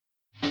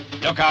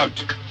Look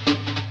out!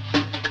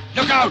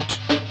 Look out!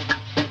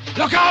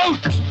 Look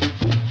out!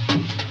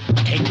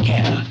 Take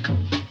care.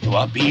 You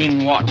are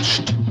being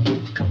watched.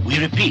 We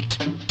repeat,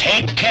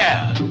 take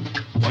care,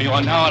 for you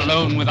are now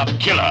alone with a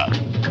killer.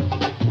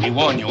 We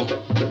warn you,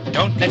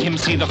 don't let him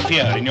see the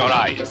fear in your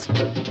eyes.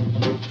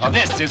 For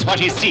this is what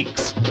he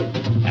seeks,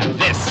 and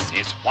this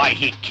is why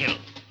he kills.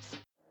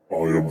 I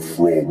am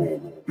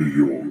from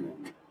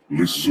beyond.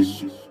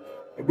 Listen,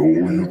 and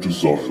all you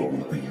desire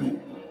will be yours.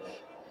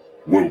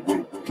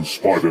 Welcome to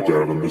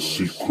Spider-Dan and the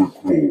Secret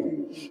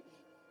Balls.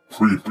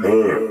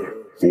 Prepare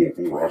for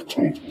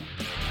battle.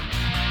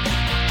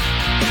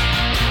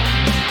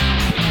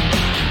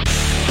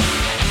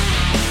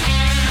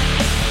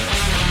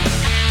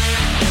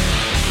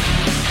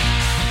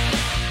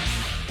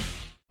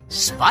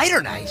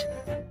 Spider Knight?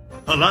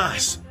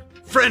 Alas,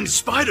 friend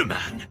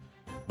Spider-Man,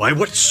 by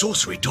what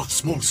sorcery doth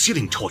small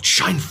ceiling torch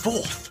shine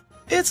forth?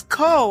 It's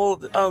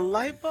called a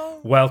light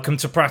bulb. Welcome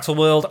to Prattle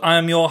World. I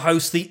am your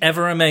host, the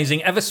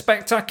ever-amazing,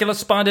 ever-spectacular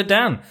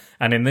Spider-Dan.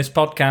 And in this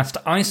podcast,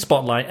 I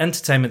spotlight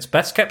entertainment's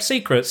best-kept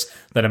secrets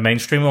that a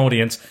mainstream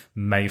audience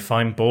may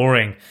find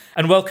boring.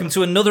 And welcome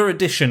to another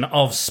edition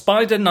of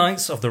Spider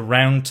Knights of the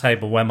Round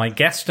Table, where my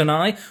guest and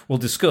I will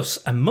discuss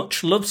a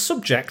much-loved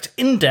subject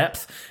in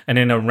depth and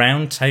in a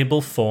round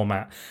table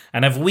format.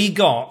 And have we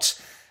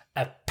got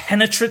a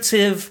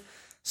penetrative,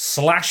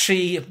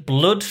 slashy,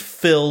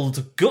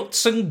 blood-filled,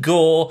 guts and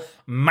gore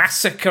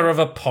massacre of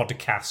a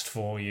podcast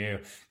for you.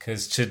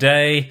 Because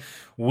today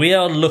we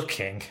are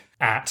looking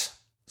at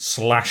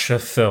slasher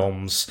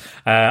films.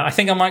 I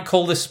think I might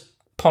call this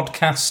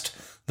podcast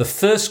The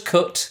First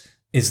Cut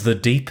is the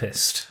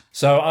Deepest.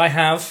 So I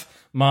have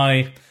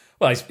my...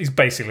 Well, he's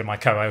basically my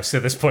co-host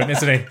at this point,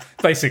 isn't he?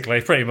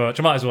 Basically, pretty much.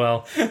 I might as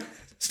well.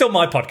 Still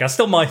my podcast,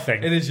 still my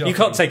thing. It is your You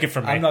can't take it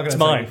from me. I'm not going to It's take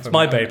mine. it from It's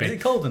my you. baby. Is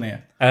it cold in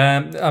here?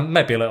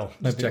 Maybe a little.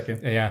 Just Maybe.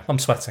 checking. Yeah, I'm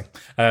sweating.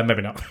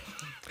 Maybe not.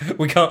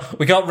 We can't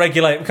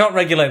regulate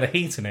the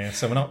heat in here,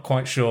 so we're not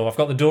quite sure. I've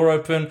got the door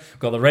open. I've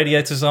got the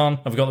radiators on.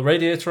 I've got the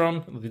radiator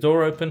on. The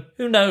door open.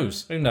 Who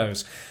knows?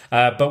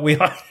 But we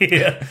are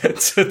here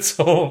to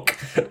talk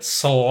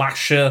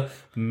slasher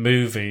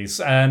movies,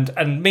 and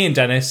me and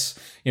Dennis.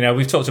 You know,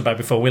 we've talked about it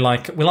before. We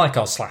like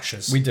our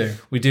slashers. We do.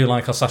 We do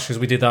like our slashers.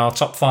 We did our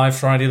top 5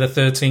 Friday the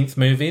 13th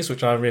movies,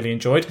 which I really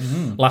enjoyed.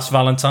 Last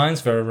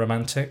Valentine's, very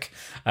romantic.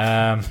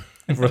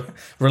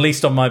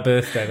 Released on my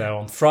birthday, though,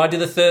 on Friday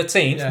the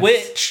 13th, Yes.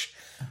 which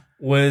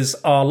was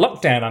our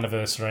lockdown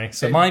anniversary.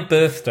 So my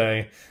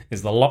birthday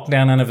is the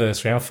lockdown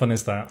anniversary. How fun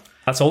is that?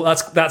 That's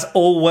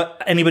all what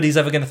anybody's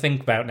ever going to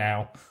think about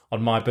now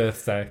on my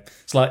birthday.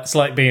 It's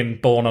like being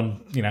born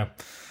on,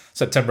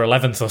 September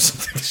 11th or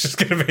something. It's just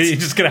going to be, you're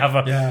just going to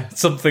have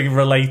something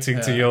relating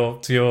to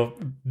your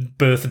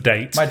birth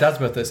date. My dad's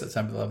birthday is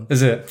September 11th.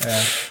 Is it?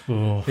 Yeah.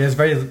 Ooh. He has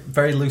very,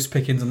 very loose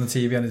pickings on the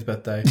TV on his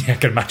birthday. Yeah, I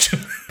can imagine.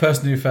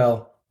 Person who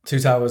fell, 2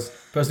 towers.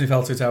 Person who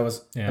fell, 2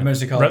 towers. Yeah.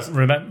 Emergency calls.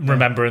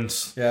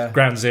 Remembrance. Yeah.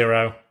 Ground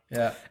Zero.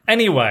 Yeah.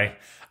 Anyway,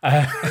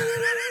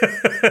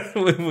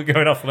 we're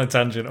going off on a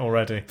tangent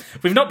already.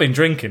 We've not been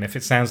drinking, if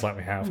it sounds like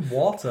we have.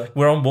 Water.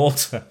 We're on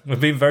water. We're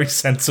being very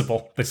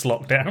sensible this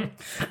lockdown.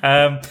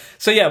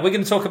 We're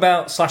going to talk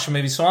about slasher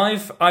movies. So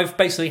I've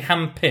basically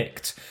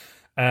handpicked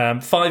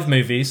 5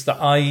 movies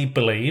that I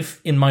believe,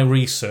 in my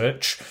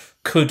research,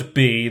 could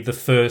be the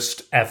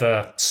first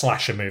ever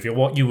slasher movie,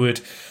 or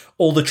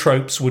all the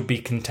tropes would be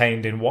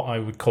contained in what I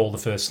would call the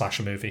first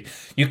slasher movie.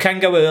 You can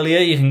go earlier.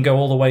 You can go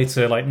all the way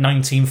to like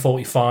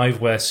 1945,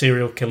 where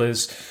serial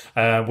killers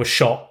were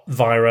shot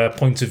via a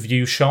point of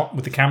view shot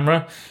with the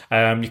camera.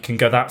 You can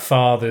go that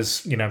far.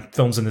 There's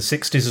films in the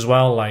 60s as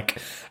well, like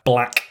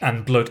Black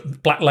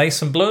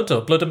Lace and Blood,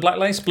 or Blood and Black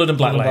Lace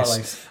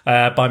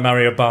by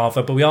Mario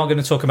Bava. But we are going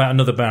to talk about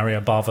another Mario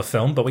Bava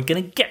film, but we're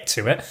going to get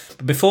to it.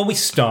 But before we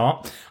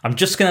start, I'm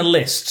just going to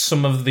list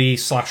some of the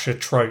slasher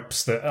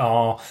tropes that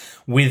are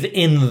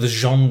within the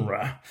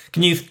genre.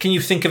 Can you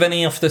think of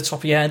any off the top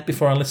of your head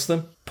before I list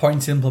them?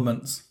 Point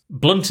implements.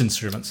 Blunt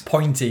instruments.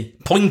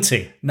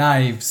 Pointy.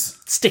 Knives.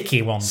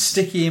 Sticky Sticky ones.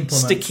 Sticky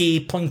implements.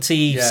 Sticky,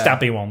 pointy,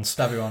 stabby ones.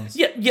 Stabby ones.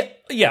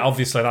 Yeah.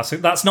 Obviously,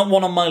 that's not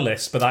one on my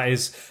list, but that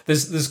is.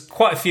 There's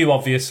quite a few,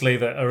 obviously,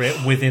 that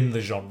are within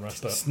the genre.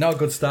 But It's not a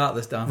good start,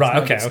 this, Dan. right,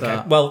 It's not a okay. good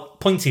start. Well,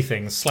 pointy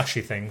things,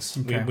 slashy things,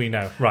 Okay. we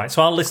know. Right,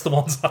 so I'll list the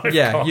ones I've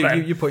Yeah, got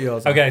then. you put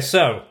yours on. Okay,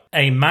 so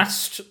a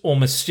masked or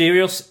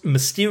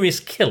mysterious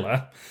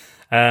killer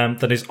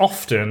that is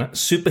often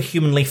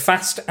superhumanly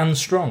fast and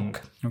strong.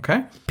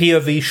 Okay.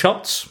 POV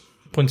shots,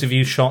 point of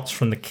view shots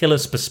from the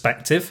killer's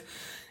perspective.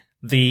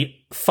 The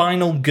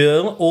final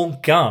girl or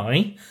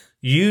guy,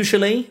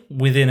 usually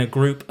within a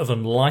group of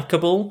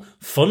unlikable,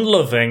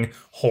 fun-loving,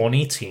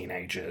 horny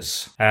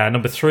teenagers.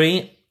 Number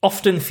 3,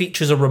 often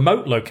features a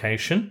remote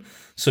location,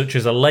 such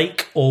as a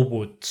lake or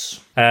woods.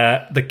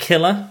 The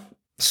killer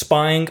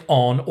spying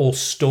on or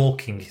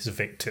stalking his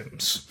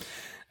victims.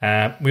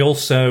 We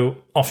also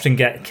often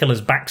get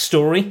killer's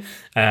backstory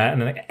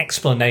and an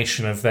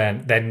explanation of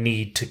their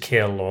need to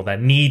kill or their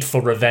need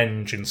for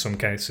revenge in some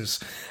cases.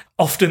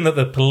 Often that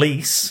the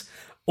police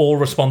All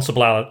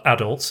responsible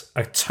adults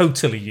are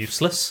totally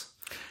useless.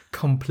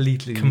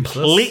 Completely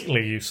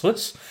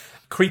Useless.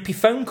 Creepy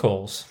phone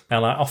calls,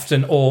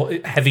 often, or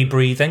heavy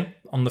breathing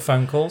on the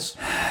phone calls.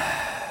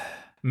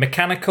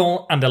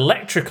 Mechanical and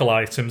electrical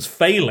items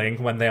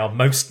failing when they are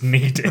most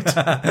needed,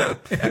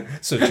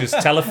 such as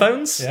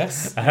telephones,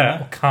 Yes.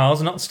 Or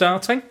cars not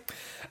starting.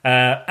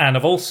 And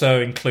I've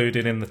also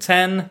included in the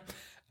 10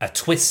 a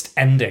twist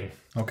ending.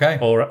 Okay.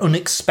 Or an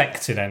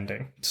unexpected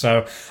ending.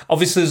 So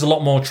obviously there's a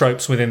lot more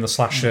tropes within the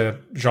slasher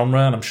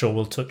genre, and I'm sure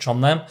we'll touch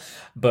on them.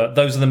 But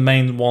those are the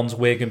main ones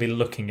we're going to be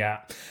looking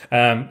at. So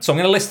I'm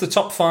going to list the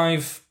top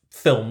 5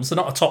 films. They're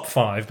not a top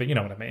 5, but you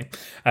know what I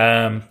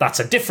mean. That's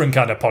a different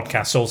kind of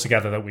podcast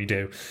altogether that we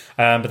do.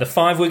 But the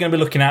 5 we're going to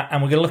be looking at,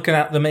 and we're going to look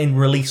at them in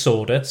release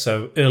order,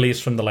 so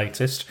earliest from the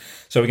latest.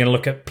 So we're going to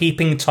look at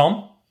Peeping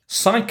Tom,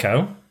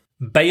 Psycho,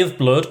 Bay of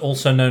Blood,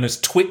 also known as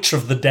Twitch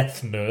of the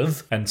Death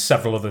Nerve, and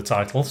several other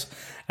titles.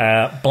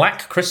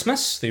 Black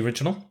Christmas, the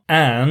original.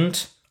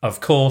 And,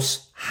 of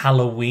course,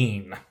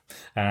 Halloween.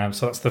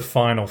 So that's the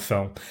final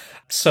film.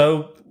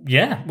 So,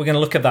 yeah, we're going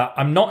to look at that.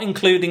 I'm not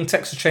including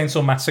Texas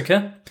Chainsaw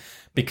Massacre,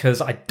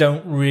 because I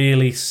don't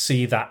really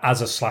see that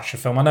as a slasher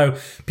film. I know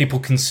people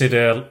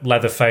consider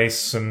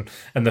Leatherface and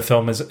the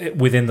film as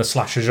within the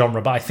slasher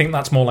genre, but I think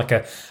that's more like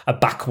a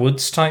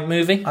backwoods type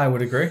movie. I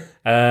would agree.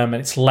 And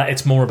it's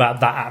more about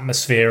that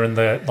atmosphere and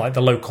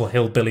the local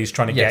hillbillies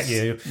trying to get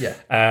you,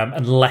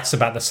 and less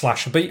about the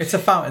slasher. But it's a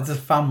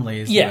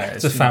family, isn't it?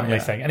 It's a family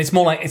thing, and it's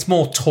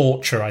more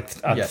torture. I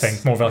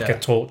think more of like a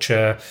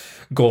torture,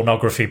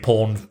 pornography,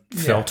 porn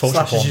film. Torture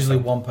Slash porn is usually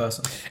film. one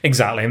person.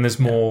 Exactly, and there's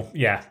more.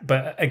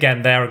 But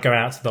again, they're going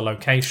out to the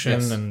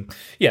location, and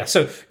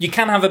so you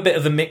can have a bit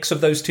of a mix of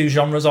those two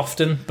genres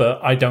often. But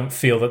I don't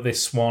feel that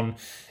this one.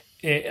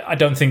 I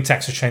don't think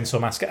Texas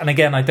Chainsaw Massacre, and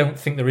again, I don't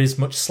think there is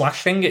much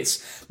slashing.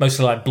 It's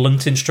mostly like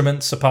blunt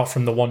instruments, apart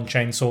from the one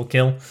chainsaw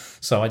kill.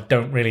 So I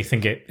don't really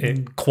think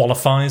it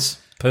qualifies,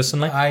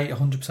 personally. I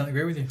 100%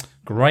 agree with you.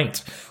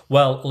 Great.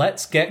 Well,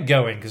 let's get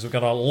going, because we've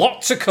got a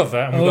lot to cover,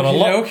 and we've got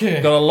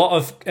a lot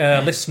of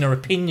listener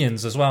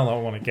opinions as well that I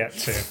want to get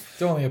to.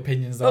 They're only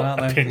opinions, though, aren't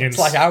they? Opinions. It's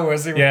like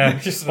ours. Yeah.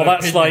 Well,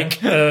 that's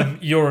like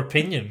your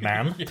opinion,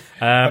 man.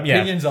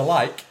 Opinions are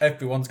like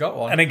everyone's got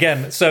one. And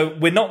again, so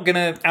we're not going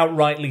to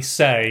outrightly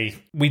say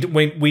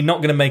we're not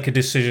going to make a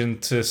decision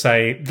to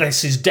say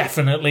this is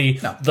definitely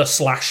the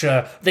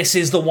slasher. This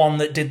is the one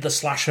that did the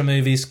slasher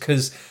movies,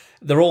 because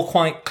they're all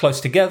quite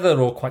close together.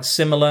 They're all quite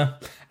similar,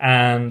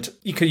 and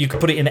you could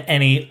put it in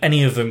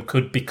any of them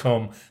could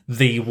become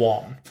the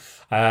one.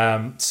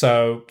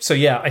 So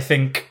yeah, I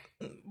think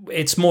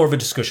it's more of a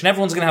discussion.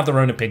 Everyone's going to have their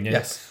own opinion.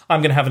 Yes.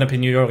 I'm going to have an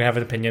opinion. You're going to have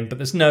an opinion, but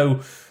there's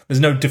no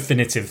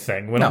definitive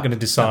thing. We're not going to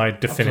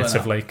decide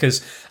definitively,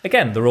 because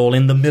again, they're all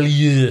in the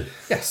milieu.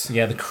 Yes.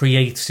 Yeah, the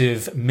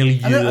creative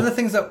milieu. And the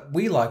things that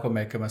we like will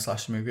make them a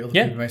slasher movie. Other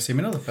people may see them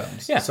in other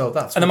films. Yeah. So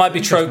that's and there might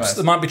be tropes.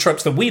 There might be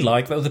tropes that we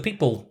like that other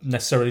people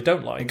necessarily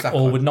don't like,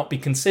 or would not be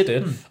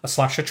considered a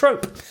slasher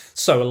trope.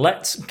 So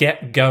let's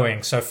get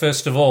going. So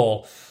first of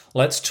all,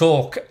 let's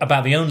talk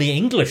about the only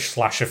English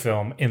slasher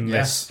film in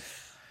this.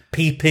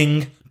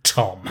 Peeping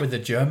Tom. With a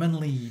German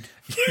lead.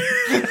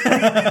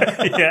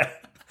 Yeah.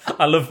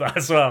 I love that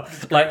as well.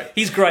 Like,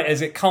 he's great.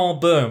 Is it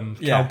Carl Böhm?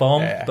 Yeah.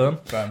 Carl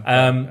Böhm?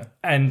 Böhm.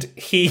 And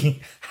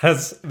he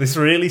has this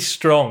really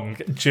strong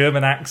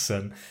German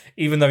accent,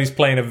 even though he's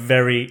playing a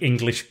very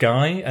English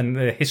guy, and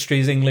the history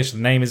is English, the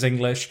name is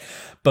English.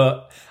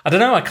 But I don't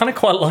know, I kind of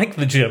quite like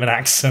the German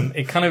accent.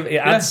 It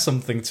adds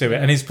something to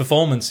it, and his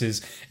performance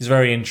is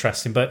very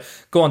interesting. But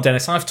go on,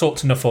 Dennis, I've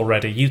talked enough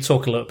already. You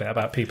talk a little bit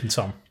about Peeping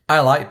Tom. I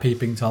like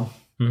Peeping Tom.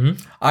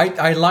 Mm-hmm.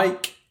 I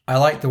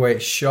like the way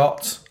it's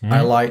shot.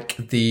 I like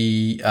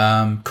the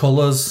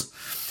colours.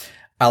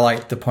 I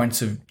like the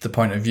point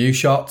of view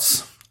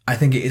shots. I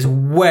think it is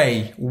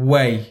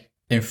way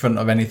in front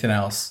of anything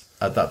else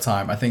at that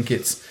time. I think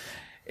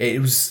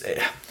it was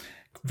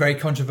very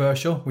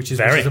controversial, which is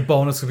a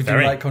bonus, because we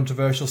do like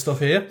controversial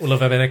stuff here. We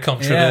love a bit of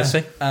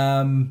controversy.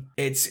 Yeah.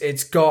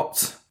 It's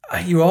got.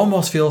 You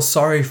almost feel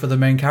sorry for the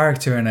main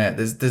character in it.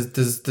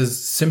 There's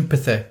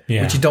sympathy,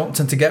 which you don't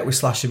tend to get with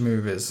slasher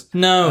movies.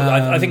 No,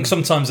 I think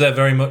sometimes they're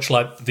very much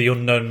like the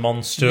unknown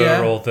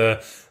monster or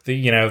the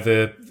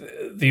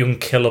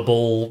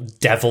unkillable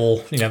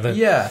devil.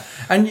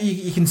 And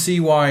you can see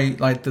why,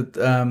 like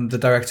the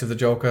director of the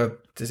Joker,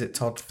 is it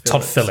Todd Phillips?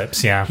 Todd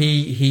Phillips, yeah.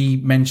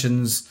 He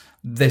mentions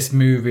this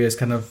movie as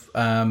kind of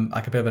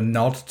like a bit of a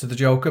nod to the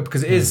Joker,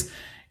 because it is.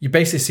 You're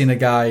basically seeing a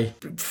guy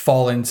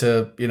fall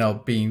into,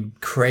 being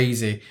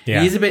crazy.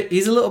 Yeah. He's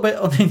a little bit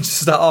unhinged to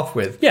start off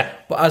with. Yeah.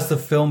 But as the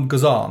film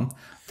goes on,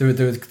 there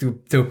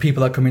were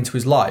people that come into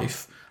his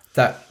life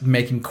that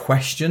make him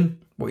question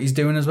what he's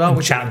doing as well.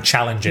 Which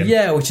challenging.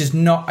 Yeah, which is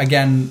not,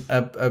 again,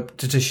 a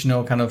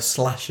traditional kind of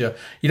slasher.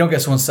 You don't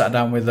get someone sat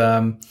down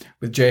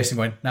with Jason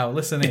going, now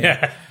listen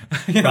here.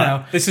 Yeah.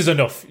 Right. This is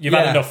enough. You've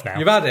had enough now.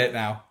 You've had it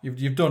now.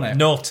 You've done it.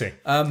 Naughty.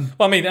 Well,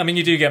 I mean,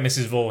 you do get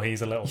Mrs.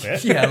 Voorhees a little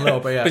bit. Yeah, a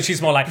little bit, yeah. But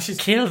she's more like,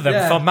 kill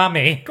them for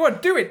mummy. Go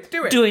on, do it.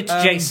 Do it,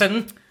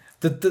 Jason.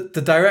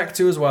 The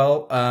director as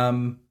well,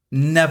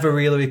 never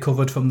really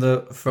recovered from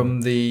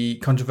the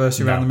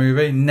controversy around the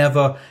movie.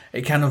 Never.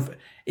 It kind of,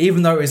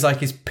 even though it was like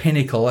his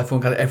pinnacle,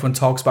 everyone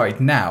talks about it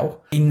now.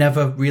 He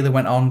never really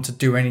went on to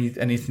do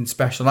anything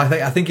special. And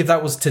I think if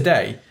that was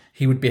today,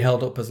 he would be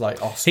held up as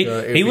like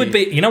Oscar. He would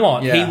be. You know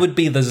what? Yeah. He would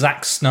be the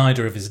Zack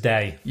Snyder of his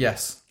day.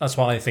 Yes. That's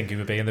what I think he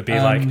would be. And they'd be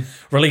like,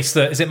 release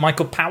the... Is it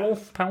Michael Powell?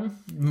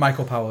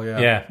 Michael Powell, yeah.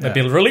 Yeah. They'd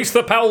be like, release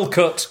the Powell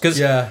cut. Because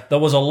there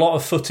was a lot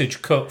of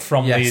footage cut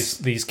from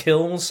these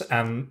kills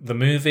and the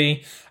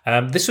movie.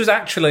 This was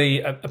actually,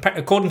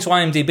 according to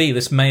IMDb,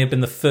 this may have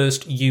been the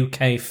first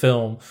UK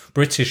film,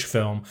 British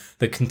film,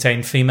 that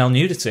contained female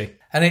nudity.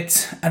 And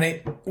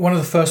it one of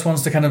the first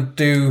ones to kind of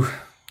do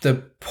the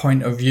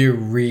point of view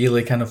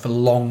really kind of for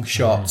long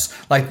shots.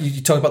 Like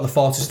you talked about the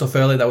 40 stuff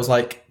earlier, that was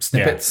like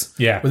snippets.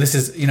 Yeah. But this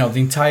is, the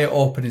entire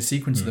opening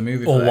sequence of the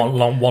movie. Or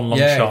one long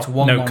shot. It's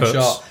one no long cuts.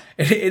 shot.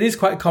 It is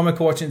quite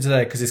comical watching it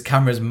today because his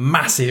camera's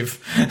massive.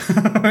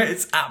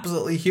 It's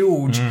absolutely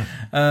huge.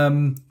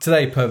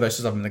 Today, perverts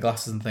just having the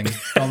glasses and things.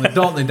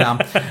 Don't they, damn?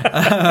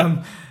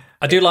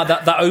 I do like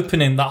that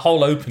opening, that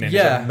whole opening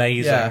is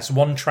amazing. Yeah. It's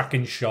one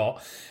tracking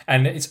shot.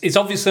 And it's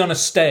obviously on a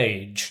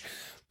stage,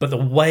 but the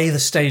way the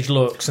stage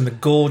looks and the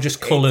gorgeous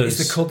colours.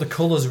 The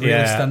colours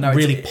really stand out.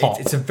 Really pop.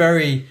 It's a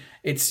very...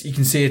 you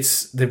can see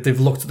they've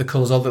looked at the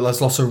colours.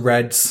 There's lots of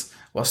reds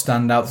what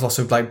stand out. There's lots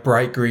of like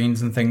bright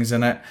greens and things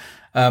in it.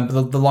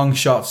 But the long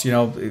shots,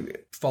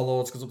 it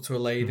follows, goes up to a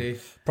lady.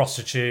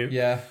 Prostitute.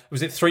 Yeah.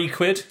 Was it £3?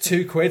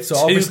 £2. So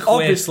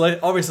 £2.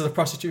 obviously the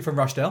prostitute from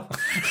Rochdale.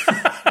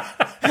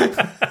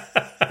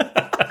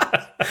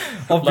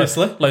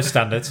 Obviously. Low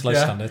standards.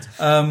 Standards.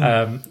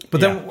 But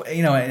then,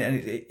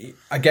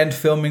 again,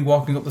 filming,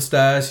 walking up the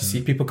stairs, you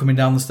see people coming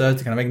down the stairs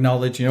to kind of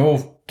acknowledge,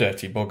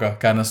 dirty bugger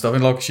kind of stuff.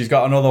 And look, she's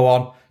got another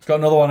one. She's got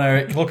another one,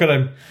 Eric. Look at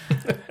him.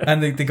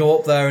 And they go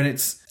up there, and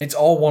it's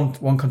all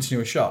one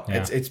continuous shot.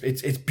 Yeah.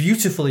 It's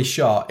beautifully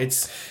shot.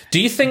 Do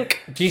you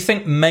think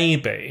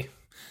maybe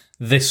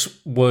this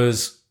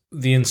was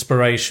the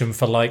inspiration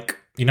for like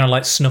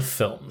snuff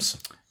films?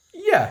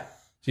 Yeah.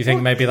 Do you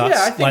think maybe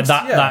that's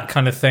that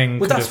kind of thing?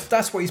 Well,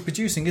 that's what he's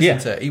producing,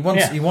 isn't it? He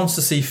wants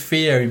to see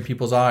fear in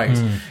people's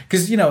eyes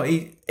because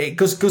it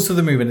goes through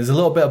the movie. And there's a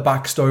little bit of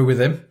backstory with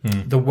him,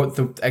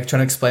 trying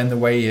to explain the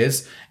way he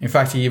is. In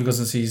fact, he even goes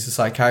and sees a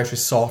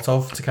psychiatrist, sort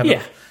of, to kind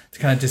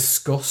of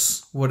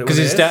discuss what it was.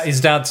 Because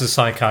his dad's a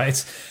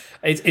psychiatrist.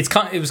 It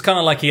was kind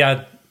of like he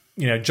had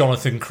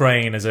Jonathan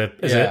Crane as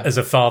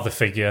a father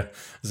figure,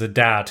 as a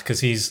dad, because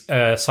he's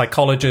a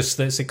psychologist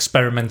that's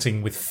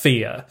experimenting with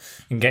fear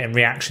and getting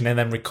reaction and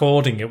then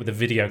recording it with a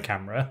video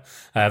camera,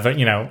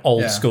 very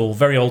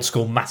old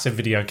school, massive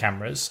video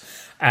cameras,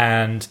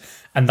 and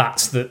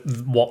that's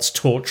what's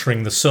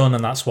torturing the son,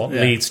 and that's what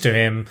leads to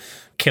him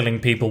killing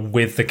people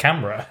with the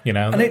camera.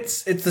 And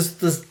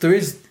there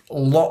is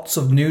lots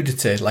of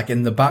nudity like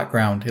in the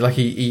background. Like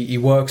he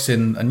works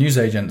in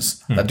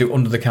newsagents that do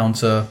under the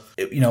counter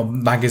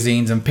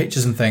magazines and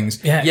pictures and things.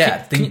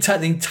 The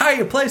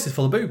entire place is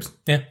full of boobs.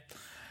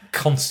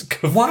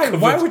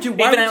 Why would you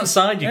even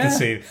outside you can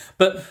see,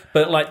 but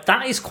like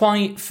that is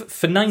quite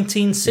for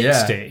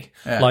 1960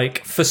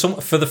 like for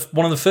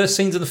one of the first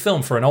scenes of the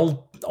film, for an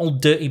old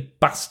dirty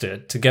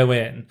bastard to go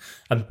in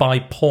and buy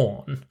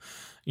porn,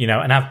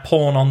 and have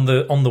porn on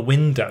the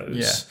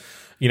windows.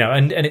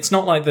 And it's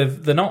not like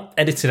they're not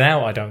edited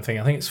out. I don't think.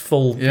 I think it's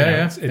full.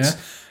 That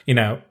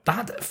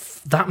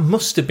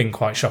must have been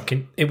quite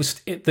shocking. It was.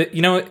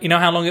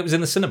 How long it was in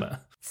the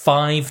cinema?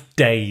 5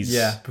 days.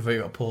 Yeah, before you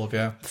got pulled.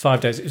 Yeah,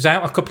 5 days. It was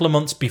out a couple of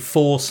months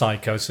before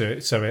Psycho, so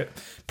it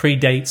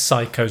predates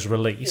Psycho's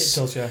release. It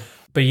does, yeah.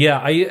 But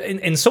yeah,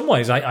 in some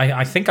ways,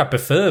 I think I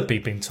prefer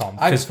Peeping Tom.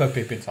 I prefer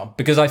Peeping Tom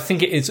because I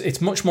think it's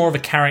much more of a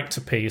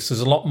character piece. There's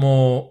a lot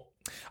more.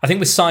 I think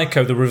with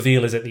Psycho, the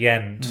reveal is at the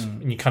end,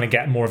 and you kind of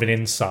get more of an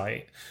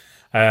insight.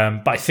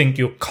 But I think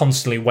you're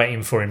constantly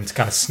waiting for him to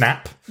kind of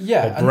snap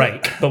or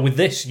break. But with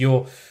this,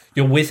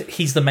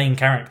 he's the main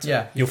character.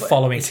 Yeah, you're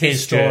following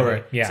his story.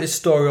 Journey. Yeah, it's his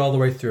story all the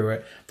way through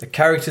it. The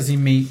characters he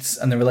meets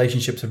and the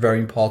relationships are very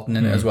important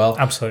in it as well.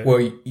 Absolutely.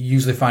 Where you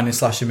usually find in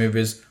slasher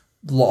movies,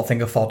 a lot of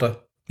things are fodder.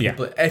 Yeah,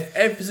 but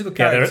every single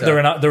character.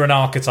 They're an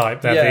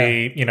archetype.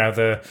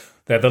 They're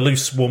they're the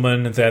loose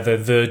woman. They're the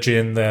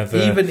virgin. They're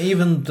the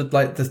even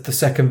the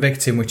second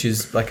victim, which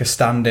is like a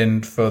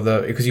stand-in for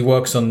because he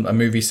works on a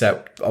movie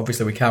set,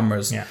 obviously with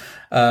cameras. Yeah.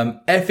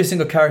 Every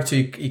single character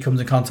he comes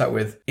in contact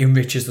with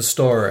enriches the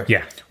story.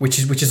 Yeah, which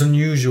is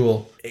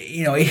unusual.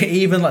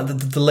 Even like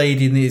the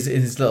lady in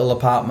his little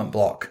apartment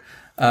block,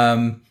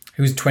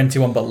 who's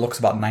 21 but looks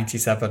about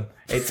 97.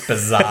 It's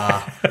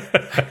bizarre.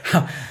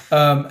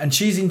 And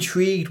she's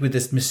intrigued with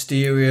this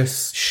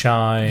mysterious,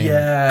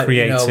 shy,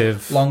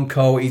 creative, long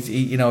coat.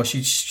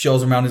 She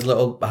shows him around his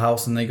little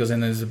house, and then he goes in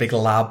and there's a big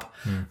lab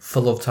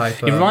full of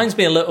type. It reminds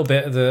me a little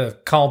bit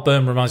of Carl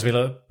Byrne reminds me a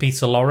little of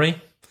Peter Lorre.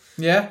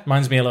 Yeah,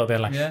 reminds me a little bit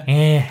like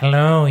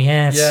hello,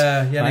 yes,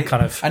 yeah, that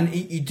kind of. And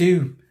you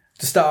do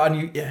the start,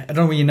 and I don't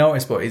know when you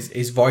notice, but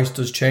his voice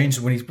does change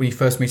when he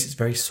first meets. It's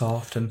very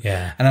soft, and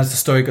as the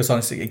story goes on,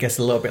 it gets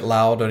a little bit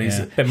louder, and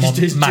a bit more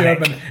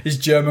manic. His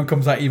German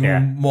comes out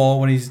even more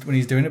when he's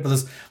doing it. But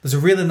there's a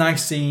really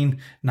nice scene.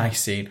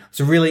 It's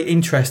a really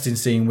interesting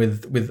scene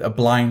with a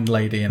blind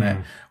lady in it,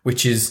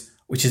 which is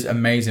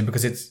amazing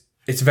because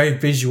it's very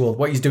visual.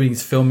 What he's doing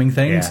is filming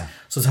things. Yeah.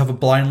 So to have a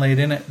blind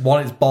lady in it,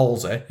 one, it's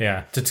ballsy.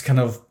 Yeah. To kind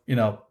of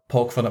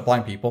poke fun at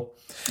blind people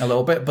a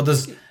little bit, but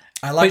there's.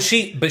 But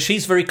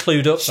she's very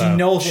clued up. She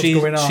knows what's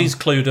going on. She's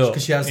clued up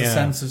because she has the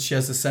sense. She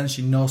has the sense.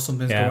 She knows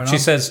something's going on. She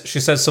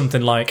says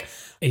something like,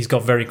 "He's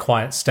got very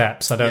quiet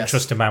steps. I don't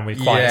trust a man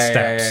with quiet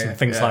steps," and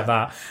things like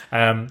that.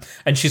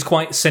 And she's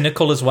quite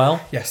cynical as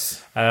well.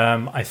 Yes.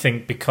 I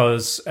think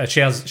because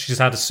she's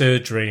had a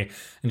surgery,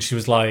 and she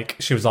was like,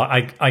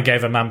 I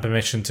gave a man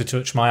permission to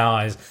touch my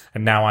eyes,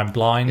 and now I'm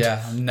blind.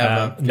 Yeah,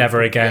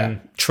 never again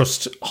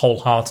trust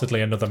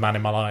wholeheartedly another man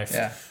in my life.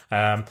 Yeah.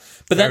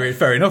 But then,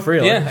 fair enough,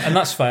 really. Yeah, and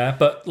that's fair.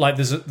 But like,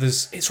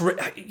 it's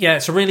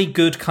a really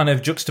good kind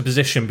of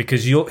juxtaposition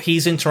because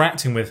he's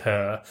interacting with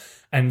her,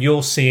 and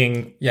you're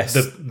seeing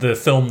the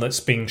film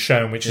that's being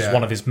shown, which is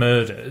one of his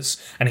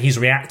murders, and he's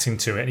reacting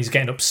to it, and he's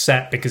getting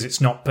upset because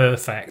it's not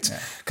perfect,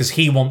 because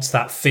he wants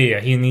that fear.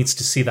 He needs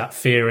to see that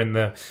fear in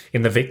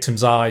the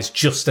victim's eyes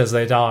just as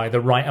they die, the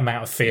right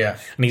amount of fear,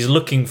 and he's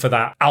looking for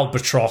that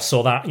albatross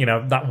or that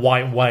that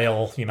white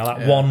whale,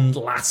 that one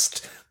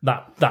last.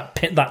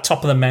 That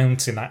top of the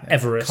mountain, that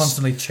Everest,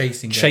 constantly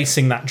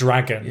chasing that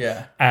dragon,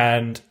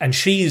 and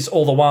she's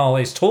all the while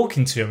is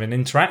talking to him and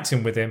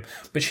interacting with him,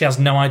 but she has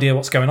no idea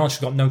what's going on. She's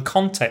got no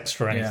context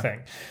for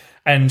anything,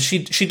 and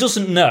she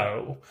doesn't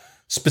know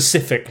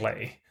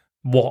specifically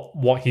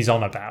what he's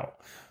on about.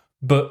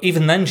 But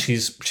even then,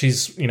 she's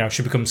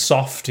she becomes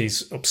soft.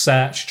 He's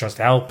upset. She tries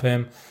to help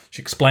him.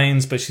 She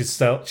explains, but she's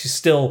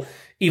still.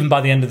 Even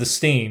by the end of the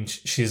scene,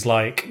 she's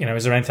like,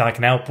 is there anything I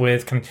can help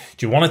with? Do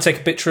you want to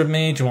take a picture of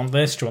me? Do you want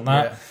this? Do you want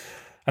that? Yeah.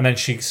 And then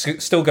she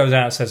still goes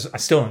out and says, I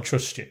still don't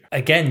trust you.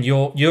 Again,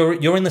 you're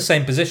in the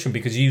same position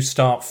because you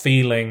start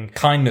feeling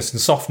kindness and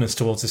softness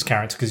towards this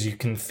character because you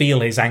can feel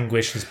his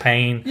anguish, his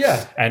pain,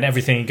 and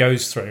everything he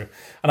goes through.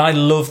 And I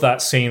love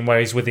that scene where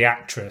he's with the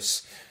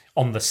actress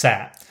on the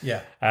set.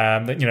 Yeah.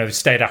 They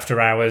stayed after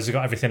hours, they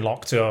got everything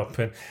locked up,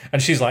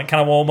 and she's like, "Can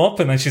I warm up?"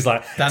 And then she's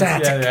like,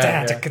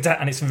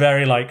 and it's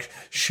very like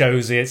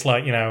showsy. It's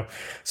like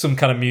some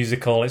kind of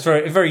musical. It's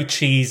very very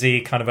cheesy,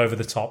 kind of over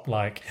the top.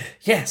 Like,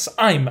 yes,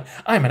 I'm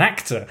an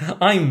actor.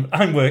 I'm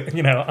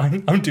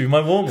I'm doing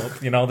my warm up.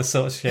 This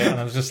sort of shit. And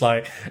I was just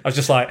like.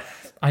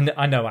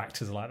 I know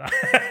actors like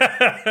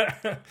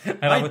that.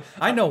 And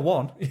I know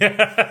one.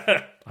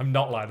 Yeah. I'm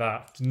not like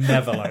that.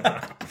 Never like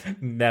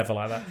that. Never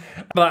like that.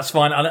 But that's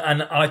fine.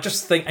 And I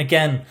just think,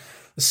 again,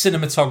 the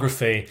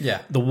cinematography,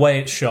 the way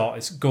it's shot,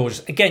 is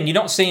gorgeous. Again, you're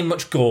not seeing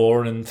much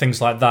gore and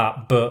things like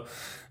that, but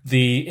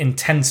the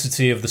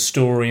intensity of the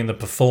story and the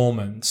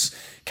performance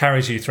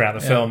carries you throughout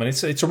the film, and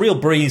it's a real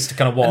breeze to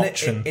kind of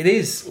watch. And it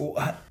is,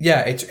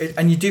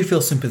 and you do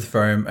feel sympathy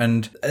for him.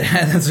 And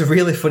there's a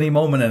really funny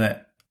moment in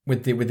it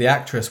with the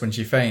actress when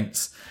she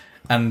faints,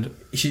 and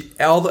he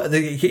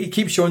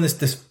keeps showing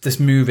this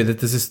movie that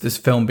there's this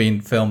film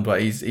being filmed where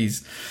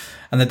he's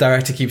and the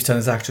director keeps telling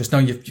his actress, no,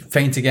 you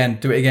faint again,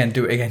 do it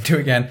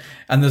again,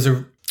 and there's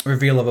a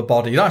reveal of a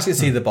body. You don't actually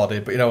see the body,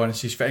 but when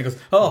she's fainting, he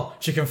goes, oh,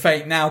 she can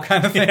faint now,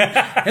 kind of thing,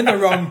 in the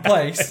wrong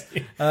place.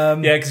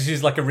 Because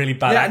she's like a really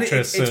bad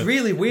actress. It's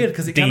really weird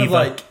because it kind of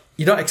like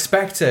you don't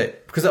expect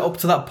it, because up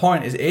to that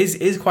point it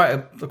is quite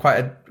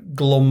a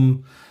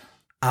glum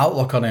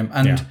outlook on him,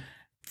 and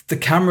the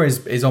camera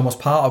is almost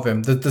part of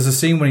him. There's a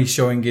scene when he's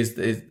showing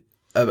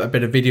a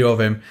bit of video of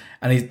him,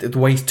 and the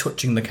way he's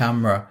touching the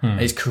camera, and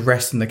he's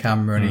caressing the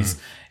camera, and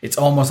it's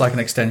almost like an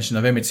extension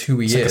of him. It's who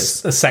he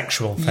is. Like a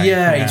sexual thing.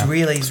 Yeah,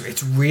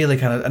 it's really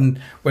kind of. And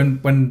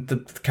when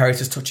the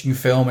character's touching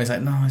film, he's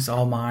like, no, it's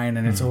all mine,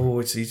 and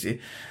it's easy.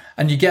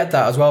 And you get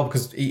that as well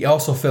because he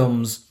also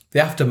films the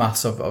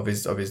aftermath of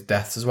his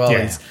deaths as well.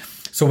 Yeah.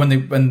 So when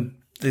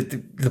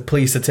the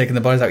police are taking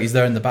the bodies out, he's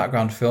there in the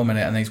background filming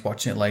it, and he's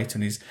watching it later,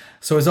 and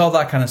so it's all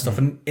that kind of stuff.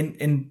 And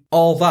in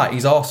all that,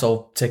 he's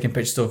also taking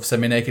pictures of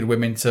semi-naked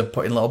women to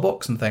put in little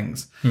books and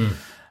things.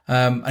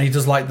 And he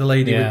does like the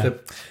lady with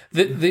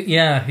he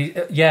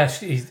meets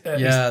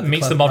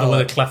the model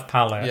with a cleft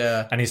palate,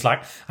 and he's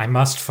like, I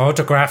must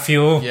photograph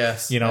you, all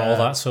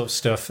that sort of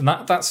stuff, and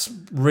that's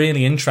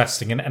really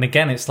interesting. And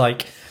again, it's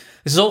like,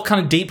 this is all kind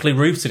of deeply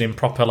rooted in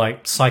proper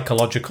like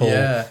psychological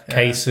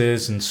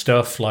cases and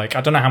stuff. Like,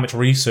 I don't know how much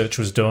research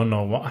was done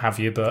or what have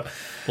you, but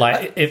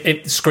like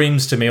it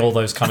screams to me all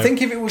those kind of tropes. I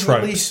think if it was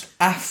released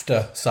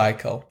after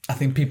Psycho, I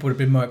think people would have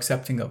been more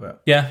accepting of it.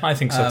 Yeah, I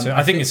think so too.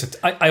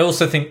 I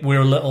also think we're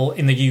a little,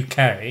 in the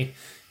UK,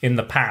 in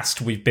the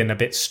past, we've been a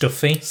bit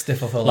stuffy,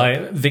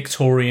 like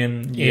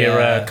Victorian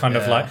era, kind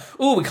of like,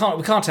 oh, we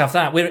can't have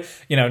that. We're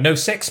no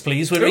sex,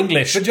 please. We're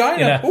English.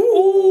 Vagina.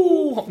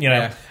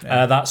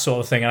 That sort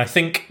of thing. And I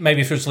think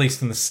maybe if it was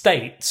released in the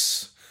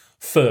States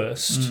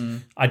first,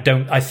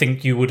 I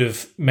think you would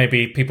have,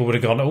 maybe people would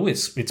have gone, oh,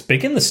 it's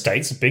big in the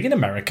States, it's big in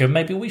America,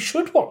 maybe we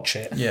should watch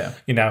it. Yeah.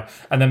 You know,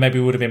 and then maybe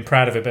we would have been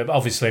proud of it, but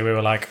obviously we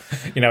were like,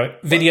 you know,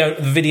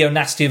 video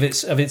nasty of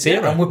its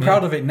era. And we're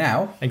proud of it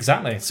now.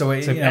 Exactly. So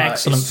it's an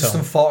excellent it's just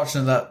film.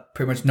 unfortunate that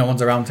pretty much no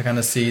one's around to kind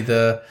of see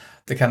the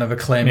kind of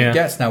acclaim it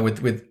gets now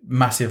with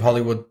massive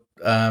Hollywood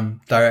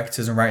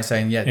directors and writers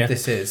saying,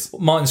 this is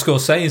Martin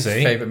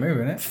Scorsese favourite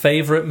movie, isn't it?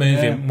 Favourite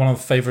movie, one of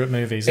the favourite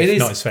movies, if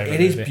not his favourite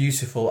movie. It is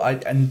beautiful,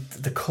 and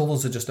the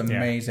colours are just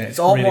amazing. It's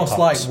Really almost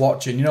pops. like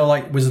watching, you know,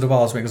 like Wizard of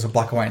Oz when it goes from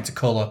black and white into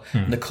colour,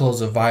 and the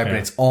colours are vibrant.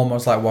 It's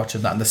almost like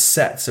watching that, and the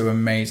sets are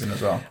amazing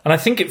as well. And I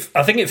think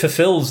it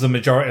fulfills the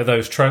majority of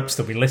those tropes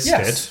that we listed.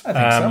 Yes, I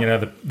think so. You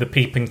know, the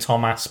peeping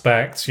Tom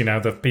aspect, you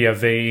know, the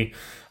POV.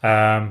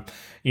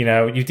 You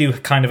know, you do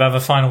kind of have a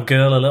final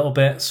girl a little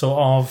bit, sort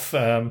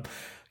of.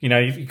 You know,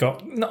 you've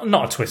got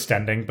not a twist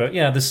ending, but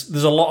yeah,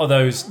 there's a lot of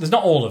those. There's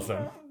not all of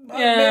them.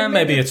 Yeah,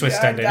 maybe a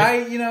twist ending.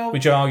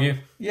 Would you argue?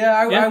 Yeah,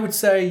 I would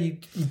say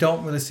you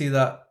don't really see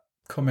that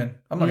coming.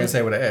 I'm not going to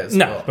say what it is.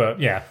 No, but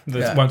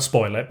won't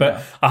spoil it.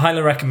 But I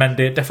highly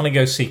recommend it. Definitely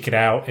go seek it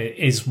out. It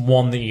is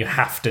one that you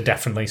have to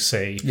definitely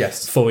see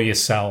for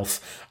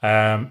yourself.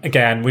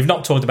 Again, we've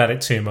not talked about it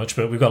too much,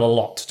 but we've got a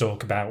lot to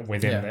talk about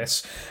within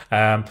this.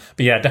 But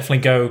yeah, definitely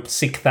go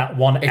seek that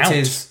one out.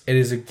 It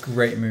is a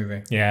great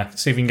movie. Yeah,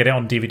 see if you can get it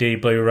on DVD,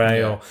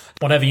 Blu-ray, or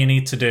whatever you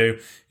need to do.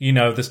 You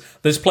know,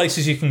 there's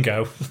places you can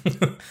go.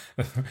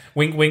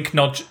 Wink, wink,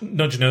 nudge,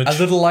 nudge, nudge. A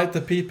little like the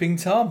peeping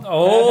Tom.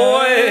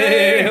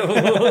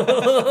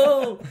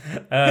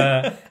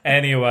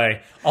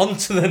 Anyway, on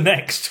to the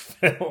next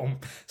film.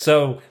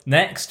 So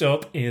next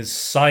up is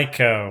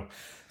Psycho.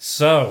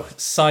 So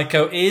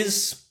Psycho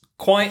is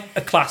quite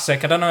a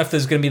classic. I don't know if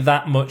there's going to be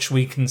that much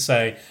we can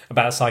say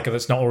about Psycho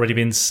that's not already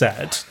been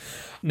said.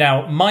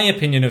 Now, my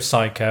opinion of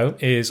Psycho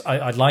is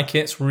I like it.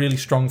 It's a really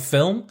strong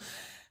film.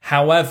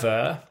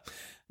 However,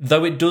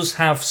 though it does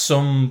have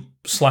some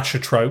slasher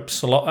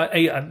tropes, a lot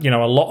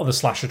of the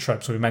slasher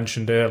tropes we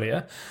mentioned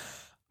earlier,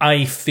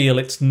 I feel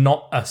it's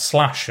not a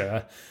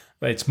slasher,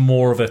 but it's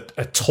more of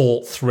a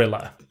taut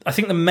thriller. I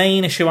think the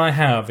main issue I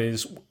have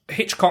is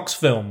Hitchcock's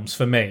films,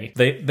 for me,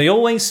 I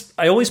always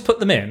put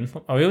them in,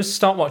 I always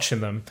start watching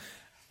them,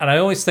 and I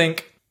always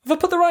think, have I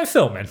put the right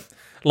film in?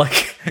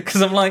 Like,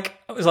 because I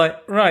was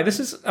like, right, this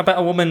is about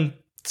a woman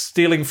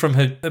stealing from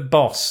her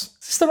boss.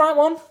 Is this the right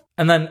one?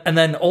 And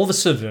then all of a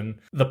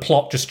sudden the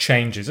plot just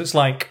changes. It's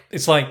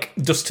like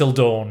Dusk Till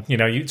Dawn. You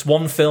know, it's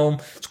one film.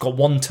 It's got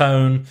one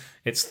tone.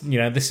 It's, you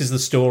know, this is the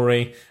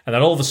story, and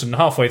then all of a sudden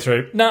halfway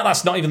through, no,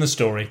 that's not even the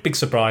story. Big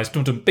surprise.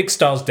 Big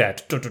star's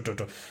dead.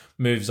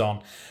 Moves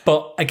on.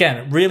 But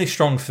again, really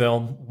strong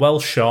film. Well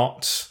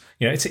shot.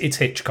 You know, it's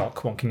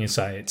Hitchcock. What can you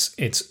say?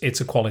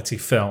 It's a quality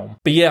film.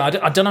 But yeah,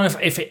 I don't know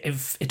if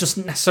it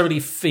doesn't necessarily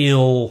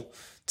feel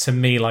to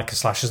me like a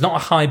slasher. It's not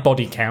a high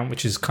body count,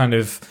 which is kind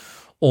of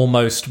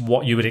almost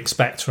what you would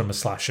expect from a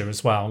slasher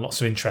as well.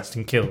 Lots of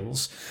interesting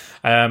kills.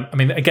 I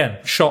mean, again,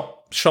 shot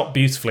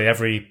beautifully.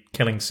 Every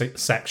killing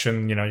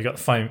section, you know, you got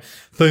the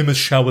famous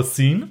shower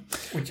scene,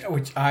 which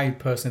I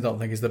personally don't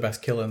think is the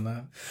best kill in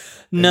there.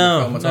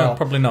 No,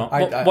 probably not.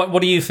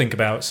 What do you think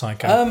about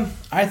Psycho?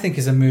 I think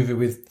it's a movie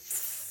with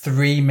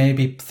 3,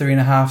 maybe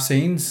 3.5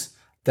 scenes,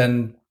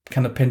 then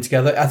kind of pinned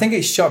together. I think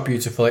it's shot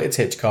beautifully. It's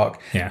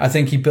Hitchcock. Yeah. I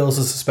think he builds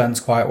the suspense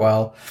quite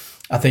well.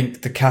 I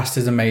think the cast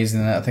is amazing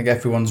in it. I think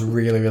everyone's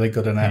really, really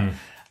good in it.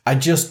 I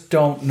just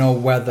don't know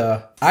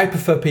whether... I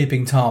prefer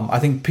Peeping Tom. I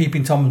think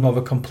Peeping Tom is more of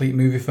a complete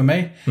movie for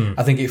me.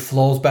 I think it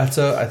flows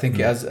better. I think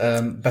it has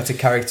better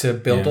character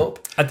build-up.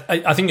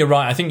 I think you're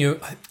right. I think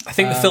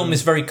the film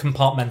is very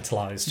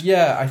compartmentalised.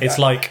 Yeah. It's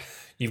like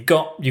you've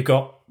got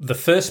the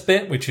first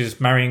bit, which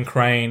is Marion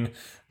Crane,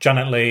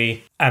 Janet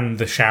Leigh, and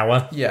the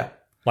shower. Yeah.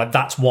 Like,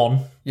 that's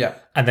one. Yeah.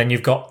 And then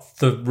you've got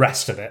the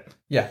rest of it.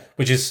 Yeah.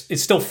 Which is,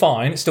 it's still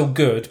fine, it's still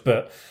good,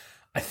 but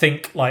I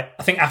think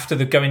after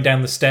the going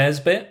down the stairs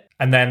bit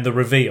and then the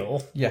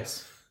reveal,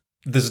 yes,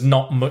 there's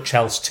not much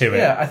else to it.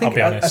 Yeah, I'll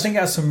be honest. I think it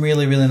has some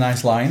really, really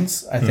nice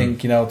lines. I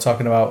think, you know,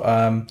 talking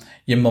about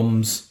your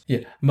mum's,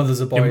 mothers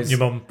of boys. Your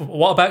mum.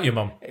 What about your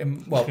mum?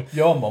 Well,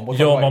 your mum.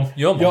 Your mum.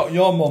 Your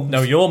mum.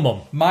 No, your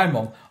mum. My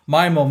mum.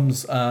 My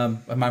mum's,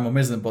 my mum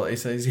isn't, but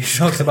he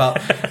talks about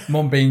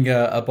mum being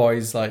a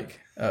boy's, like,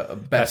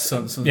 best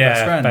son's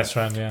best friend. Best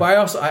friend, yeah.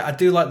 But I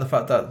do like the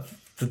fact that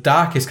the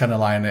darkest kind of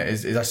line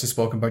is actually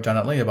spoken by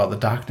Janet Leigh about the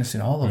darkness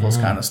in all of us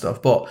kind of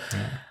stuff. But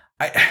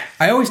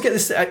I always get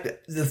this.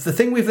 The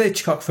thing with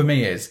Hitchcock for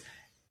me is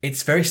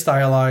it's very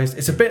stylized.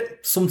 It's a bit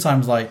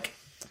sometimes like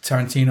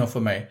Tarantino for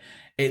me.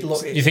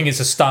 You think it's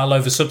a style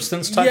over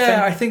substance type thing?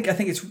 Yeah, I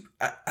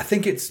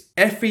think it's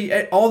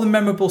all the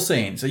memorable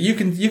scenes. So you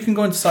can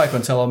go into Psycho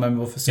and tell all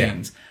memorable for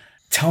scenes. Yeah.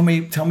 Tell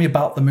me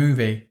about the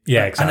movie.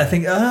 Yeah, exactly. And I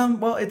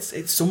think, well,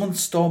 it's someone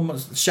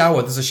stormed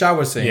shower. There's a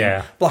shower scene.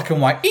 Yeah. Black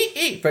and white.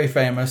 Eat. Very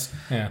famous.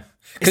 Yeah.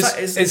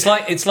 Because it's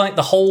like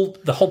the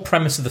whole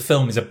premise of the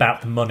film is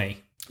about the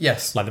money.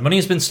 Yes. Like, the money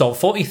has been stolen.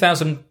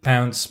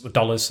 $40,000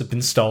 dollars have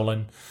been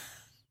stolen.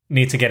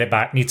 need to get it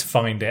back, need to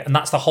find it. And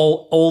that's the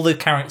whole, all the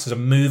characters are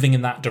moving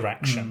in that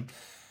direction.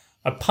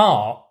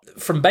 Apart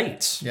from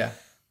Bates. Yeah.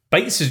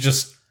 Bates is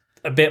just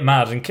a bit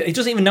mad, and he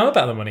doesn't even know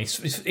about the money.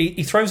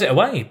 He throws it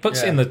away,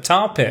 puts it in the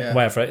tar pit,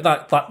 wherever.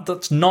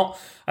 That's not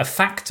a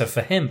factor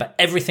for him, but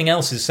everything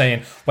else is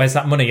saying, "Where's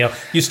that money?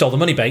 You stole the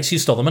money, Bates. You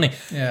stole the money."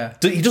 Yeah,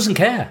 he doesn't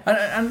care.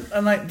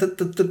 And like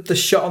the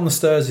shot on the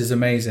stairs is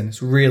amazing.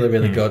 It's really,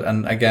 really good.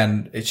 And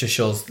again, it just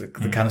shows the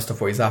kind of stuff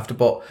what he's after.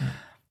 But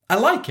I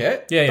like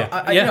it. Yeah.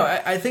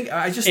 I think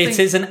it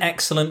is an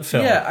excellent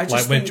film. Yeah, I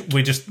just think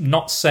we're just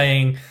not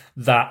saying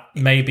that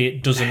maybe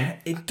it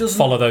doesn't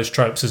follow those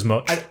tropes as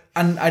much.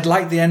 I'd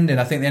like the ending.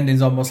 I think the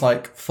ending's almost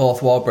like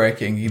fourth wall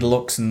breaking. He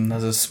looks and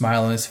has a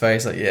smile on his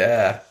face, like,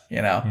 yeah,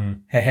 you know,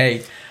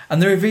 hey.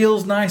 And the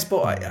reveal's nice,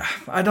 but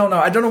I don't know.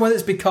 I don't know whether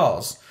it's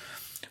because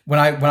when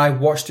I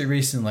watched it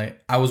recently,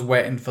 I was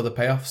waiting for the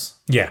payoffs.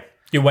 Yeah.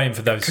 You're waiting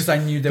for those because I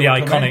knew they the were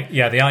iconic, coming. the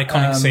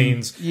iconic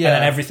scenes, yeah. and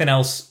then everything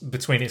else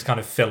between it's kind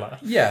of filler.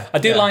 Yeah, I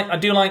do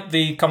like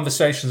the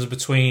conversations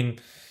between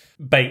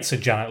Bates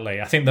and Janet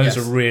Leigh. I think those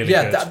are really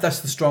good. Yeah,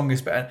 that's the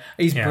strongest bit.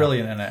 He's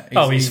brilliant in it.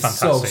 He's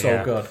fantastic.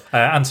 So good.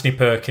 Anthony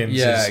Perkins.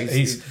 Yeah,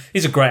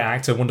 he's a great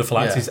actor, wonderful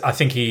actor. Yeah. I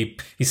think he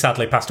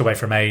sadly passed away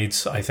from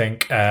AIDS. I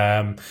think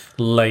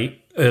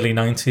early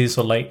 90s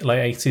or late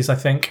 80s. I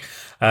think.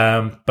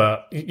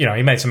 But you know,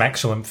 he made some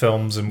excellent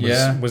films and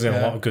was in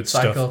a lot of good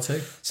Psycho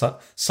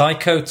stuff.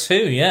 Psycho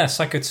 2, yeah.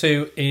 Psycho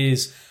 2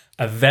 is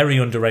a very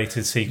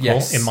underrated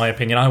sequel, in my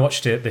opinion. I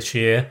watched it this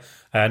year.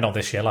 Not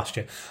this year, last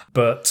year.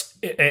 But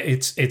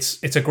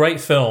it's a great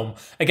film.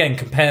 Again,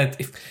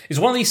 it's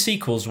one of these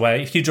sequels where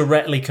if you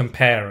directly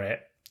compare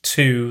it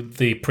to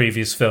the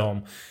previous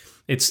film,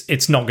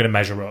 it's not going to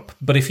measure up.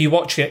 But if you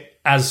watch it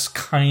as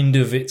kind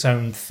of its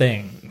own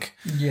thing,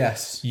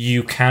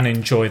 you can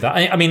enjoy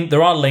that. I mean,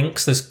 there are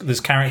links. There's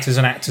characters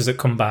and actors that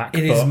come back.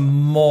 It is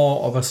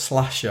more of a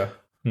slasher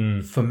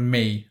for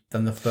me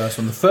than the first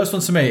one. The first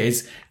one to me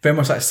is very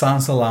much like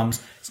Silence of the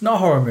Lambs. It's not a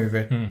horror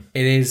movie.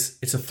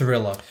 It's a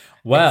thriller.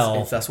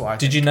 Well, that's what I think.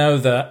 Did you know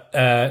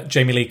that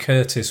Jamie Lee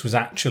Curtis was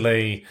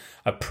actually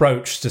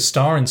approached to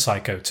star in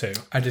Psycho 2?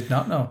 I did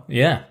not know.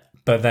 Yeah,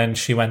 but then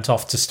she went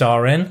off to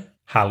star in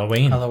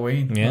Halloween.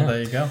 Yeah, well,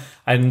 there you go.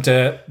 And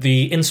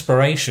the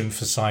inspiration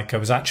for Psycho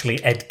was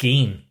actually Ed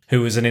Gein,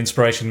 who was an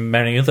inspiration in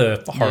many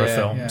other horror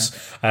films,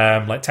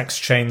 like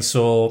Texas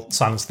Chainsaw,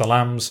 Silence of the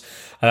Lambs.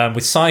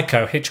 With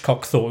Psycho,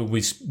 Hitchcock thought it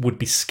would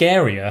be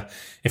scarier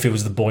if it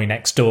was the boy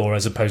next door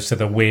as opposed to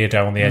the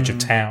weirdo on the edge of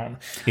town.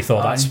 He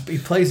thought he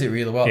plays it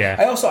really well. Yeah.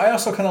 I also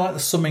kind of like the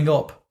summing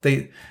up.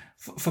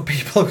 For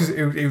people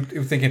who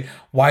are thinking,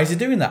 why is he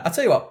doing that? I'll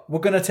tell you what, we're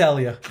going to tell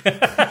you.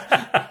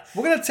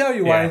 We're going to tell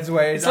you why it's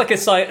way. It's like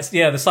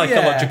the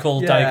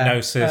psychological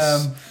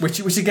diagnosis.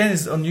 Which again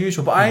is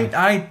unusual, but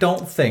I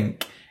don't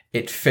think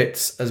it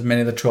fits as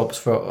many of the tropes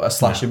for a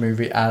slasher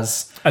movie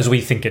as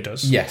we think it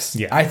does. Yes.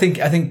 Yeah. I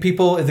think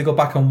people, if they go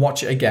back and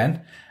watch it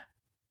again,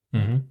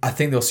 I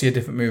think they'll see a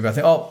different movie. I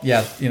think,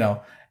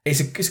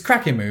 it's a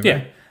cracking movie.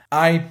 Yeah.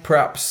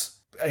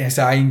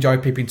 I enjoy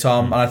Peeping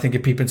Tom, and I think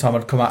if Peeping Tom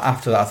had come out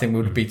after that, I think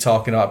we would be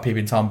talking about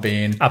Peeping Tom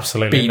being up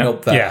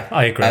there. Yeah,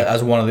 I agree.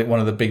 As one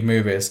of the big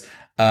movies.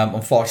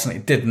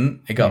 Unfortunately, it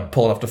didn't. It got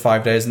pulled after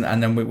 5 days,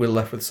 and then we were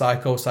left with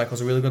Psycho.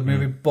 Psycho's a really good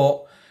movie,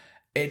 but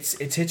it's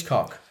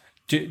Hitchcock.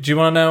 Do you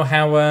want to know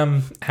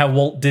how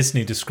Walt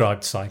Disney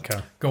described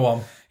Psycho? Go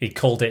on. He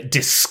called it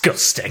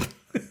disgusting.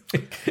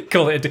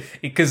 Called it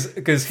because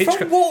Hitchcock.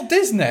 From Walt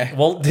Disney.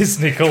 Walt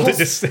Disney called it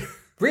disgusting.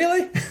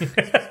 Really?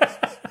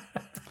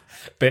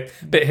 Bit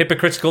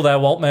hypocritical there,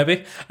 Walt,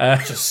 maybe.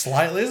 Just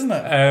slightly, isn't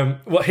it?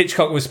 What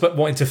Hitchcock was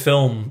wanting to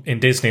film in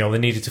Disney, or they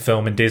needed to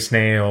film in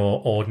Disney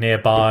or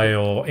nearby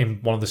or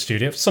in one of the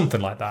studios,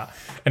 something like that.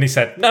 And he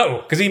said,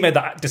 no, because he made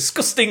that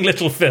disgusting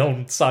little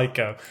film,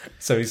 Psycho.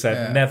 So he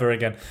said, never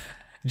again.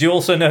 Do you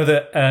also know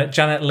that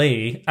Janet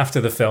Leigh,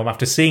 after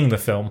seeing the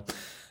film,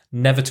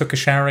 never took a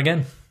shower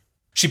again?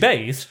 She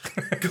bathed.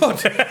 Good.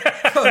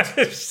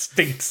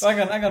 Stinks.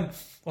 Hang on.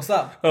 What's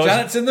that?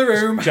 Janet's in the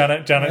room.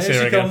 Janet's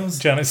here again. Comes.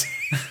 Janet's.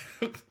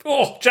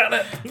 Oh,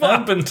 Janet! What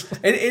happened?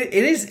 It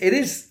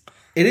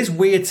is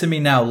weird to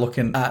me now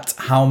looking at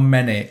how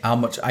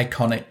much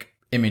iconic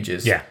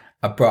images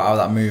are brought out of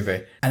that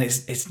movie, and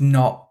it's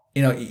not.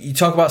 You know, you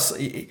talk about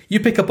you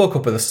pick a book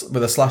up with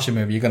a slasher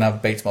movie, you're gonna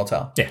have Bates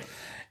Motel. Yeah,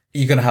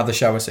 you're gonna have the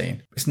shower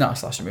scene. It's not a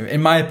slasher movie,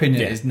 in my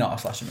opinion. It's not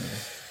a slasher movie.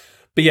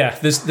 But yeah,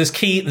 there's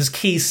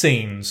key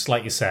scenes,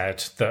 like you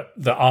said, that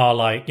are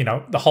like, you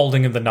know, the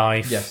holding of the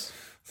knife. Yes.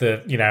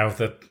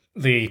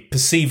 The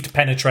perceived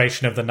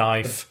penetration of the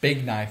knife. The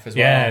big knife as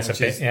well. Yeah, it's a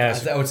bit. Yeah,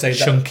 I would say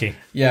chunky.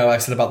 I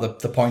said about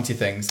the pointy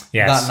things.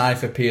 Yes. That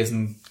knife appears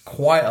in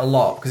quite a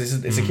lot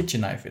because it's a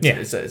kitchen knife.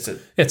 It's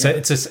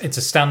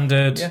a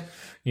standard.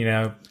 You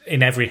know,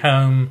 in every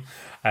home.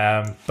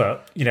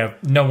 But you know,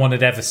 no one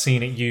had ever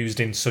seen it used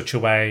in such a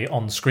way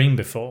on screen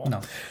before.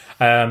 No.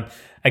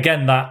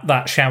 again,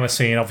 that shower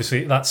scene,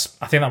 obviously, I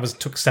think that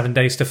took 7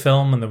 days to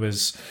film, and there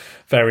was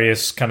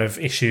various kind of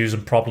issues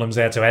and problems.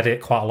 They had to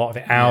edit quite a lot of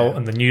it out,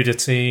 and the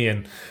nudity,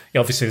 and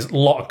obviously there's a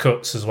lot of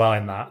cuts as well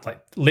in that.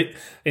 Like,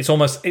 it's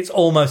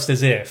almost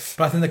as if.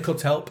 But I think the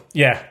cuts help.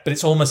 Yeah, but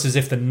it's almost as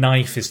if the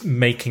knife is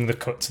making the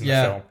cuts in the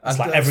film. It's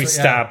like every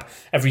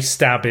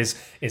stab is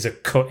a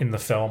cut in the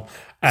film.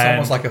 It's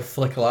almost like a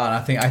flick of light, and I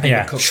think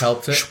the cuts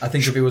helped it. I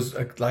think if it was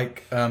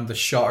like the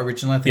shot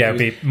originally, I think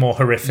it'd be more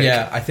horrific.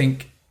 Yeah, I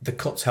think the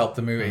cuts help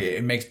the movie.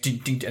 It makes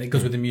and it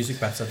goes with the music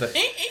better.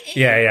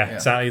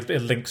 Exactly.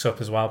 It links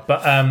up as well.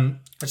 But that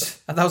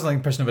was like the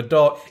impression of a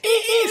dog.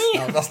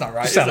 No, that's not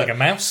right. You sound like a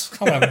mouse.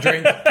 I'm gonna have a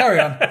drink. Carry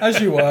on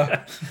as you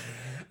were.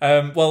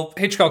 Well,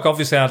 Hitchcock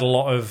obviously had a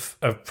lot of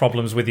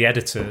problems with the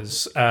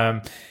editors.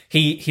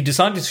 He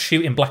decided to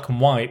shoot in black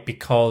and white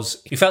because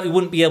he felt he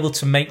wouldn't be able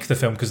to make the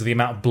film because of the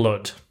amount of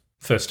blood,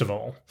 first of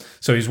all.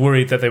 So he was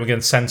worried that they were going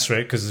to censor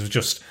it because there was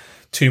just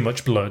too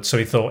much blood. So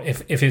he thought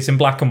if it's in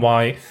black and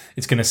white,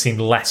 it's going to seem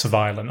less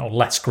violent or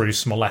less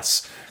gruesome or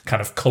less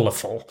kind of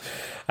colourful.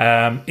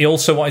 He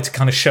also wanted to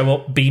kind of show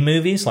up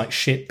B-movies, like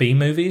shit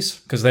B-movies,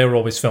 because they were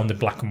always filmed in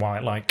black and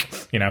white, like,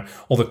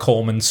 all the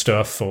Corman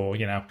stuff, or,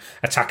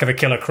 Attack of the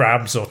Killer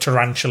Crabs or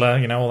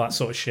Tarantula, all that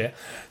sort of shit.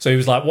 So he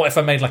was like, what if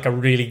I made like a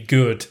really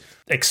good,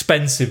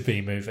 expensive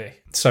B-movie?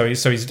 So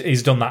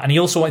he's done that. And he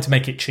also wanted to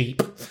make it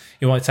cheap.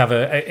 He wanted to have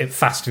it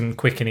fast and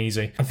quick and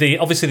easy.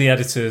 Obviously the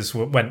editors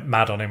went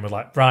mad on him, were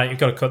like, right, you've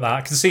got to cut that.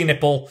 I can see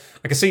nipple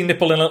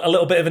in a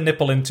little bit of a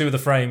nipple in two of the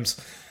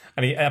frames.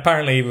 And he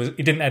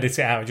didn't edit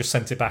it out, he just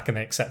sent it back and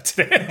they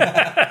accepted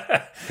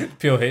it.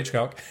 Pure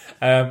Hitchcock.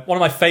 One of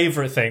my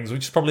favourite things,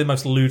 which is probably the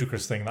most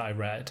ludicrous thing that I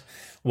read,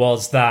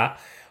 was that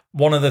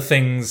one of the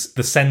things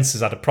the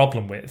censors had a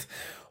problem with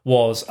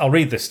was, I'll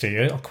read this to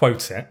you, I'll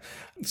quote it.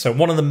 So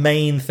one of the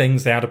main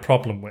things they had a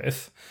problem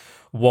with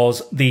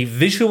was the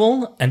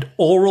visual and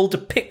oral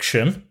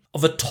depiction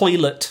of a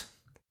toilet.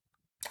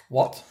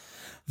 What?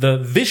 The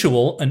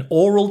visual and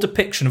oral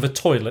depiction of a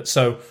toilet.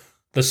 So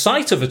the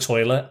sight of a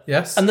toilet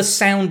and the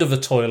sound of a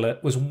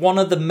toilet was one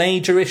of the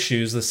major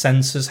issues the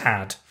censors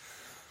had.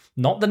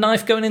 Not the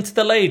knife going into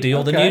the lady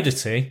or the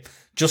nudity,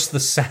 just the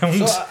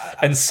sound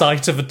and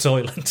sight of a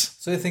toilet.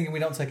 So you're thinking we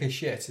don't take a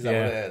shit? Is that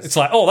what it is? It's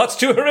like, oh, that's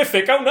too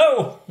horrific. Oh,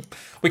 no.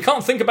 We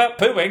can't think about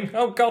pooing.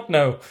 Oh, God,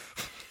 no.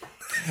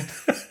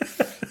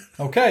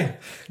 Okay.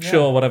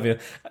 Sure, whatever.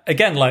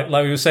 Again, like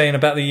we were saying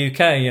about the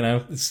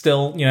UK, it's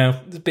still,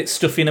 a bit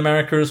stuffy in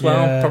America as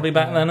well, probably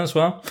back then as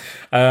well.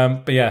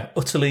 But yeah,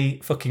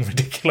 utterly fucking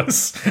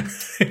ridiculous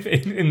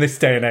in this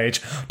day and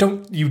age.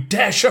 Don't you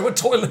dare show a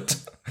toilet.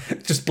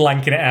 Just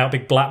blanking it out,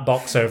 big black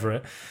box over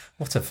it.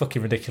 What a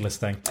fucking ridiculous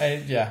thing.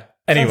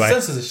 Anyway.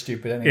 Censors are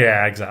stupid anyway.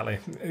 Yeah, exactly.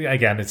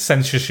 Again,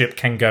 censorship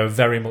can go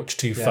very much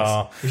too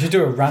far. We should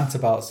do a rant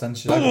about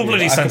censorship. Oh,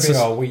 bloody censors.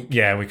 Could be a week.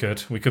 Yeah, we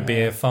could. We could be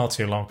here far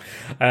too long.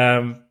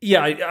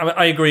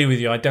 I agree with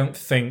you. I don't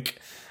think...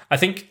 I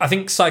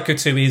think Psycho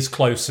 2 is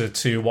closer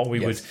to what we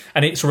would...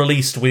 And it's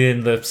released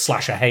within the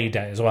slasher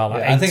heyday as well.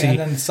 Like I think and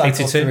then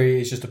Psycho 82.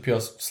 3 is just a pure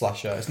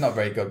slasher. It's not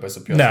very good, but it's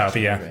a pure slasher.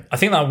 But yeah. I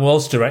think that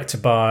was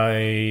directed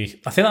by...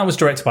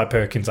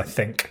 Perkins, I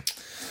think.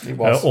 It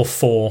was. Or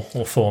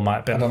 4 might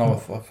have been. I don't know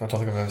if I don't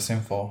think I've ever seen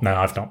 4. No,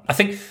 I've not. I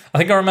think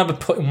I remember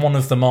putting one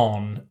of them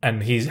on,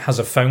 and he has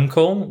a phone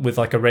call with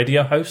like a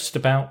radio host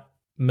about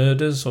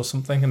murders or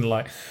something, and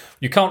like,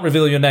 you can't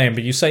reveal your name,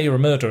 but you say you're a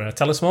murderer.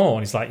 Tell us more.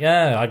 And he's like,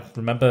 yeah, I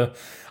remember.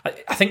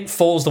 I think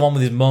 4's the one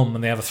with his mum,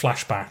 and they have a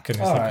flashback, and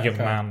he's like a young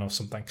man or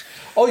something.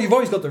 Oh, you've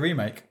always got the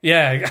remake.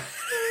 Yeah.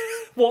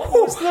 What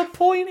was the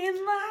point in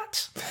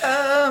that?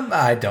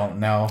 I don't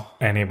know.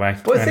 Anyway.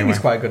 But I think he's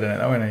quite good in it,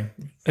 though, isn't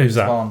he? Who's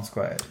that? Vaughn's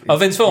quite...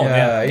 Vince Vaughn,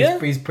 yeah.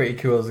 He's pretty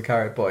cool as a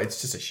character, but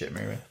it's just a shit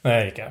movie.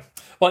 There you go.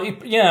 Well,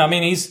 I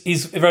mean,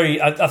 he's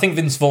very... I think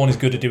Vince Vaughn is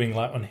good at doing,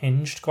 like,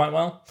 Unhinged quite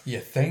well. You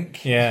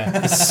think? Yeah.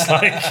 It's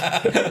like...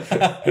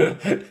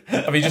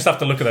 I mean, you just have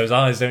to look at those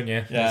eyes, don't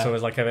you? Yeah. It's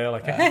always like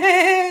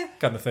a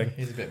kind of thing.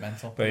 He's a bit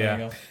mental. But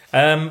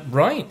yeah.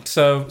 Right.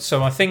 So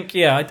I think,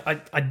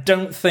 I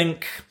don't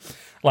think...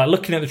 Like,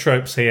 looking at the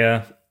tropes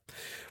here,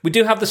 we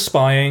do have the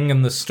spying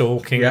and the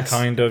stalking,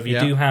 kind of. You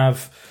do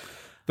have...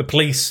 The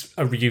police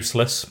are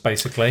useless,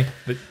 basically.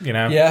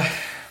 Yeah.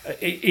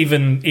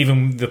 Even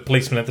the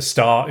policeman at the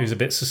start, who's a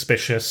bit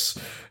suspicious,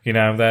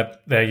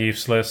 they're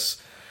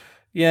useless.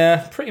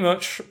 Yeah, pretty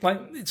much. Like,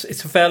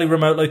 it's a fairly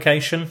remote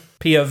location.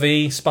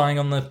 POV, spying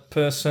on the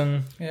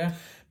person. Yeah.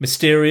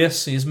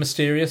 Mysterious. He is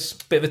mysterious.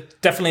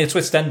 Definitely a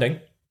twist ending.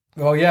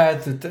 Well, yeah.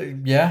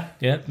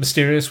 Yeah,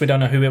 mysterious. We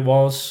don't know who it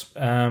was.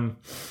 Now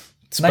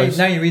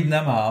you're reading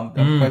them out.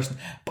 I'm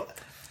questioning. But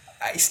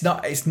it's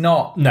not.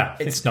 No,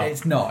 it's not.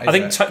 It's not. I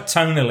think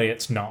tonally,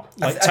 it's not.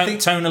 Like, I think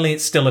tonally,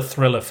 it's still a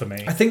thriller for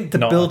me. I think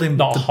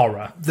not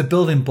horror. The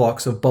building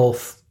blocks of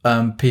both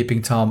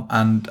Peeping Tom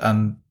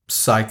and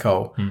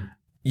Psycho,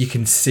 you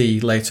can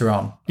see later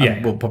on.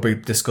 And we'll probably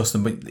discuss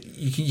them, but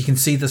you can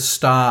see the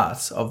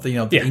start of the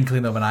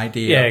inkling of an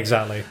idea. Yeah,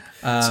 exactly.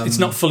 It's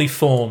not fully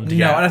formed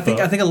yet. No, and but-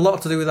 I think a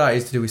lot to do with that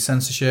is to do with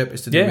censorship.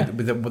 It's to do Yeah.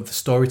 with the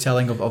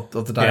storytelling of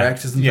the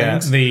directors and yeah,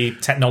 things. the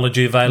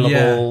technology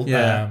available.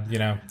 Yeah.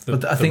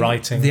 The I think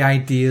writing. the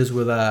ideas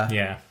were there.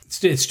 Yeah,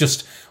 it's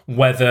just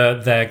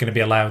whether they're going to be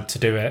allowed to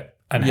do it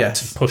and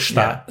Yes. to push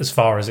that as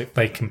far as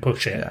they can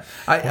push it. Yeah.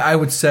 I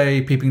would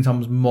say Peeping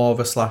Tom's more of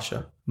a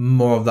slasher,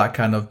 more of that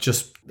kind of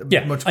just.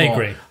 Yeah, much I more.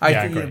 agree. I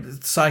Yeah, I think agree.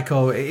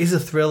 Psycho. It is a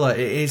thriller. It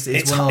is.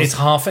 It's one of those.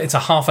 It's a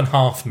half and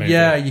half movie.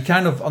 Yeah, you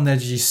kind of on the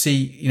edge of your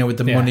seat, with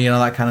the money and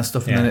all that kind of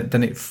stuff, and Yeah.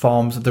 then it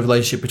forms the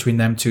relationship between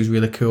them two is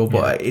really cool.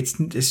 But it's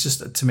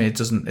just to me, it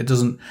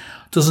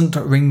doesn't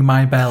ring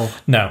my bell.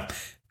 No,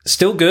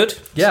 still good.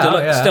 Yeah,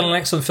 still an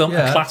excellent film, a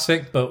Yeah.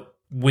 classic. But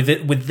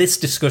with this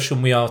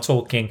discussion, we are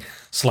talking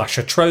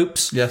slasher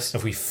tropes. Yes.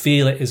 If we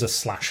feel it is a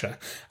slasher,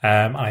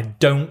 I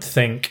don't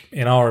think,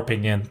 in our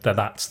opinion,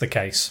 that's the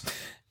case.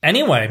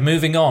 Anyway,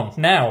 moving on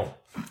now.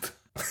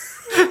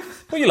 What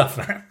are you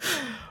laughing at?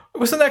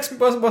 What's the next?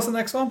 What's the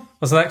next one?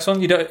 What's the next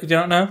one? You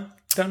don't know?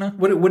 Don't know?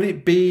 Would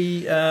it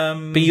be?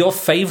 Be your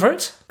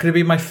favourite Could it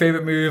be my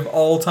favorite movie of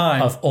all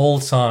time? of all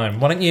time?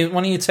 Why don't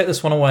you take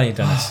this one away,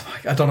 Dennis?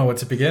 I don't know where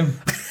to begin.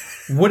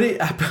 Would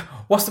it?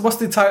 What's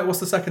the title? What's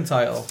the second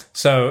title?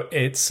 So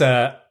it's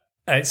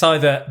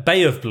either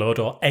Bay of Blood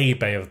or A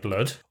Bay of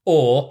Blood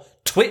or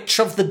Twitch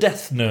of the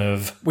Death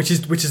Nerve. Which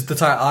is the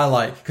title I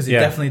like because it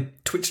Yeah. definitely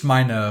twitched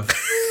my nerve.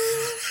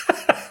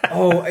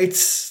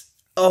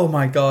 Oh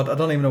my god, I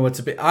don't even know what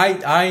to be.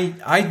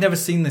 I'd never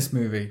seen this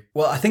movie.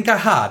 Well, I think I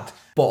had,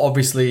 but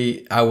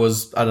obviously I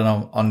was, I don't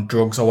know, on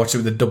drugs. I watched it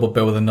with a double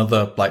bill with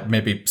another, like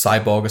maybe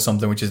Cyborg or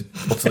something, which is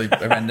utterly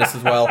horrendous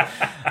as well.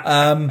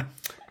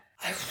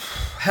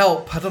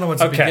 Help! I don't know where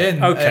to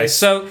begin. Okay,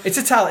 so it's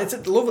Italian.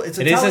 It's lovely. It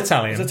is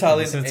Italian. It's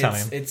Italian. It's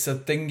Italian. It's a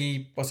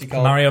thingy. What's he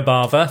called? Mario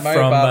Bava Mario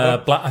from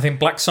Bava. I think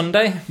Black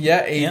Sunday.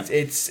 Yeah,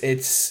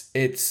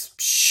 it's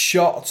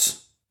shot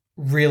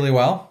really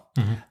well.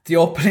 Mm-hmm.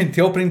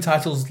 The opening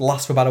titles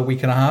last for about a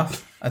week and a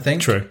half, I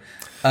think. True.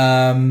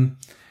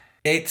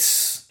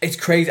 It's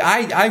crazy.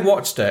 I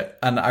watched it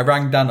and I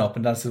rang Dan up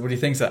and Dan said, "What do you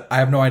think?" So I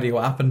have no idea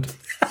what happened.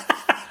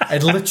 I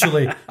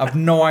literally have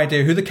no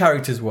idea who the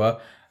characters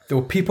were. There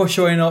were people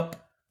showing up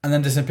and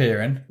then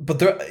disappearing, but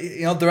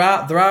there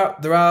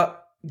are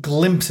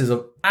glimpses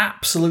of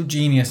absolute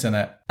genius in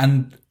it,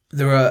 and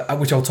there are,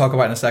 which I'll talk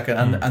about in a second,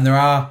 and there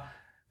are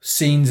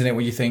scenes in it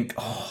where you think,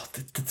 oh,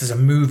 there's a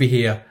movie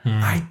here.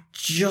 I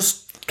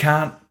just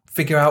can't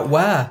figure out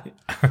where.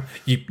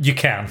 You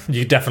can.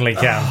 You definitely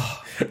can.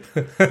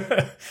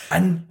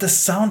 And the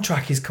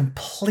soundtrack is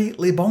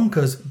completely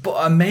bonkers,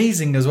 but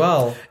amazing as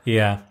well.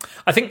 Yeah.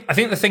 I think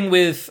the thing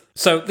with...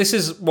 So this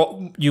is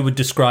what you would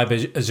describe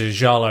as a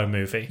giallo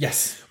movie.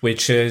 Yes.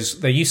 Which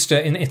is,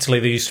 in Italy,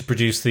 they used to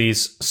produce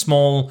these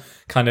small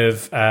kind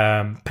of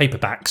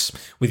paperbacks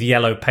with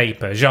yellow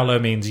paper. Giallo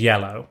means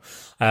yellow.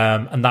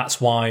 And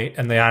that's why,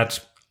 and they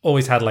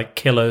always had like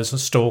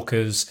killers,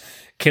 stalkers,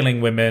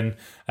 killing women,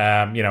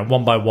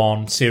 one by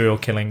one, serial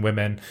killing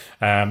women,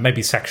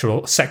 maybe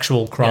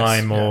sexual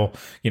crime or,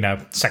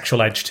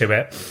 sexual edge to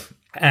it.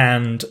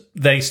 And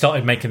they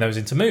started making those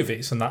into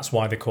movies, and that's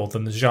why they called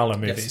them the giallo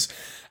movies.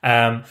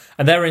 Yes.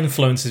 And their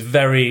influence is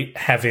very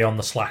heavy on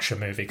the slasher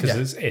movie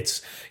because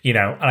it's and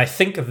I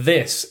think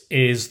this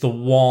is the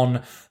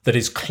one that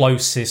is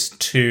closest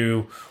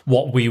to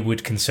what we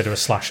would consider a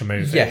slasher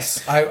movie.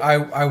 Yes,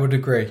 I would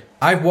agree.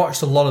 I've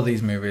watched a lot of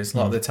these movies, a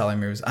lot of the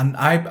Italian movies, and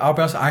I'll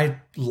be honest,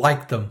 I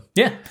like them.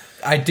 Yeah.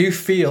 I do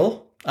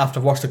feel, after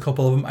I've watched a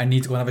couple of them, I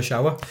need to go and have a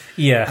shower.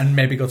 Yeah. And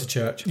maybe go to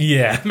church.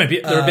 Yeah, maybe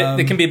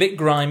they can be a bit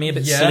grimy, a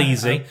bit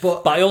sleazy.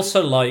 But I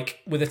also like,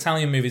 with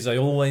Italian movies, I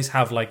always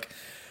have like,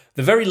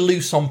 they're very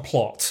loose on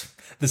plot.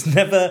 There's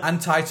never... And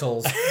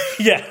titles.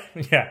 Yeah.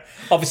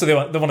 Obviously,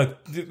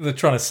 they're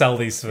trying to sell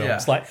these films.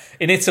 Yeah. Like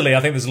in Italy, I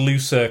think there's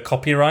looser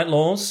copyright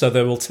laws, so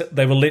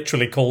they will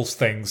literally call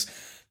things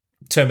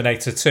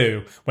Terminator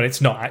 2 when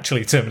it's not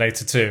actually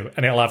Terminator 2,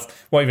 and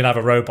won't even have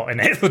a robot in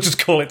it. They'll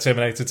just call it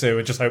Terminator 2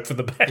 and just hope for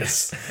the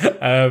best.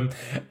 Yes.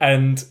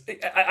 And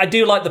I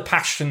do like the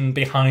passion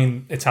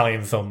behind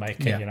Italian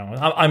filmmaking.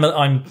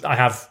 Yeah. I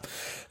have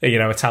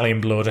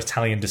Italian blood,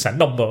 Italian descent.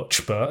 Not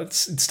much, but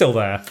it's still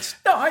there.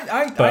 No,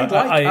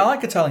 I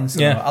like Italian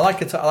cinema. Yeah. I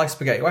like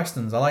spaghetti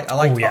westerns. I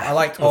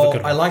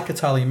like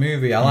Italian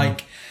movie.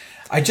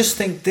 I just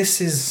think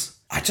this is.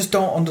 I just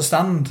don't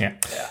understand. Yeah.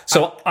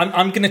 So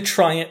I'm going to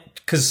try it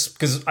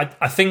because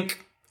I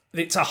think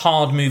it's a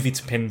hard movie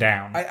to pin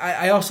down.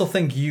 I also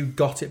think you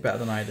got it better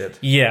than I did.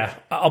 Yeah,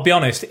 I'll be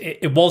honest.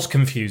 It was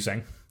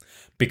confusing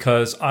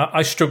because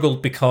I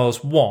struggled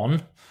because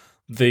one,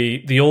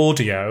 the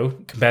audio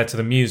compared to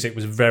the music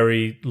was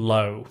very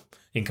low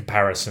in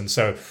comparison.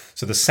 So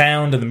the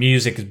sound and the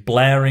music is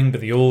blaring, but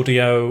the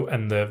audio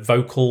and the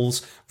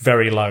vocals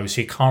very low,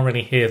 so you can't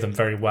really hear them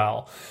very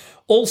well.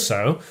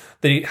 Also,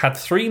 they had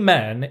three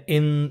men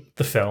in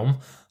the film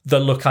that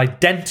look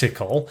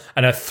identical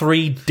and are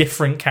three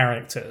different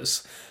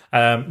characters.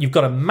 You've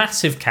got a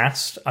massive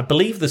cast. I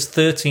believe there's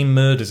 13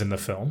 murders in the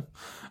film.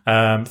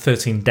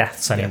 13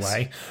 deaths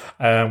anyway,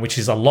 which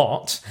is a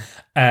lot.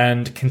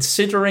 And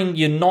considering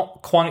you're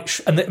not quite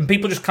and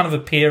people just kind of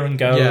appear and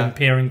go and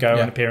appear and go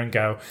and appear and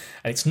go.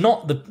 And it's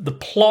not the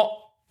plot,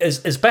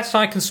 as best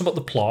I can sum up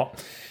the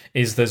plot,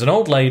 is there's an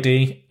old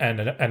lady and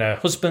her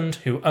husband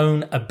who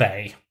own a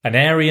bay, an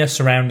area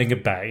surrounding a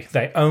bay.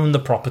 They own the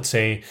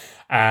property,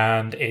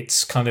 and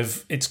it's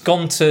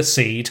gone to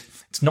seed.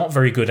 It's not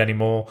very good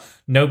anymore.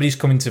 Nobody's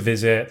coming to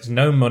visit. There's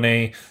no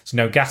money. There's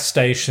no gas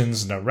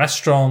stations, no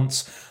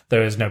restaurants.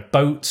 There is no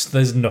boats.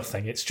 There's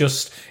nothing.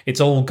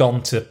 It's all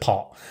gone to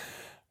pot.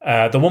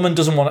 The woman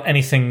doesn't want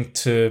anything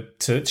she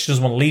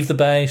doesn't want to leave the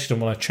bay. She doesn't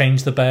want to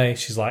change the bay.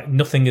 She's like,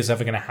 nothing is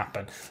ever going to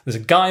happen. There's a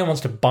guy who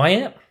wants to buy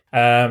it,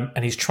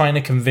 and he's trying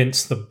to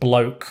convince the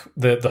bloke,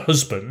 the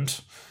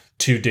husband,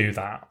 to do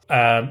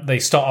that. They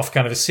start off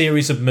kind of a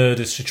series of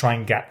murders to try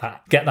and get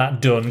that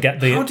done.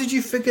 How did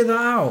you figure that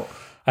out?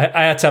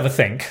 I had to have a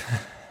think.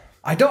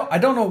 I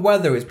don't know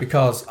whether it's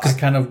because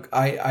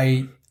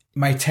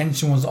my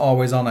attention was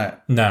always on it.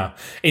 No,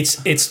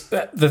 it's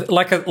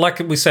like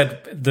we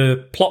said,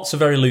 the plots are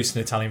very loose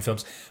in Italian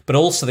films, but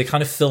also they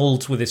kind of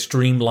filled with this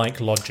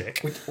dreamlike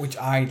logic, which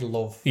I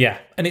love. Yeah,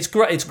 and it's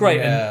great. It's great,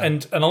 Yeah.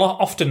 and a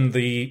lot often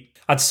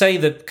I'd say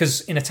that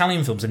because in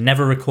Italian films they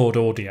never record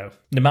audio.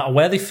 No matter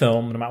where they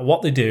film, no matter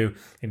what they do,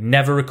 they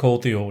never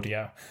record the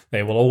audio.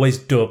 They will always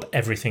dub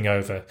everything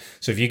over.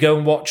 So if you go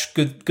and watch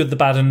Good, the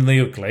Bad, and the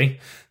Ugly,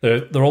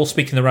 they're all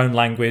speaking their own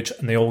language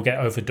and they all get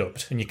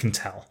overdubbed, and you can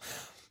tell.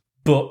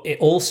 But it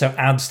also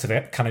adds to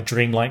that kind of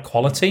dreamlike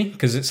quality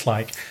because it's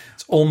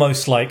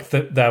almost like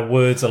their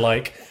words are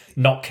like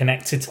not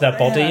connected to their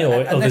body,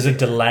 or there's a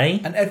delay.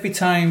 And every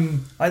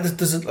time, like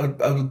there's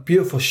a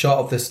beautiful shot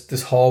of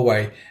this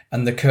hallway,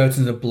 and the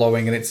curtains are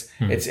blowing, and it's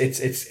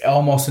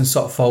almost in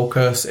sort of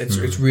focus.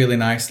 It's really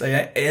nice.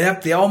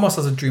 It almost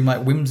has a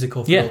dreamlike,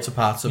 whimsical feel to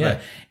parts of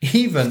it.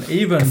 Even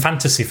a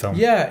fantasy film.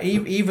 Yeah,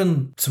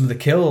 even some of the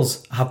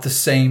kills have the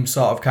same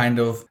sort of kind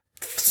of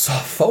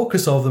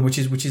focus over them, which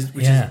is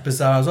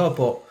bizarre as well.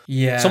 But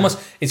yeah,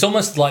 it's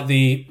almost like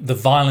the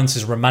violence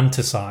is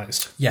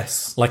romanticized.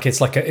 Yes, like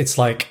it's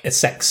like a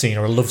sex scene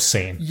or a love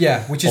scene.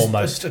 Yeah, which is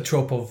almost a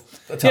trope of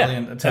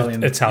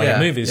Italian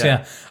movies.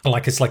 Yeah.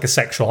 Like it's like a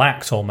sexual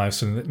act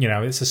almost, and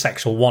it's a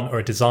sexual want or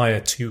a desire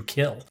to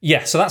kill.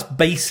 Yeah, so that's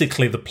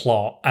basically the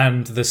plot.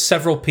 And there's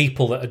several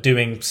people that are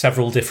doing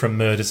several different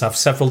murders, have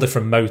several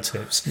different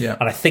motives. Yeah,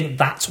 and I think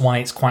that's why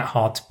it's quite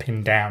hard to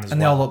pin down. And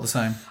they all look the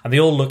same. And they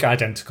all look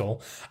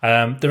identical.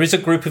 There is a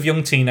group of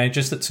young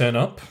teenagers that turn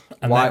up.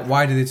 And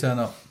why do they turn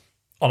up?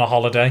 On a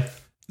holiday.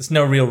 There's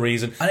no real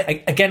reason.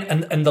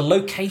 And the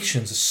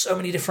locations, there's so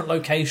many different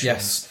locations.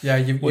 Yes. Yeah,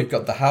 you've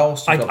got the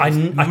house. I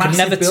could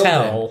never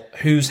tell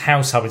whose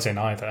house I was in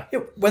either. Yeah,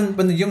 when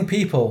the young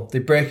people, they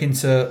break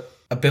into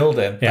a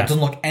building that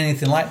doesn't look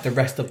anything like the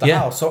rest of the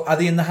house. So are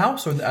they in the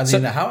house or are they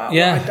in the house?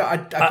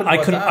 Yeah.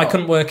 I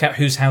couldn't work out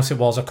whose house it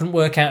was. I couldn't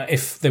work out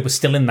if they were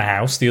still in the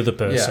house, the other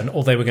person,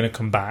 or they were going to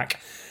come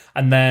back.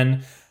 And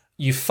then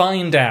you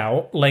find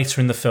out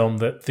later in the film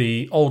that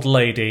the old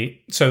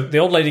lady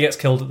gets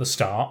killed at the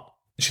start.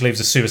 She leaves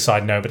a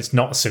suicide note, but it's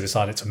not a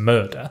suicide, it's a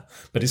murder,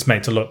 but it's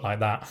made to look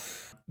like that.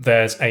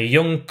 There's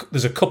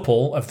a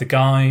couple of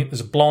there's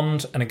a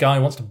blonde and a guy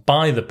who wants to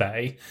buy the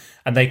bay,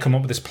 and they come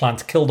up with this plan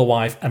to kill the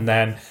wife and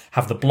then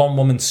have the blonde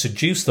woman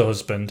seduce the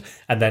husband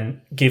and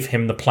then give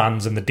him the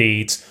plans and the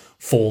deeds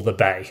for the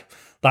bay.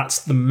 That's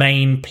the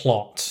main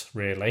plot,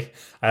 really.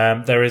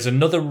 There is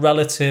another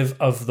relative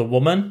of the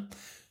woman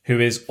who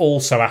is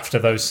also after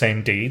those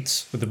same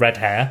deeds with the red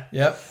hair.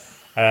 Yep.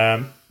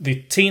 The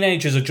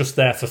teenagers are just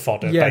there for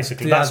fodder,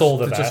 basically. That's all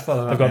they're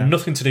there. They've got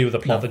nothing to do with the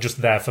plot. No. They're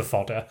just there for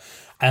fodder.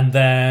 And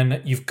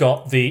then you've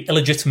got the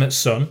illegitimate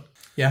son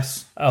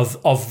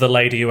of the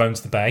lady who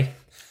owns the bay.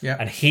 Yeah.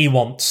 And he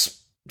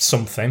wants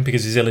something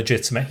because he's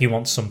illegitimate. He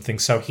wants something.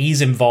 So he's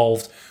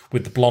involved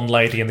with the blonde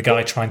lady and the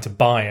guy trying to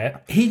buy it.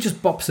 He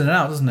just bops in and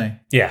out, doesn't he?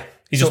 Yeah.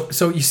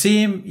 So you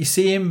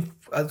see him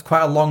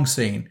quite a long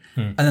scene,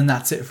 and then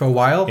that's it for a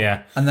while.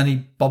 Yeah. And then he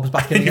bobs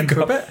back in again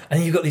for a bit. And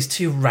then you've got these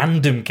two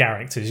random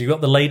characters. You've got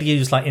the lady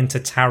who's like into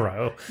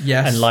tarot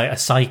and like a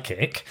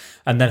psychic,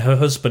 and then her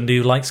husband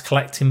who likes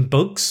collecting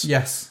bugs.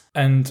 Yes.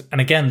 And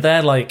again,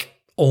 they're like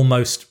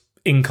almost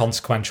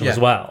inconsequential as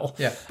well.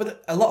 Yeah.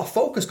 But a lot of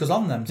focus goes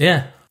on them.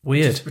 Yeah.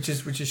 Weird. Which is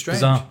strange.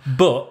 Bizarre.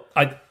 But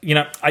I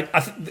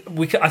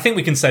think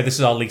we can say this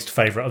is our least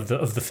favourite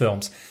of the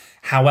films.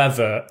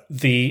 However,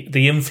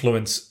 the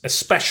influence,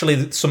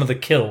 especially some of the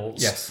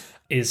kills,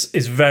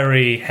 is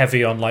very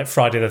heavy on like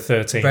Friday the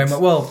 13th. Very much.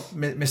 Well,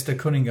 Mr.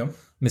 Cunningham,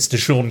 Mr.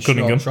 Sean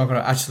Cunningham,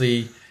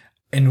 actually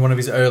in one of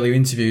his earlier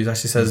interviews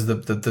actually says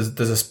that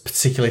there's a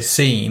particular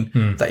scene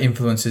that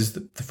influences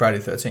the Friday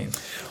the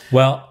 13th.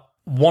 Well,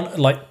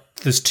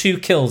 there's two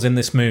kills in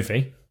this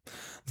movie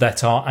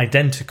that are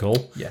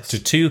identical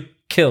to two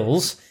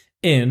kills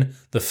in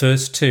the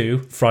first two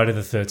Friday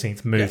the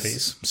 13th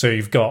movies. So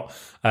you've got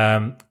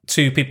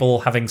two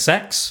people having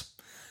sex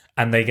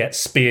and they get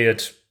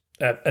speared.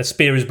 A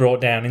spear is brought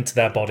down into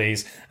their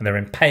bodies and they're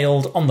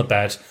impaled on the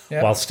bed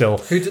while still...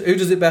 Who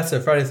does it better,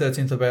 Friday the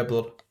 13th or Bear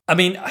Blood? I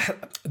mean,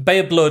 Bay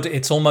of Blood,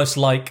 it's almost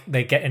like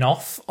they're getting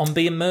off on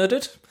being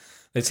murdered.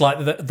 It's like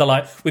they're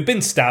like, we've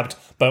been stabbed,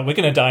 but we're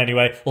going to die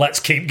anyway. Let's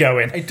keep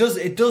going. It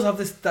does have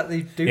this that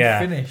they do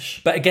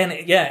finish. But again,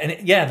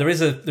 there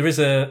is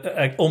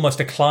a almost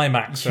a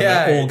climax and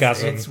an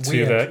orgasm it's to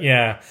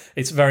weird.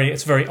 It's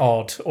very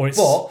odd. Or it's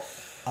But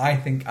I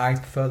think I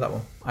prefer that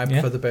one. I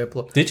prefer the Bay of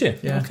Blood. Did you?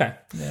 Yeah. Okay.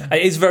 Yeah.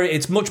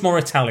 It's much more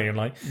Italian.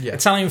 Like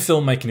Italian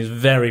filmmaking is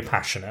very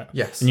passionate.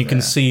 Yes. And you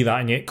can see that,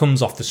 and it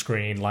comes off the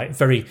screen like it's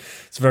very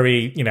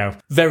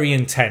very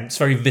intense,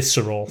 very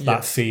visceral.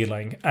 That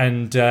feeling,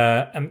 and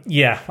I'm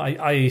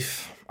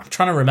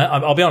trying to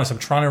remember. I'll be honest. I'm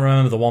trying to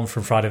remember the one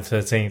from Friday the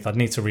 13th. I'd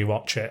need to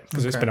rewatch it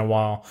because it's been a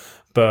while.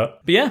 But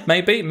yeah,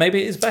 maybe it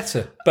is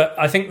better. But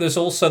I think there's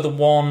also the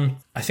one.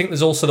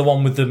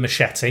 With the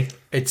machete.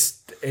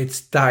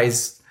 That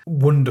is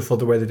wonderful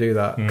the way they do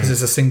that because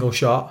it's a single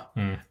shot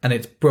and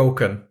it's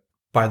broken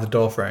by the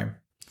door frame.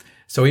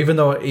 So even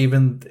though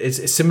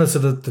it's similar to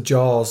the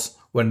Jaws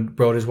when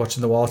Brody's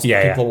watching the water,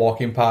 people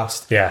walking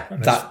past. Yeah,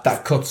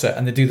 that cuts it,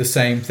 and they do the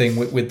same thing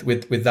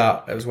with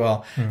that as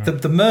well.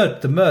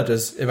 The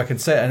murders, if I can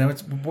say it, I know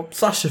it's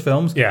slasher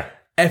films. Yeah.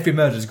 Every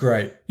murder is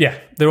great. Yeah,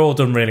 they're all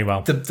done really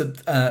well.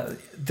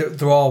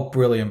 They're all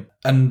brilliant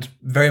and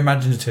very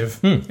imaginative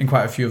in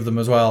quite a few of them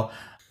as well.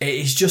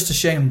 It's just a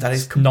shame that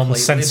it's completely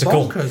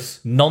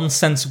bonkers.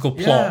 Nonsensical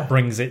plot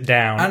brings it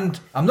down. And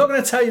I'm not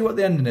going to tell you what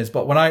the ending is,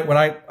 but when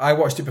I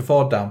watched it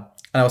before, Dan,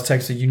 and I was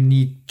texting, you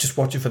need just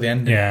watch it for the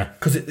ending. Yeah.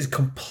 Because it is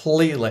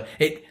completely...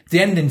 the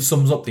ending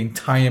sums up the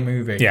entire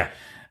movie. Yeah.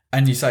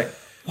 And you say,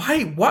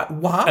 why?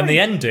 And the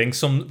ending,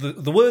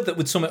 the word that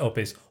would sum it up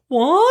is,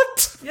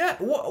 what? Yeah,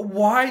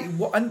 why?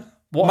 What? And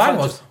mine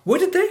was, where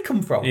did they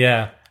come from?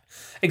 Yeah.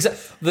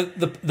 Exactly.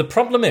 The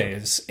problem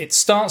is, it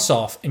starts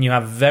off and you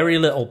have very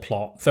little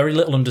plot, very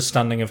little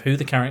understanding of who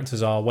the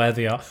characters are, where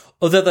they are,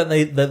 other than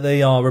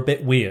they are a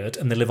bit weird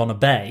and they live on a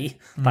bay.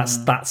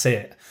 That's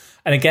it.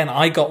 And again,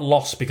 I got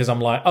lost because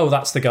I'm like, oh,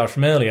 that's the guy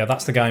from earlier.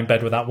 That's the guy in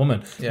bed with that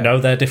woman. Yeah. No,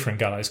 they're different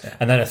guys. Yeah.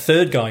 And then a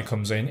third guy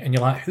comes in and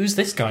you're like, who's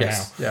this guy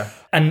now? Yeah.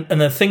 And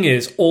the thing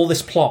is, all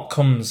this plot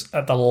comes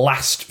at the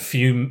last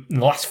few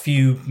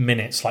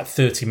minutes, like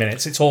 30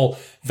 minutes. It's all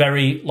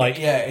very like...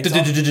 Yeah,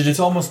 it's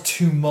almost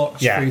too much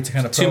for you to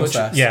kind of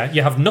process. Yeah,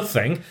 you have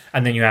nothing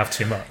and then you have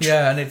too much.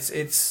 Yeah, and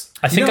it's...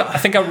 I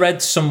think I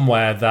read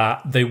somewhere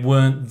that they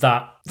weren't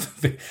that...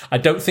 I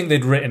don't think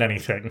they'd written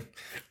anything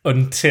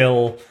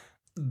until...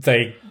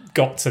 they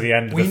got to the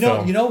end of the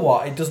film. You know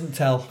what? It doesn't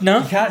tell. No,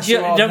 you can't. You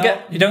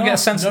don't get a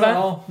sense of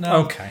that.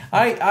 No. Okay.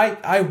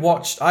 I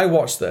watched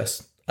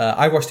this.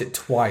 I watched it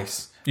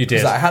twice. You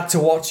did. I had to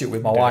watch it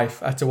with my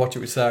wife. I had to watch it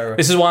with Sarah.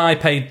 This is why I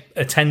paid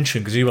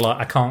attention because you were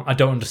like, I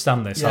don't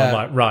understand this. Yeah. I'm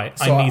like, right,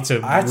 so I need to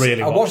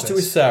really. I watched it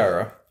with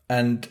Sarah,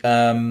 and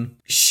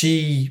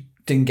she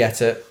didn't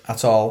get it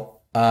at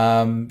all.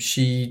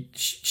 She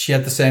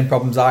had the same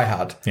problems I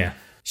had. Yeah.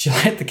 She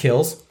liked the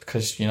kills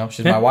because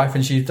she's my wife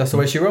and that's the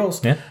way she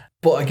rolls. Yeah.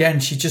 But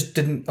again, she just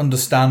didn't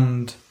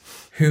understand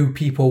who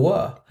people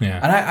were. Yeah.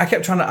 And I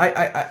kept trying to.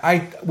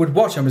 I would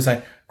watch him and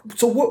say,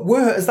 so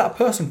where has that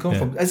person come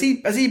from? Has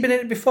he been in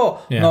it before?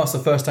 Yeah. No, it's the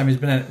first time he's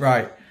been in it.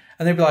 Right.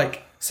 And they'd be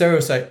like, Sarah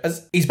would say,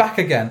 he's back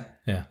again.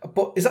 Yeah.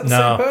 But is that the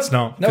same person? It's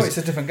not. No, it's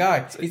a different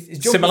guy.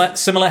 He's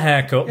similar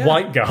haircut,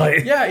 white guy.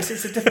 Yeah, it's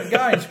a different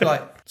guy. And she'd be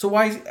like, so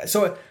why?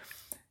 So.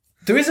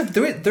 There is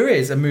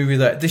a movie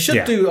that they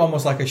should do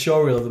almost like a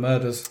showreel of the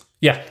murders.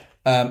 Yeah.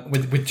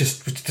 With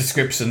just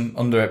description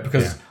under it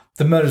because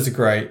the murders are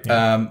great.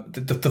 Yeah.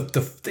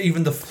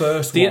 Even the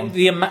first one.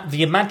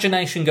 The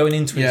imagination going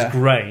into it is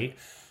great.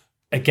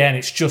 Again,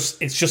 it's just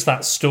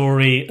that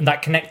story and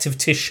that connective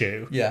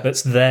tissue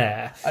that's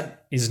there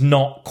is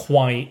not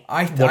quite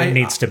what it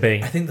needs to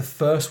be. I think the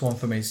first one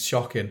for me is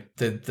shocking.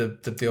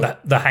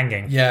 The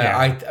hanging.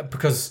 I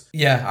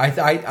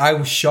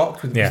was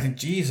shocked with it.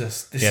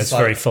 Jesus, this is it's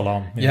very full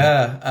on.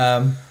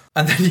 Yeah.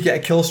 And then you get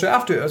a kill straight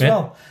after it as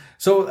well.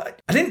 So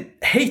I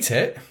didn't hate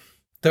it.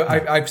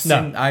 We've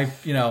seen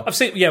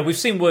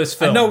worse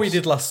films. I know we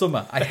did last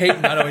summer. I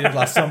know we did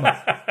last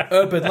summer.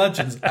 Urban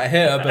Legends. I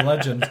hate Urban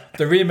Legends.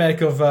 The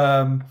remake of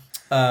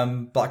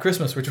Black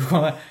Christmas, which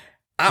I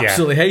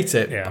absolutely hate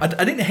it. Yeah.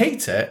 I didn't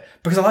hate it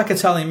because I like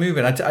Italian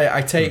movie. And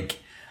I take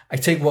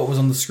what was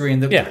on the screen.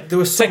 There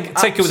was some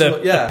take it with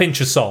a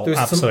pinch of salt. There was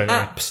absolutely. some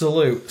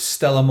absolute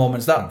stellar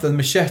moments. The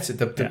machete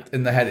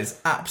in the head is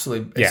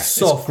absolutely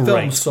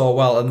filmed so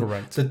well, and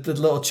the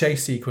little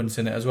chase sequence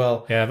in it as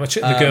well. Yeah,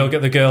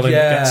 the girl in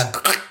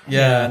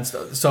and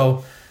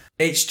so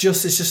it's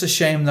just a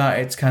shame that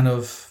it's kind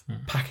of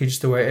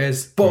packaged the way it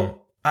is, but.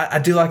 I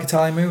do like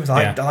Italian movies.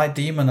 I like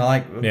Demon. I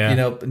like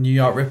New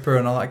York Ripper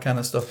and all that kind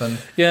of stuff. And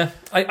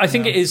I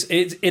think it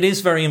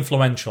is very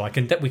influential. We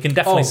can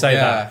definitely say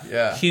that.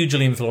 Yeah,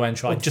 hugely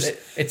influential.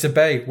 It's a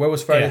bay. Where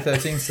was Friday the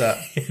 13th set?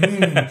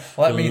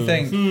 Let me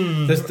think.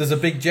 There's a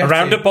big jetty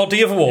around a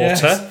body of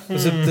water.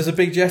 Yes. There's a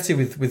big jetty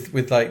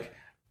with like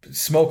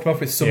smoke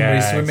up with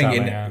somebody swimming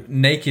in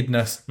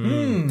nakedness.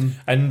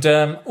 And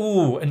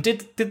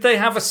did they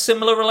have a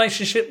similar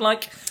relationship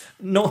like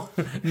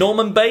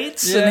Norman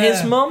Bates and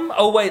his mum?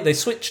 Oh wait, they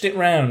switched it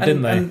round,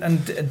 didn't they?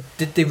 And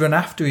did they run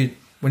after her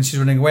when she's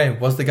running away?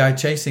 Was the guy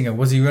chasing her?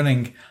 Was he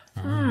running?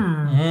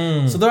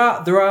 So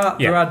there are.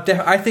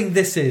 I think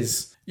this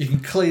is. You can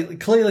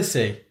clearly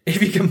see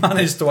if you can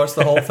manage to watch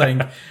the whole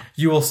thing,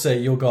 you will see.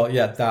 You'll go,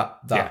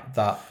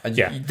 that. And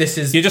this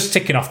is. You're just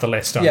ticking off the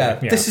list, aren't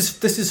you? Yeah. This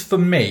is for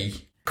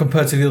me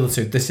compared to the other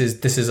two. This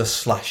is a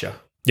slasher.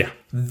 Yeah.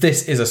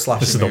 This is a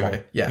slasher movie. The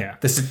one. Yeah.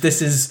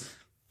 This is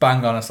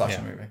bang on a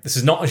slasher movie. This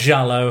is not a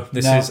giallo.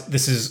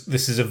 This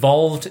is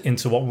evolved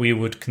into what we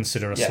would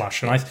consider a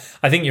slasher. And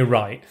I think you're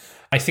right.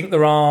 I think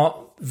there are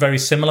very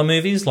similar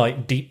movies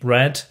like Deep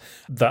Red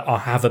that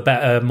have a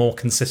better, more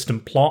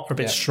consistent plot, are a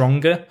bit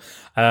stronger.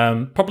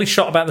 Probably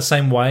shot about the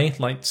same way,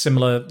 like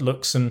similar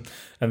looks and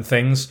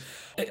things.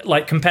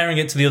 Like comparing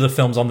it to the other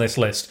films on this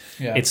list,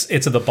 it's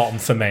at the bottom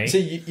for me.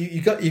 See,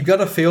 you've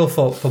got a feel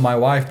for my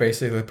wife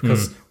basically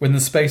because within the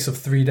space of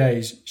 3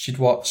 days, she'd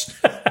watched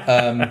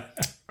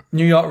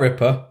New York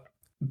Ripper,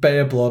 Bay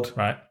of Blood,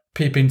 right,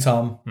 Peeping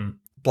Tom,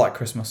 Black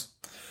Christmas.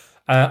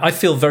 I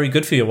feel very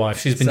good for your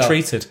wife. She's been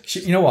treated.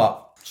 You know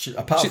what?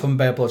 Apart from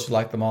Bay of Blood, she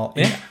liked them all.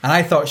 Yeah. And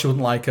I thought she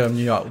wouldn't like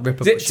New York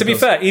Ripper. To be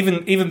fair,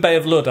 even Bay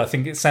of Blood, I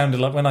think it sounded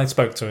like, when I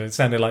spoke to her, it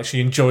sounded like she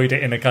enjoyed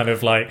it in a kind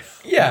of like,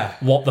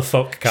 what the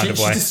fuck kind of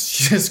way.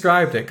 She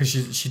described it because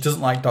she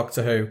doesn't like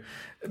Doctor Who.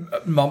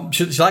 Mom,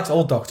 she likes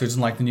old Doctor Who,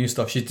 doesn't like the new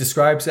stuff. She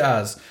describes it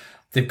as,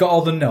 they've got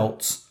all the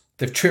notes,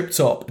 they've tripped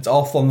up, it's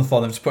all on the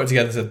phone, they've just put it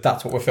together and said,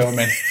 that's what we're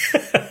filming.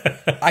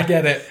 I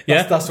get it.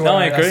 That's the way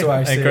I agree. That's the way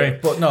I see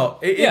it. But no,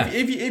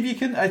 if you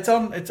can, it's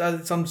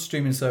on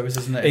streaming service,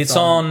 isn't it? It's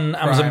on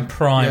Amazon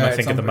Prime, I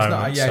think, at the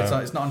moment.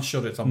 It's not on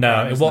Shudder. It's on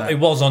Prime. No, it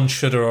was on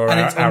Shudder or and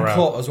it's Arrow.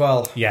 uncut as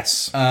well.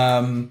 Yes.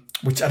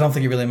 Which I don't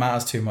think it really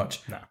matters too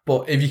much. No.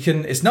 But if you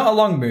can, it's not a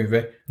long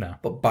movie. No.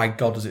 But by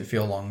God, does it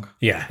feel long?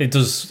 Yeah, it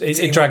does.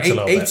 It drags a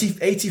little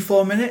bit.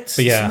 84 minutes.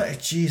 But yeah,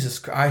 Jesus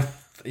Christ.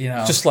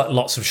 Just like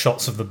lots of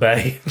shots of the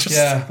bay.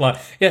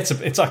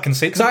 It's I can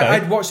see it. I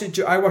watched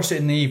it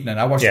in the evening.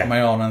 I watched it on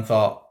my own and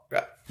thought,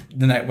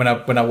 the night when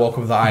I woke up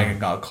with that, I ain't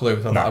got a clue.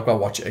 So I've got to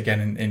watch it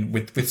again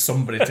with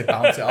somebody to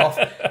bounce it off.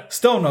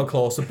 Still no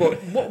closer,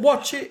 but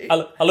watch it.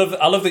 I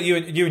love that you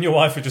and your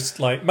wife are just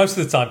like, most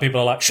of the time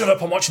people are like, shut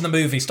up, I'm watching the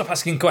movie, stop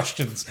asking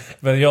questions.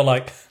 But you're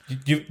like,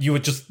 you were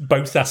just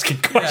both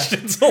asking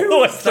questions all the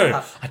way through.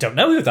 I don't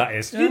know who that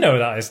is. You know who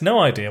that is. No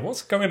idea.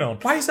 What's going on?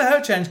 Why is the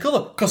hair change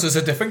colour? Because it's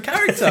a different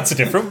character. It's a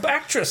different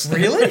actress.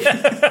 Really?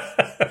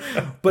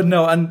 But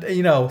no, and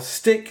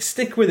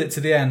stick with it to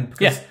the end.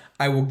 Because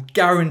I will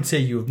guarantee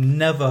you have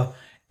never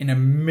in a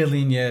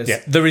million years.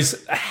 Yeah, there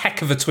is a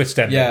heck of a twist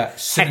ending. Yeah,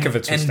 heck of a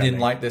twist ending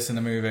like this in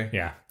a movie.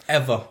 Yeah.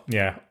 Ever.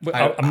 Yeah. We're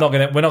not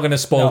gonna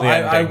spoil the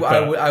ending.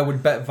 I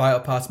would bet vital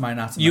parts of my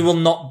anatomy. You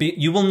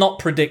will not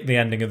predict the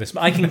ending of this.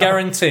 I can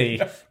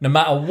guarantee, no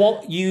matter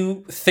what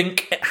you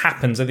think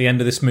happens at the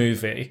end of this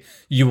movie,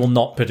 you will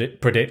not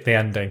predict the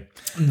ending.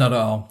 Not at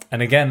all.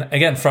 And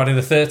again, Friday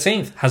the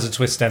 13th has a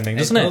twist ending,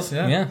 doesn't it? Does,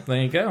 yeah.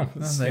 There you go.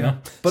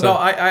 But no,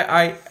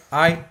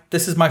 I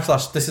this is my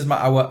flash. This is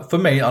for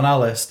me on our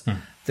list.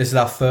 This is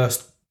our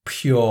first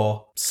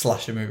pure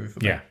slasher movie for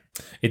me. Yeah.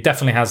 It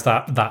definitely has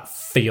that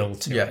feel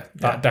to it.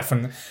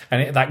 Definitely,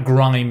 and that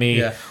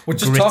grimy, we're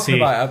just talking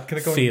about it. Can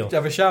I go and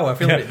have a shower? I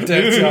feel a bit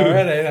dirty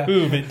already.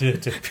 Ooh, a bit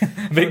dirty,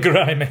 a bit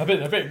grimy, a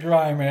bit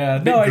grimy. Yeah.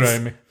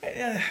 Grimy.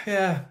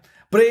 Yeah.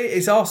 But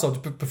it's also,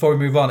 before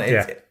we move on,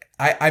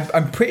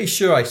 I'm pretty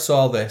sure I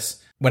saw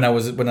this when I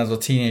was a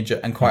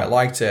teenager and quite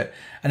liked it,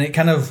 and it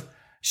kind of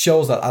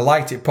shows that I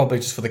liked it probably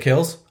just for the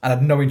kills and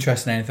had no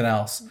interest in anything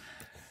else.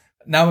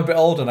 Now I'm a bit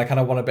older and I kind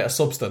of want a bit of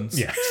substance.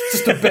 Yeah.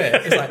 Just a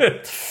bit. It's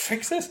like,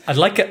 fix this. I'd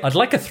like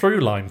a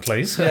through line,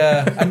 please.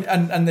 Yeah.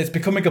 And it's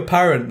becoming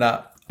apparent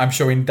that I'm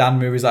showing Dan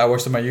movies that I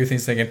watched in my youth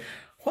and thinking,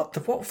 what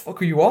the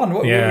fuck are you on?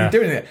 What are you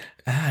doing?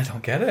 I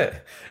don't get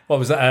it. What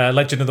was that?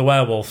 Legend of the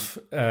Werewolf,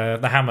 the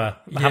Hammer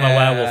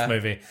werewolf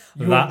movie.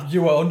 You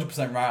were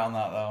 100% right on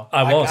that, though.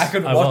 I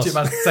couldn't watch it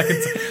my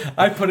second time.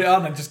 I put it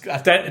on and just...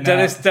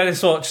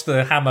 Dennis watched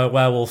the Hammer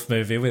werewolf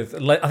movie with...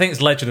 I think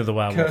it's Legend of the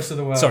Werewolf. Curse of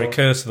the Werewolf. Sorry,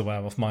 Curse of the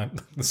Werewolf.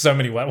 There's so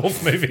many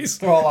werewolf movies.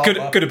 Could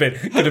have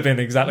been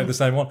exactly the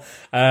same one.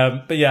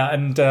 But yeah,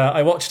 and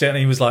I watched it and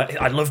he was like,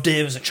 I loved it.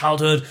 It was a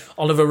childhood.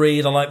 Oliver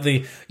Reed. I like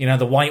the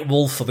white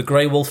wolf or the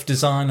grey wolf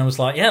design. I was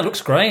like, yeah, it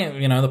looks great.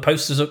 The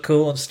posters look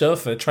cool and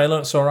stuff. The trailer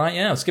looks all right.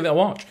 Yeah, let's give it a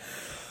watch.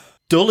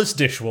 Dull as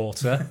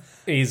dishwater.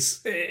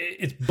 It's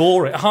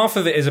boring. Half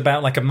of it is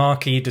about like a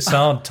Marquis de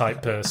Sade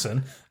type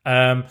person.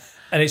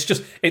 And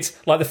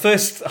it's like the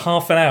first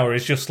half an hour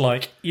is just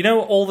like,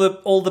 all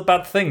the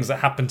bad things that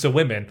happen to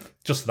women,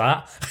 just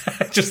that,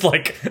 just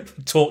like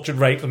tortured,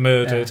 raped,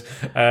 murdered,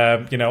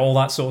 all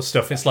that sort of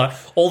stuff. It's like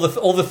all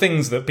the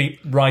things that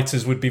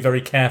writers would be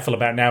very careful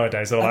about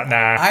nowadays. They're like,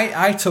 nah.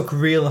 I took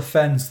real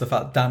offence to the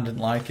fact Dan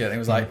didn't like it. He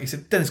was like, he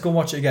said, Dennis, go and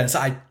watch it again.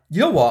 So You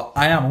know what?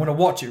 I am. I'm going to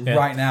watch it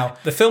right now.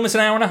 The film is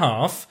an hour and a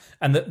half,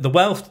 and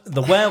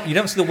the you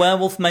don't see the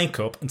werewolf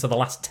makeup until the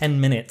last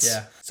 10 minutes.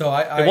 Yeah. So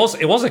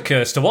it was a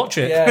curse to watch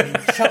it. Yeah,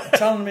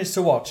 challenge me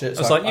to watch it. So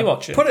I was like, you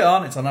watch it. Put it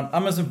on. It's on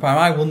Amazon Prime.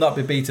 I will not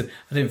be beaten.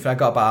 I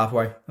got about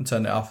halfway and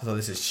turned it off. I thought,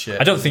 this is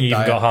shit. I don't think you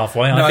even got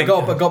halfway. No, I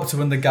got up to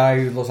when the guy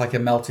who looks like a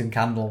melting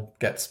candle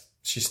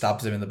she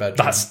stabs him in the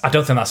bedroom. I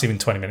don't think that's even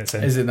 20 minutes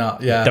in. Is it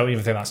not? Yeah. I don't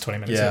even think that's 20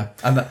 minutes in. Yeah.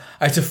 And I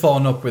had to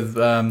phone up with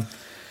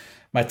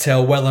my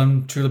tail well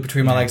and truly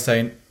between my legs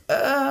saying,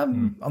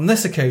 on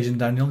this occasion,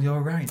 Daniel,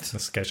 you're right.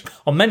 This occasion.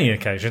 On many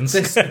occasions.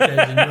 This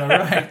occasion, you're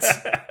right.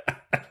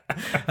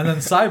 And then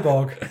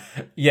Cyborg.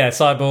 Yeah,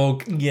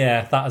 Cyborg.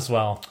 Yeah, that as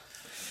well.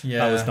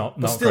 Yeah. That was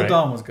not Still great.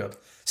 Dawn was good.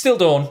 Still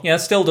Dawn. Yeah,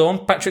 Still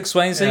Dawn. Patrick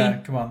Swayze.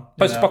 Yeah, come on.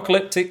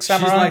 Post-apocalyptic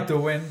samurai. She's like the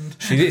wind.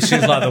 She's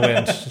like the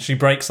wind. She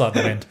breaks like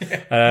the wind.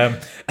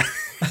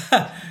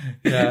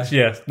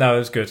 Yeah. No, it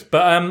was good.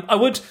 But I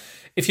would,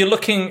 if you're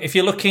looking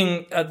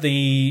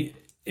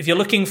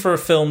for a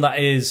film that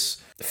is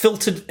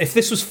filtered, if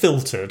this was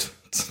filtered,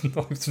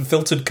 some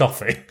filtered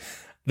coffee,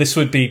 this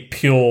would be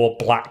pure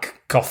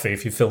black coffee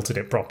if you filtered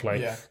it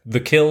properly. Yeah. The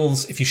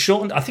kills, if you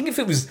shortened, I think if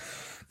it was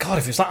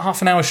like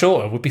half an hour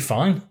shorter, it would be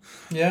fine.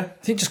 Yeah.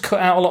 I think just cut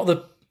out a lot of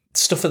the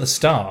stuff at the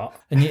start,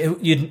 and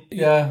you'd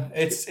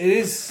it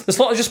is. There's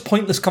a lot of just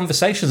pointless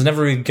conversations,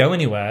 never really go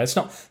anywhere.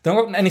 They're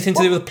not got anything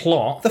to do with the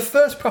plot. The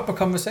first proper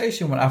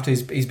conversation when after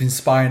he's been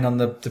spying on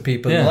the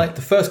people, Yeah. like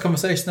the first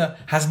conversation that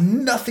has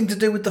nothing to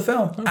do with the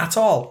film at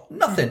all.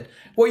 Nothing.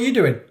 What are you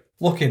doing?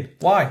 Looking.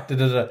 Why?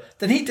 Da-da-da.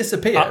 Then he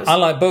disappears. I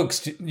like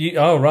bugs.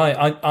 Right.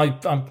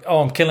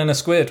 I'm killing a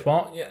squid.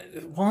 What? Yeah,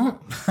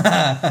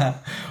 what?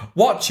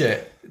 Watch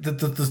it.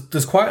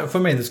 There's quite for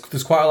me.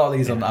 There's quite a lot of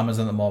these on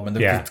Amazon at the moment.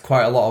 There's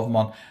quite a lot of them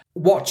on.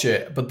 Watch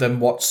it, but then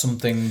watch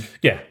something.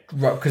 Yeah,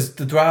 because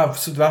there are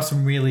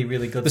some really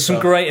really good. There's stuff.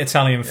 some great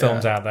Italian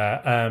films out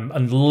there,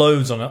 and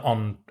loads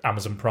on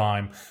Amazon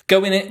Prime.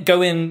 Go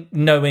in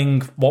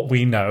knowing what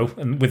we know,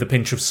 and with a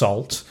pinch of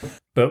salt.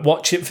 But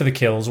watch it for the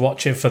kills.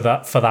 Watch it for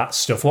that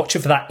stuff. Watch it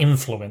for that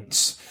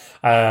influence.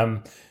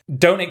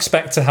 Don't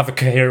expect to have a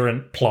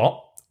coherent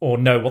plot or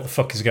know what the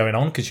fuck is going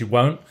on, because you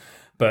won't.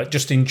 But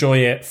just enjoy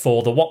it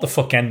for the what the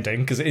fuck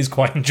ending, because it is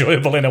quite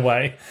enjoyable in a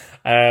way,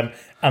 and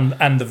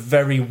the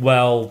very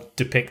well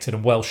depicted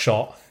and well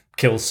shot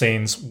kill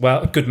scenes,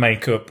 good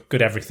makeup,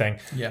 good everything.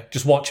 Yeah,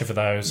 just watch it for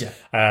those.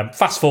 Yeah.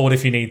 Fast forward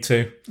if you need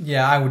to.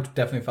 Yeah, I would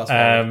definitely fast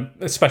forward,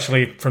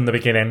 especially from the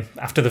beginning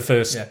after the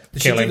first. Yeah,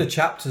 they killing. should do the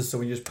chapters so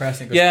when you just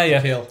press it, it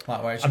goes kill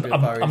that way. I'm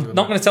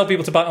not going to tell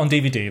people to buy it on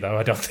DVD though.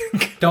 I don't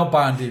think. Don't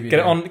buy it on DVD. Get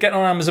it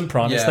on Amazon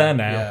Prime. It's there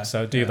now,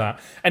 so do that.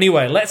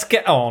 Anyway, let's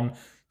get on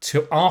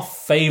to our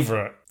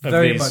favourite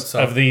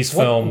of these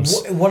films.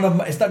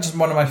 It's not just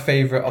one of my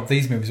favourite of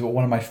these movies, but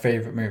one of my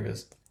favourite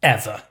movies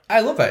ever. I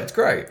love it. It's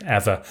great.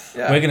 Ever.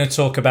 Yeah. We're going to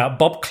talk about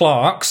Bob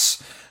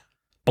Clark's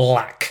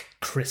Black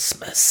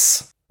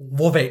Christmas.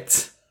 Love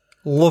it.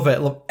 Love it.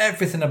 Love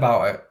everything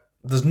about it.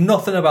 There's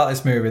nothing about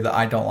this movie that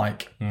I don't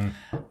like.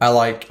 I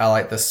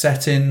like the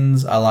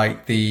settings. I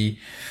like the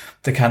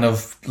kind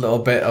of little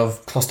bit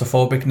of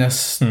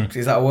claustrophobicness.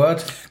 Is that a word?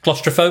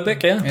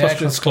 Claustrophobic, yeah.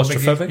 It's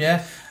claustrophobic.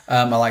 Yeah.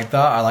 I like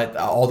that. I like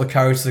that. All the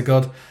characters are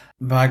good.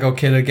 Margot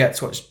Kidder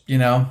gets what,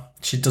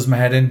 she does my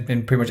head in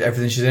pretty much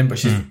everything she's in, but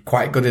she's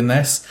quite good in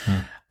this.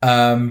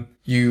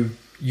 You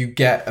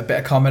get a bit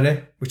of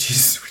comedy, which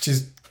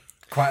is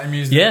quite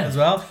amusing as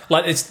well.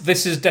 Like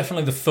this is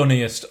definitely the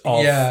funniest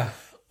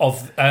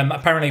of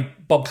apparently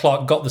Bob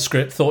Clark got the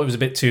script, thought it was a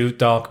bit too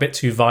dark, a bit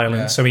too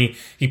violent, so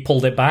he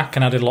pulled it back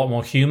and added a lot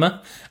more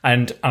humour,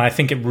 and I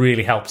think it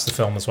really helps the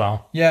film as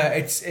well. Yeah,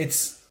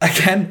 it's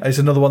again, it's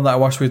another one that I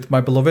watched with my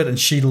beloved, and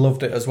she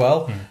loved it as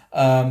well.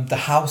 The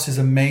house is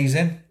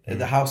amazing.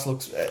 The house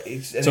looks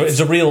it's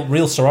a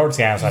real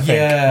sorority house, I think.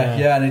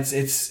 Yeah, and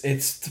it's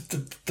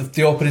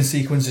the opening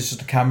sequence is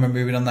just a camera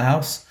moving on the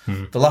house.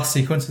 The last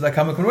sequence is that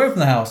camera coming away from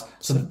the house,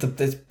 so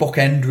it's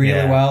bookend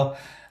really well.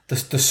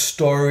 The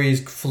story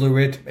is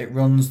fluid. It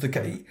runs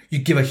you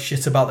give a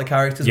shit about the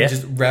characters, which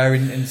is rare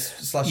in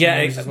slasher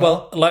movies as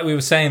well. Well, like we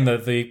were saying,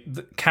 that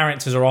the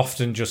characters are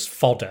often just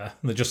fodder.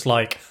 They're just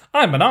like,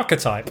 I'm an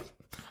archetype,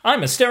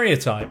 I'm a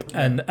stereotype,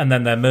 and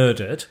then they're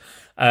murdered.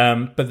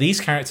 But these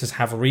characters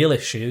have real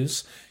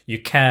issues. You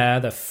care.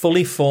 They're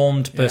fully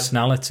formed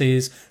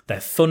personalities.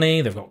 They're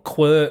funny. They've got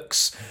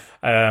quirks.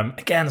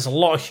 Again, there's a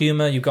lot of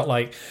humour. You've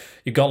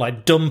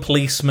got dumb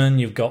policemen.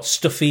 You've got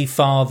stuffy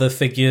father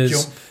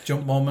figures.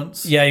 Jump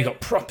moments. Yeah, you've got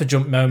proper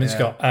jump moments.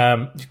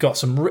 You've got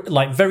some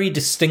very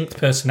distinct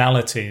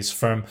personalities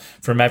from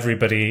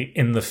everybody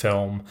in the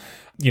film.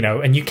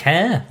 And you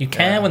care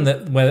when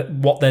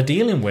what they're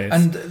dealing with,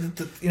 and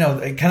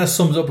it kind of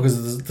sums up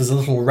because there's a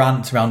little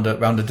rant around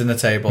a dinner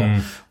table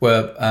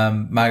where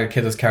Margaret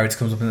Kidder's character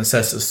comes up and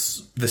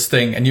says this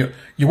thing, and you're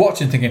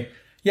watching thinking,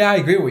 yeah, I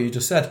agree with what you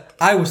just said.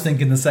 I was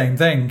thinking the same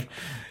thing,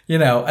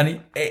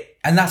 and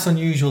that's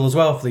unusual as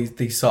well for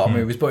these sort of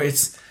movies, but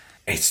it's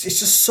it's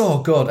just so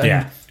good. And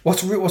Yeah.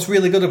 what's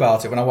really good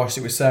about it, when I watched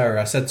it with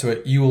Sarah, I said to her,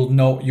 you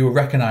will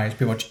recognise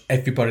pretty much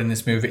everybody in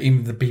this movie,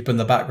 even the people in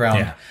the background.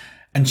 Yeah.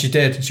 And she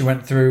did, and she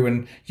went through,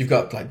 and you've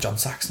got like John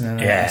Saxon in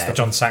it. and stuff.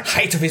 John Saxon.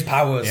 Height of his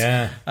powers.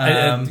 Yeah.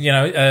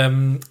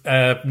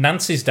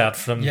 Nancy's dad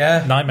from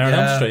Yeah, Nightmare on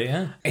yeah. Elm Street.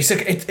 Yeah.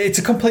 It's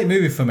a complete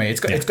movie for me. It's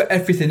got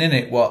everything in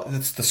it.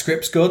 The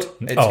script's good.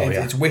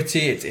 It's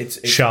witty.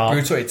 It's Sharp.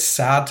 brutal. It's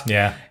sad.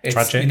 Yeah, It's,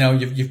 tragic. You know,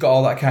 you've got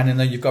all that kind in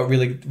there. You've got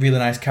really really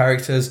nice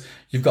characters.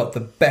 You've got the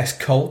best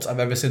coat I've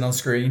ever seen on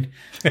screen,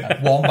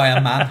 worn by a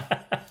man.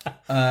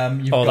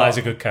 That is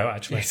a good coat,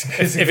 actually.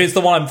 It's if it's the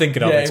one I'm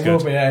thinking of, Yeah, it's it good.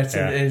 will be. Yeah,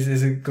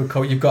 it's a good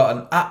coat. You've got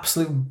an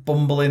absolute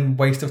bumbling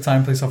waste of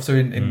time police officer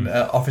in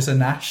Officer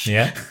Nash.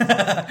 Yeah.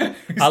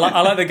 I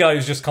like the guy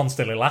who's just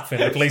constantly laughing.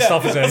 The police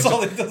officer is that's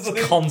all he does, isn't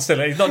he?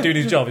 constantly, he's not doing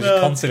his job, he's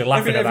just constantly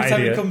laughing at Every that time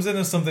idiot. he comes in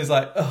or something, he's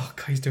like, oh,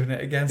 God, he's doing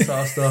it again,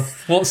 sort of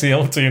stuff. What's he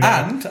up to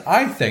now? And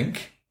I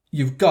think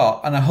you've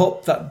got, and I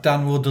hope that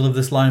Dan will deliver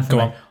this line for Go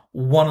me, on.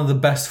 one of the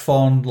best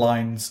phone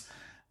lines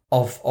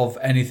of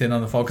anything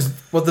on the phone. Because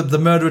what the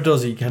murderer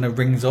does, he kind of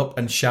rings up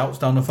and shouts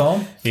down the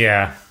phone.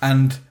 Yeah.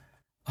 And,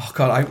 oh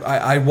God,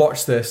 I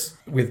watched this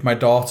with my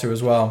daughter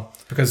as well,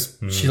 because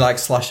she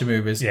likes slasher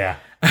movies. Yeah.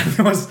 And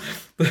there was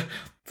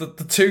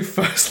the two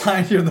first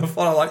lines here on the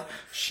phone, I'm like,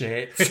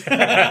 shit.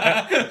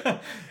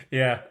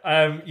 Yeah.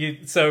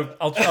 So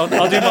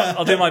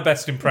I'll do my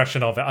best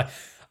impression of it.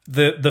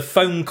 The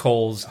phone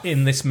calls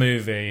in this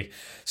movie.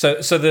 So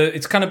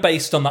it's kind of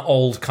based on that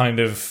old kind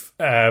of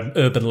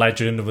urban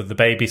legend with the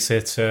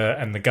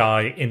babysitter and the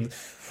guy in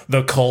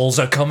the calls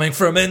are coming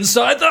from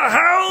inside the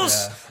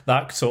house. Yeah.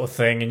 That sort of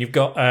thing. And you've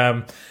got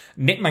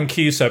Nick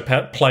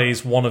Mancuso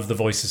plays one of the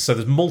voices. So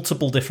there's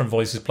multiple different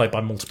voices played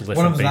by multiple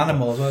different One of them's people. an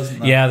animal as well, isn't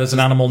there? Yeah, there's an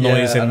animal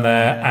noise in animal,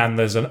 there, yeah. and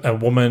there's a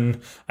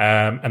woman,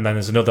 and then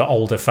there's another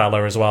older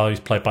fella as well who's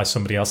played by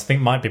somebody else. I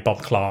think it might be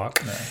Bob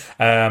Clark.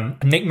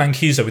 Nick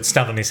Mancuso would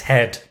stand on his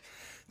head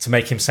to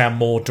make him sound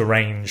more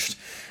deranged,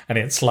 and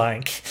it's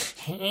like,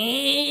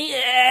 "Hey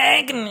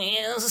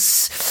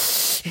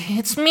Agnes,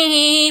 it's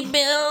me,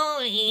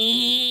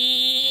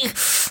 Billy.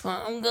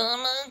 I'm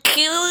gonna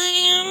kill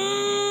you.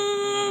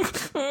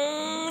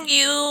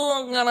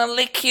 I'm gonna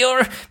lick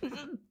your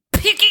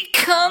picky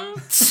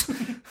cunt."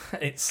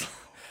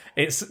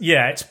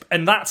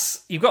 And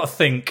that's, you've got to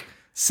think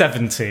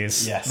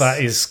 70s. Yes.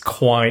 That is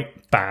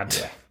quite bad.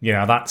 Yeah. You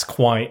know, that's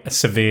quite a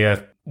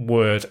severe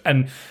word.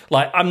 And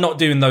like, I'm not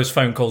doing those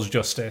phone calls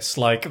justice.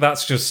 Like,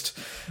 that's just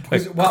a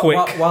quick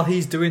While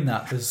he's doing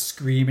that, there's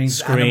screaming,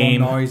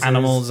 scream. animal noises.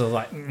 Animals are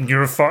like, me and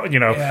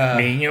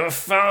your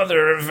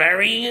father are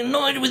very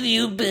annoyed with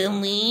you,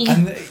 Billy.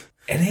 And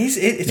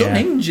it's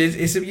unhinged.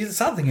 It's a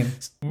sad thing.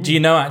 Do you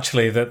know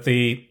actually that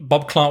the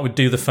Bob Clark would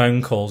do the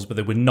phone calls, but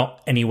they were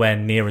not anywhere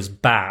near as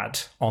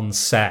bad on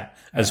set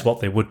as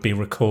what they would be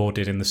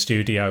recorded in the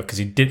studio, because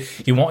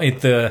he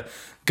wanted the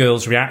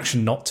girl's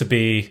reaction not to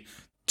be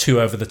too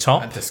over the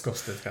top. And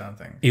disgusted kind of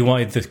thing. He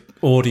wanted the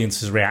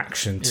audience's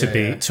reaction to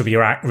be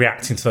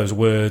reacting to those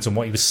words and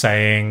what he was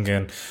saying,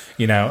 and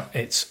you know,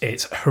 it's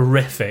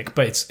horrific,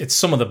 but it's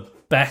some of the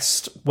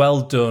best, well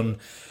done,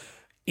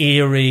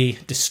 eerie,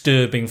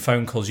 disturbing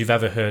phone calls you've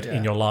ever heard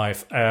in your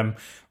life.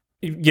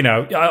 You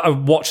know, I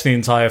watched the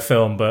entire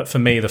film, but for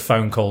me, the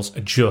phone calls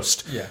are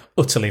just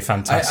utterly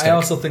fantastic. I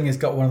also think it's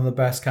got one of the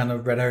best kind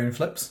of red herring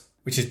flips,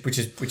 which is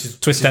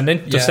Twist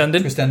ending, which is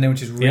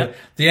really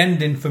the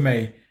ending for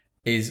me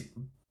is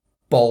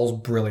balls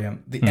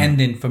brilliant. The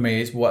ending for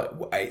me is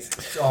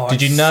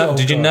Did you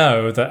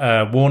know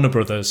that Warner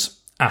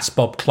Brothers asked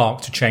Bob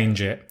Clark to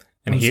change it?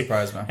 And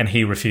surprised me. And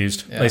he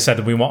refused. They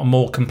said, we want a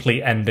more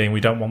complete ending.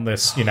 We don't want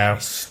this,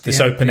 this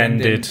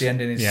open-ended. The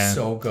ending is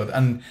so good.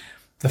 And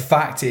the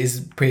fact it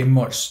is pretty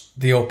much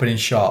the opening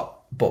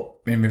shot, but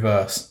in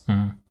reverse.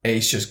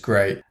 It's just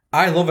great.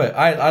 I love it.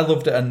 I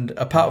loved it. And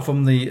apart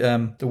from the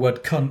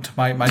word cunt,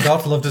 my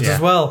daughter loved it as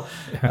well.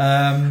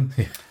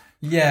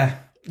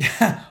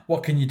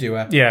 What can you do?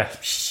 Yeah.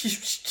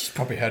 She's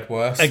probably heard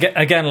worse.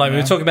 Again, like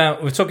we're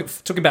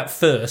talking about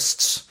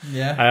firsts.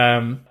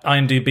 Yeah.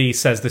 IMDb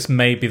says this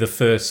may be the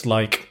first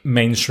like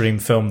mainstream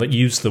film that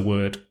used the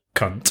word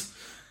cunt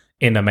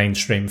in a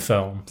mainstream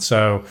film.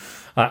 So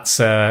that's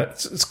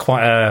it's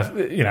quite a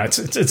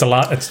it's a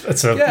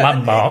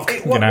landmark.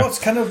 What's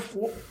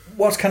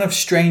kind of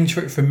strange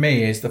for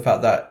me is the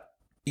fact that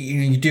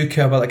you do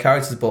care about the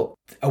characters, but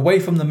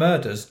away from the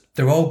murders,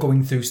 they're all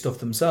going through stuff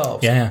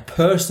themselves. Yeah.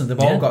 Personally,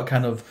 they've all got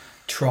kind of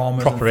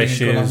traumas Proper and things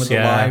going on issues, with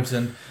their lives,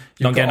 and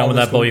not getting on with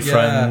their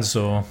boyfriends,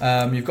 or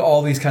you've got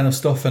all these kind of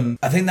stuff, and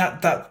I think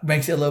that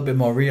makes it a little bit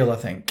more real. I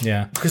think.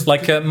 Yeah, because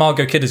like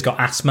Margot Kidder's got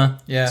asthma.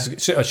 Yeah,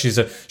 she's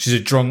a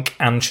drunk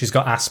and she's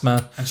got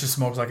asthma, and she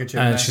smokes like a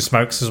chimney, and she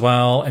smokes as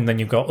well. And then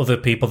you've got other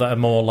people that are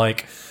more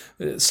like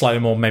slightly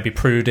more maybe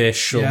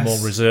prudish or Yes. more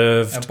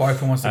reserved. A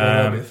boyfriend wants to go a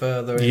little bit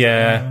further. He's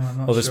Yeah, like, "Oh, I'm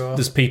not or there's sure."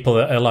 there's people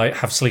that are like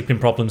have sleeping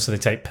problems, so they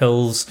take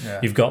pills. Yeah.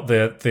 You've got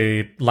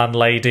the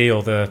landlady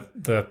or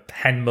the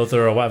hen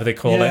mother or whatever they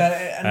call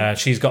Yeah, it.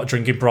 She's got a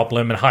drinking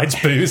problem and hides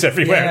booze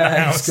everywhere in the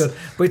house. It's good.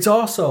 But it's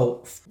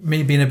also,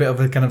 me being a bit of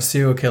a kind of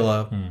serial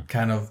killer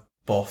kind of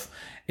buff,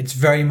 it's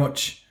very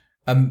much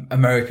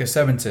America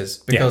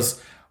 70s,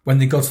 because when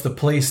they go to the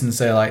police and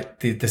say, like,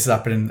 this is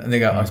happening, and they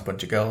go, oh, it's a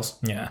bunch of girls.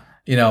 Yeah.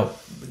 You know,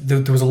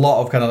 there was a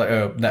lot of kind of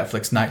like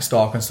Netflix Night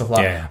Stalker and stuff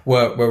like that,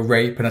 where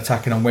rape and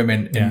attacking on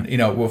women, and, you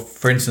know,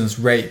 for instance,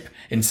 rape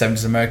in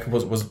 70s America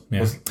was not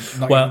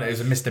even, it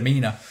was a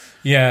misdemeanor.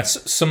 Yeah,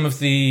 some of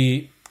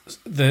the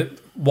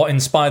what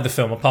inspired the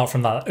film, apart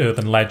from that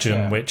urban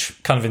legend,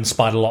 which kind of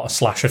inspired a lot of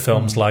slasher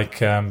films, like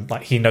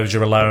He Knows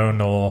You're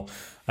Alone or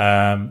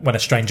When a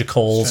Stranger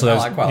Calls. I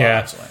like quite a lot,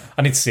 actually.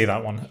 I need to see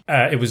that one.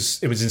 It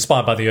was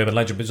inspired by the urban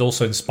legend, but it's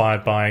also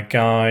inspired by a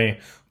guy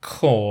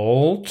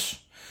called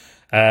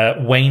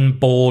Wayne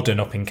Borden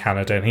up in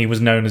Canada, and he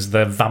was known as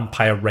the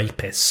vampire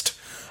rapist.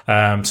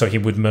 So he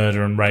would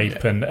murder and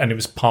rape, and it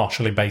was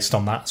partially based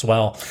on that as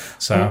well.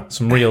 So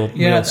some real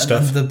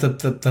stuff. And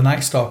the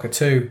Night Stalker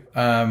too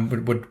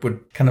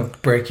would kind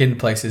of break in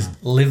places,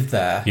 live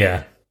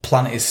there,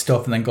 plant his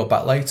stuff, and then go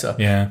back later.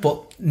 Yeah.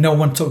 But no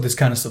one took this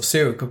kind of stuff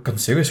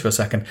serious for a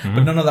second.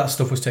 But none of that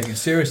stuff was taken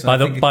serious. By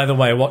the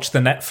way, watch the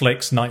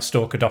Netflix Night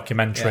Stalker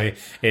documentary.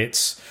 Yeah.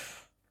 It's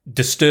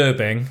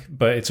disturbing,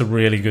 but it's a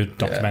really good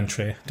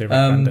documentary. I do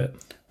recommend it.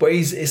 But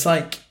it's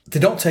like, they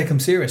don't take him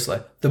seriously.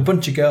 They're a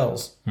bunch of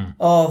girls.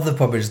 Oh, they've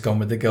probably just gone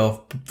with the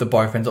girl. The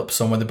boyfriend's up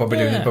somewhere. They're probably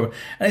doing it. And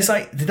it's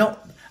like, they don't,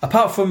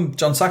 apart from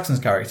John Saxon's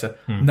character,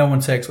 no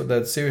one takes what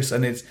they're serious.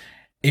 And it's,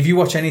 if you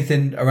watch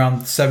anything around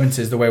the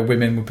 70s, the way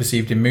women were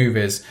perceived in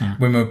movies,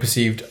 women were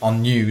perceived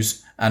on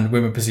news, and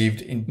women were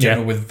perceived in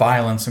general with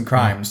violence and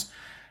crimes,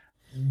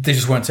 they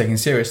just weren't taken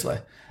seriously.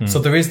 So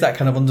there is that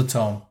kind of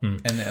undertone in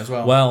it as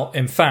well. Well,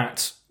 in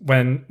fact,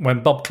 when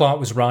Bob Clark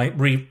was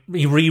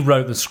he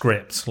rewrote the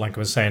script, like I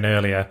was saying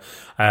earlier.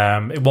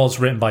 It was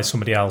written by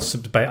somebody else.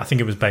 I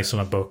think it was based on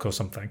a book or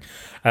something.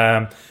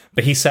 But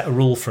he set a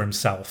rule for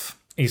himself.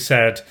 He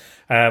said,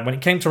 when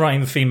it came to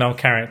writing the female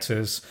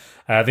characters,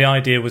 the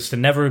idea was to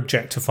never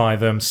objectify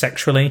them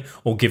sexually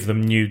or give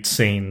them nude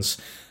scenes.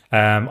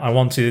 I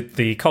wanted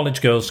the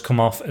college girls to come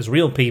off as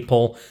real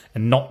people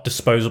and not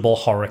disposable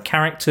horror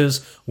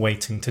characters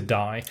waiting to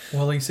die.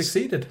 Well, he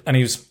succeeded. And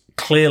he was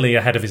clearly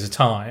ahead of his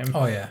time.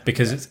 Oh, yeah.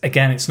 Because,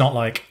 it's not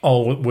like,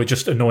 oh, we're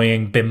just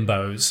annoying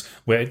bimbos.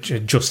 We're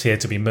just here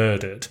to be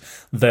murdered.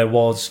 There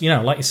was,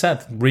 like you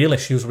said, real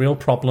issues, real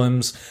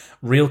problems,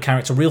 real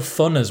character, real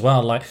fun as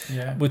well. Like,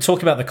 we're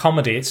talking about the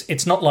comedy.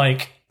 It's not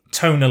like,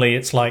 tonally,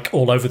 it's like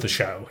all over the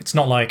show. It's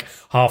not like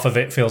half of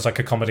it feels like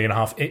a comedy and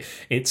half it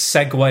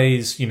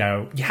segues.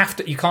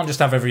 You can't just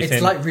have everything.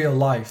 It's like real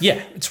life.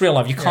 Yeah, it's real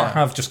life. You can't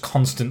have just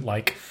constant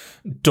like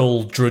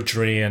dull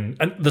drudgery and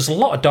there's a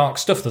lot of dark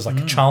stuff. There's like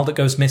a child that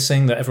goes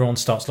missing that everyone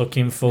starts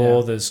looking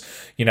for. There's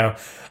the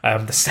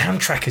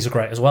soundtrack is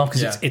great as well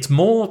because it's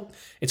more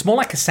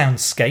like a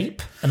soundscape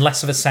and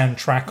less of a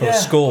soundtrack or a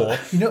score,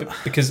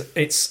 because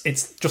it's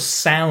just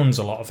sounds,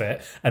 a lot of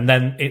it, and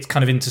then it's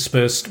kind of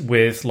interspersed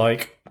with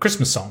like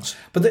Christmas songs.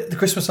 But the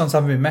Christmas songs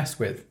haven't been messed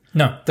with.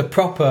 No. The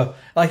proper,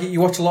 like, you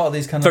watch a lot of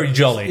these kind of very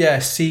jolly,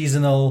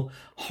 seasonal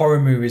horror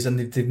movies, and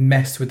they've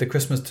messed with the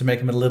Christmas to make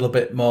them a little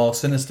bit more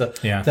sinister.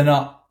 Yeah. They're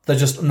not. They're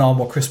just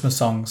normal Christmas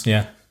songs.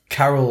 Yeah.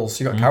 Carols.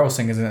 You got carol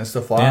singers in it and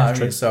stuff like that.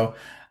 True. So,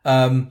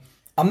 I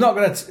don't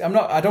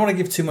want to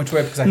give too much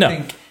away because I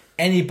think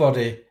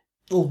anybody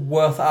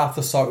worth half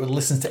the salt who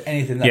listens to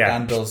anything that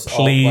Dan does.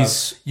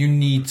 Please, you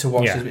need to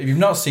watch this. If you've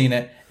not seen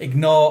it,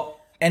 ignore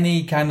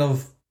any kind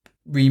of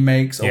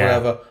remakes or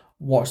whatever.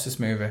 Watch this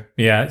movie.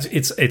 Yeah,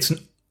 it's an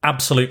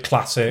absolute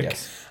classic.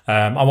 Yes.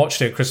 I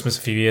watched it at Christmas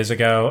a few years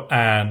ago,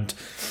 and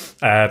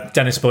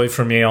Dennis bought it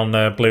from me on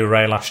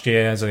Blu-ray last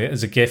year as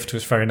a gift. It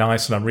was very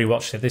nice, and I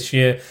rewatched it this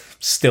year.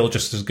 Still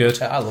just as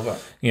good. I love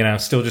it.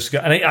 Still just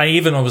good. And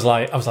I was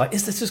like,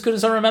 is this as good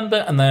as I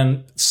remember? And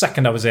then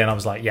second I was in, I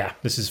was like, yeah,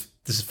 this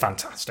is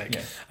fantastic.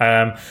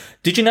 Yeah.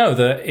 Did you know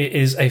that it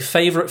is a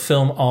favourite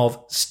film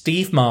of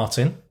Steve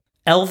Martin,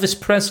 Elvis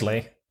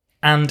Presley,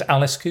 and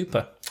Alice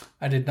Cooper?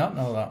 I did not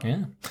know that.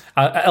 Yeah.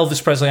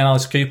 Elvis Presley and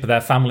Alice Cooper,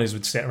 their families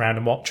would sit around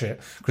and watch it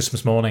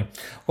Christmas morning.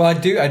 Well, I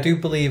do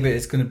believe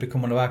it's going to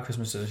become one of our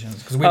Christmas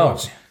traditions, because we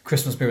watch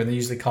Christmas movie and they're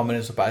usually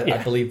comedies, but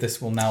I believe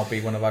this will now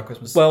be one of our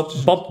Christmas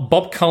traditions.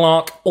 Bob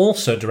Clark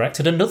also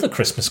directed another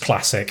Christmas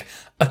classic,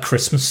 A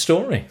Christmas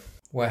Story.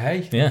 Well,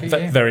 hey. Yeah,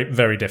 very,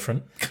 very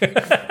different.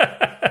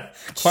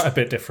 Quite a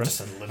bit different.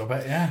 Just a little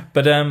bit, yeah.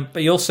 But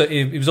he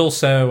was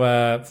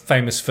also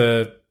famous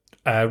for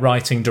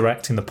writing,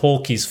 directing the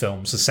Porky's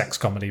films, the sex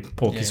comedy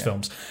Porky's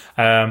films.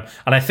 And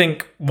I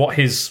think what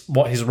his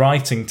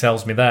writing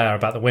tells me there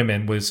about the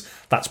women was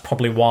that's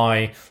probably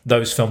why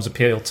those films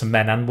appeal to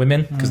men and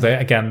women, because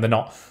they're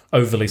not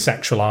overly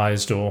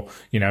sexualized or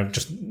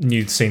just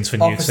nude scenes for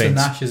nude Officer scenes.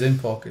 Nash is in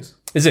Porky's.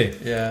 Is he?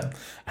 Yeah.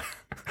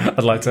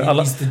 I'd like to.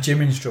 He's the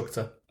gym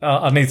instructor.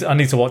 I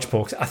need to watch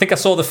Pork. I think I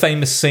saw the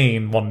famous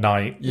scene one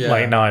night,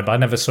 late night, but I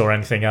never saw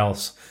anything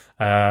else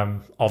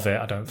of it.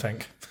 I don't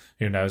think.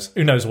 Who knows?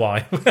 Who knows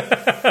why?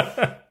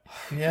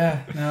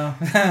 Yeah, no.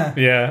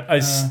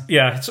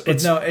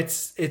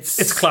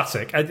 It's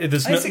classic.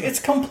 It's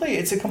complete.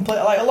 It's a complete.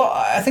 Like a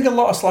lot. I think a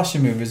lot of slasher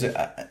movies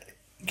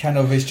kind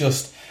of is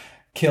just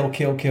kill.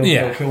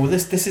 Well,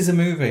 this is a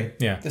movie.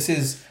 Yeah, it's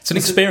an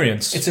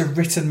experience. It's a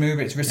written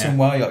movie. It's written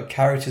well. You got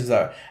characters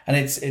there, and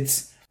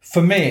it's. For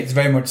me, it's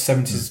very much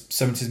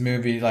 70s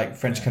movie, like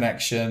French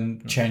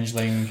Connection,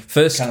 Changeling,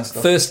 first kind of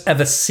stuff. First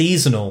ever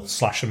seasonal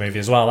slasher movie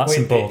as well. That's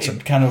important.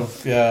 It kind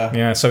of, yeah.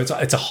 Yeah, so it's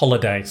a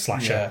holiday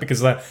slasher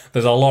because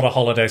there's a lot of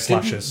holiday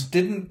slashers.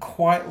 Didn't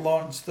quite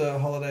launch the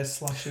holiday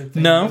slasher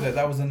thing, No. did it?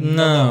 That was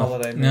another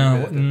holiday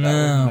movie.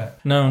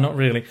 No, not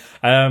really.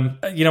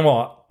 You know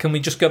what? Can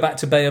we just go back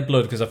to Bay of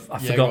Blood? Because I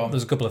forgot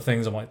there's a couple of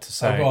things I wanted to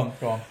say. Go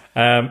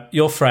on.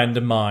 Your friend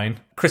and mine,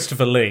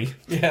 Christopher Lee,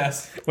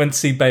 yes, went to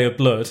see Bay of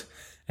Blood.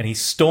 And he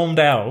stormed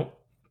out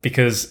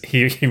because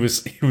he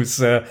was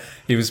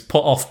put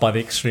off by the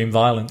extreme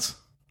violence.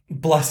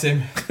 Bless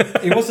him.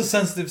 He was a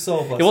sensitive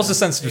soul. He was a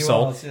sensitive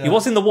soul. He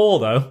was in the war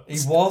though. He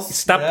was. He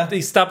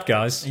stabbed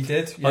guys. He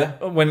did. Yeah.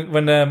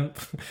 When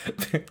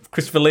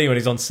Christopher Lee, when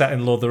he's on set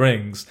in Lord of the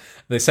Rings,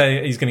 they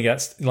say he's going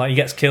to he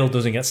gets killed,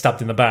 doesn't get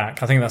stabbed in the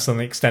back. I think that's on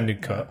the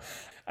extended cut.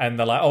 And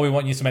they're like, "Oh, we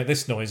want you to make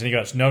this noise," and he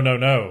goes, "No.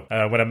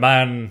 When a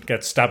man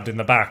gets stabbed in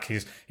the back,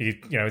 it's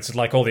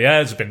like all the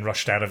air's been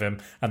rushed out of him."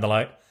 And they're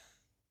like,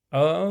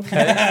 "Oh, okay."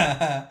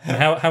 And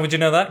how would you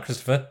know that,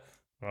 Christopher?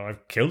 Well,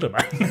 I've killed a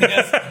man.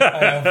 Yes,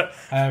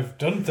 I have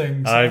done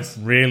things. I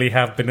really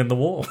have been in the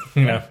war.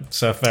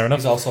 So fair enough.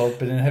 He's also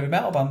been in a heavy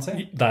metal band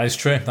too. That is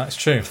true. That's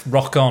true.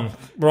 Rock on,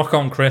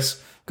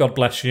 Chris. God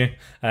bless you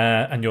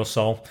and your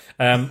soul.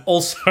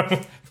 Also,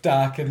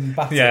 dark and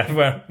battered.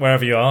 Yeah,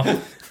 wherever you are.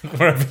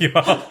 Wherever you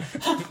are,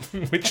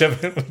 whichever.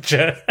 I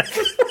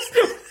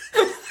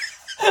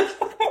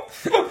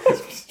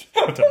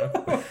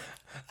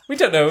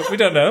don't know. We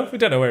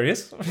don't know where he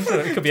is.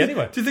 It could be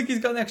anywhere. Do you think he's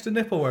got an extra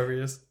nipple where he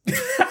is?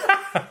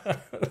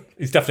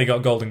 He's definitely got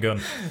a golden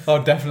gun.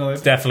 Oh, definitely.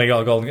 He's definitely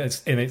got a golden gun. It's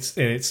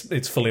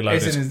fully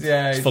loaded.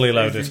 It's fully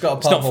loaded. He's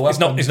got a powerful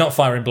weapon. He's not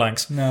firing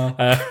blanks. No.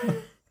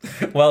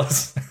 Well.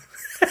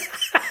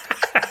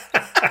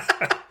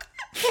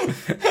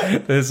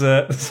 There's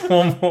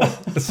one more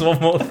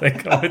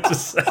thing I wanted to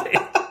say.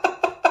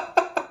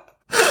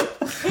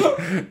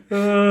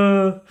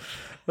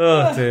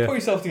 Oh dear. Put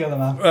yourself together,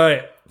 man.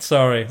 Right,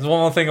 sorry. There's one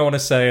more thing I want to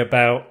say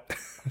about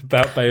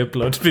Bay of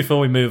Blood before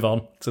we move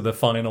on to the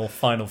final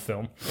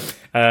film.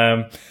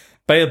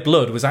 Bay of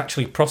Blood was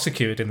actually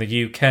prosecuted in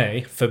the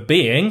UK for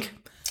being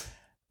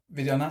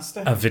video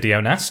nasty. A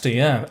video nasty,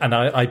 yeah, and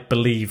I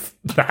believe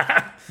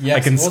that.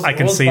 Yes, I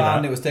can see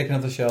banned, that. It was taken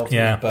off the shelf.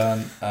 Yeah. It was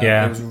burnt.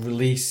 Yeah. It was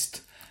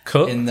released.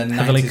 Cut, in the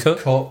heavily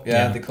 90s cut.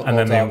 Yeah, they cut and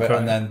then loads the out of it, uncut.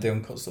 and then the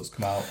uncut stuff's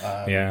come out.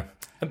 Yeah,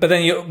 but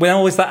then when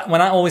that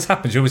always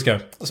happens, you always go,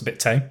 "That's a bit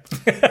tame."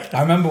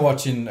 I remember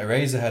watching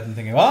Eraserhead and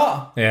thinking,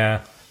 "What?"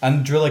 Yeah.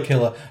 And Driller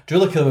Killer.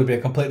 Driller Killer would be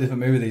a completely different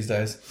movie these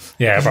days.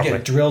 Yeah, you probably.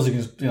 get drills,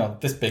 you can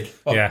this big.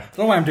 Oh, Yeah. I don't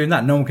know why I'm doing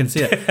that. No one can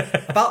see it.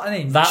 About an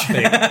inch.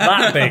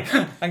 That big.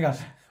 Hang on.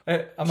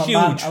 I'm a Huge.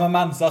 man. I'm a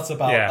man. So that's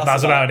about. Yeah,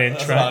 that's about an inch,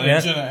 that's right? about an Yeah,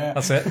 inch, isn't it? Yeah.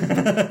 that's it.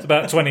 It's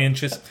about 20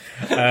 inches.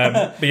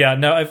 But yeah,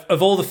 no.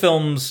 Of all the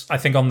films, I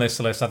think on this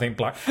list, I think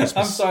Black Christmas.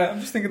 I'm sorry. I'm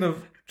just thinking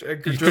of Driller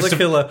Christopher-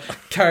 Killer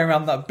carrying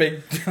around that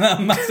big,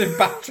 that massive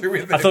battery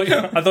with him. I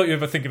thought you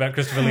were thinking about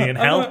Christopher Lee in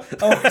Hell.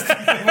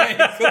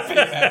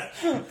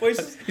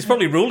 He's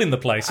probably ruling the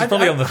place. He's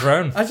probably on the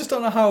throne. I just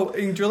don't know how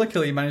in Driller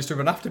Killer you managed to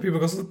run after people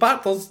because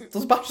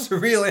those batteries are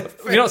really.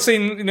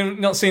 You've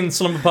not seen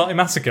Slumber Party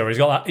Massacre. He's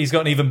got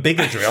an even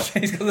bigger drill.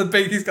 He's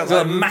got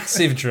a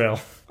massive drill.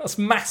 That's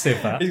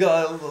massive. That. He's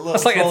got a little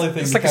That's like trolley a,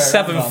 thing. it's to like a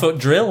carry around 7-foot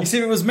drill. You see,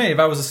 if it was me, if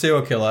I was a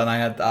serial killer and I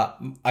had that,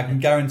 I can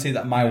guarantee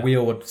that my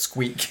wheel would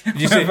squeak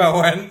You see, if I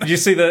went. you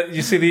see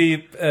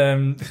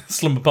the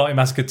Slumber Party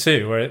Massacre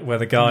 2 where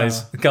the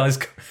guy's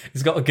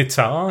he's got a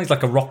guitar. He's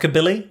like a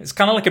rockabilly. It's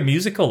kind of like a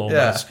musical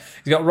almost.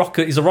 Yeah.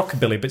 He's a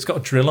rockabilly, but it's got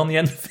a drill on the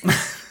end of it.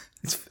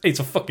 It's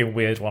a fucking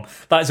weird one.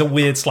 That is a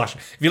weird slasher.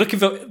 If you're looking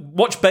for,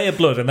 watch Bay of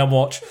Blood and then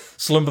watch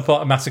Slumber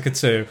Party Massacre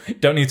 2.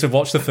 Don't need to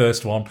watch the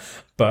first one,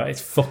 but it's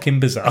fucking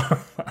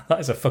bizarre. That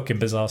is a fucking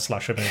bizarre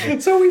slasher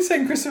movie. So are we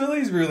saying Christopher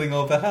Lee's ruling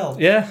over hell?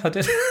 Yeah, I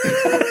did.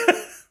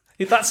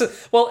 He's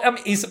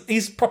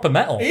proper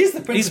metal. He is the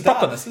Prince of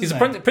Darkness, He's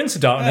isn't a Prince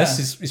of Darkness.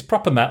 Yeah. He's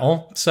proper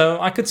metal.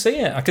 So I could see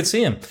it. I could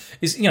see him.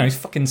 He's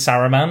fucking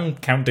Saruman,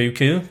 Count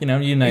Dooku.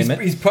 You name it.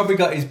 He's probably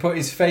got his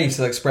face, his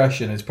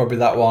expression is probably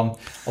that one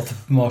of the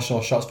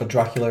promotional shots for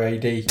Dracula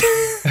AD.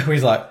 Where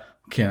he's like,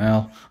 okay,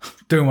 hell,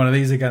 doing one of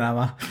these again, am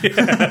I?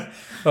 Yeah.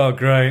 Oh,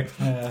 great.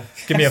 Yeah.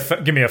 Give me a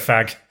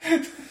fag.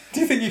 Do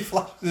you think he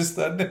flashes his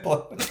third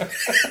nipple?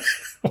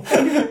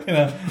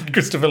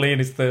 Christopher Lee and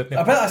his third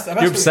nipple.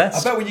 You're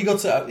obsessed. I bet when you go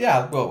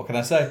to what can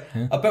I say?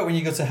 Yeah. I bet when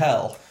you go to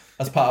hell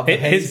as part of the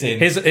hazing,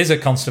 his are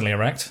constantly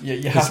erect.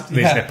 You have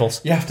these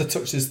nipples. You have to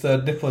touch his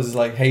third nipple as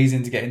like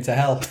hazing to get into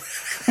hell.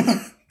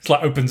 It's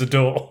like opens a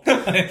door.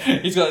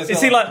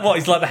 Is he like what?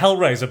 He's like the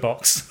Hellraiser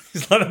box.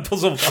 He's like a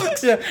puzzle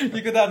box. Yeah,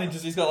 you go down and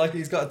he's got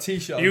a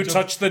t-shirt. You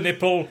touch the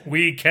nipple,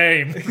 we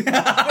came. Do you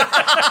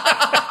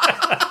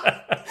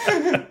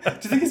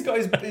think he's got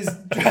his I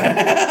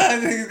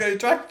think he's got his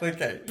Dracula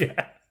cape?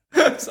 Yeah.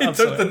 He touched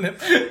the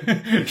nipple.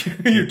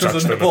 You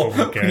touch the nipple.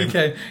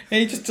 Okay. Yeah,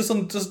 he just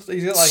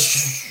he's got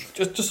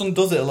like just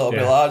undoes it a little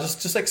bit like that.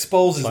 Just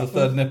exposes the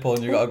third nipple,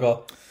 and you gotta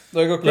go.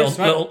 There you go, Chris.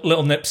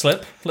 Little nip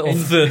slip. Little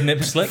third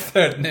nip slip.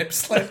 Third nip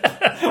slip.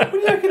 What do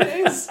you reckon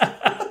it is?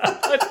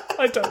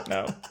 I don't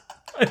know.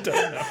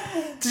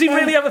 Does he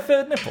really have a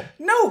third nipple?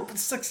 No,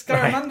 it's like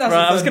Scaramanda.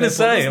 Right. I was going to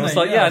say. I was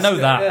like, I know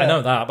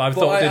that, but I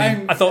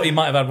thought he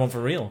might have had one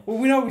for real. Well,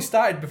 we know we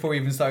started before we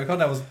even started.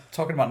 I was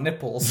talking about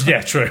nipples.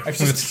 Yeah, true. I've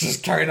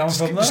just carried on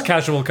from there. Just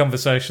casual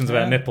conversations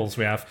about nipples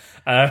we have.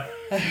 Right,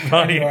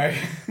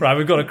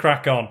 we've got to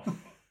crack on.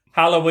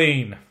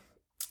 Halloween.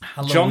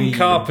 John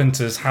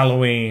Carpenter's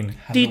Halloween.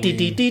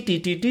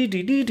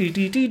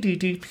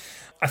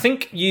 I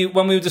think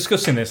when we were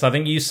discussing this, I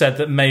think you said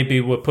that maybe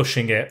we're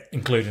pushing it,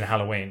 including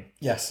Halloween.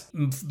 Yes.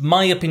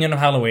 My opinion of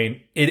Halloween,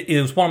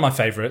 it was one of my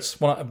favourites.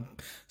 It's a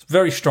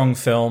very strong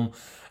film.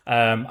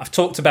 I've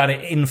talked about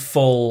it in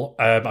full.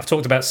 I've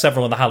talked about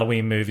several of the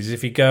Halloween movies.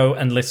 If you go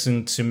and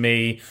listen to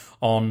me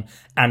on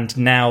And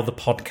Now the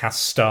Podcast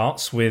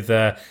Starts with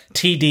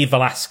T.D.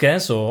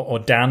 Velasquez, or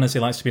Dan as he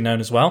likes to be known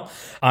as well,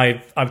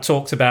 I've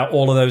talked about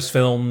all of those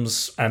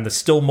films, and there's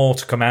still more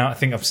to come out. I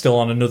think I'm still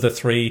on another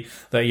 3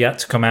 that are yet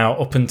to come out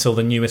up until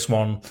the newest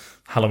one,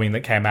 Halloween,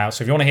 that came out.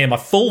 So if you want to hear my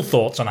full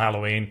thoughts on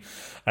Halloween,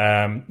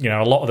 a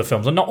lot of the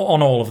films, I'm not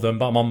on all of them,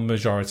 but I'm on the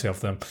majority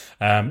of them.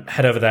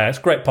 Head over there. It's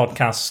a great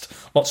podcast,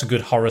 lots of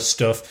good horror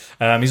stuff.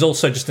 He's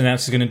also just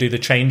announced he's going to do The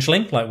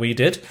Changeling, like we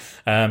did.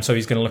 So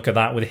he's going to look at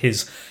that with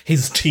his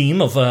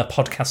team of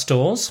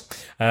podcastors.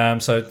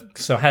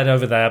 So head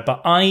over there.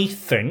 But I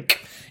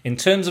think, in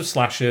terms of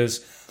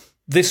slashers,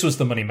 this was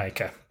the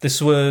moneymaker.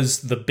 This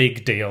was the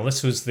big deal.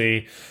 This was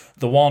the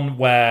one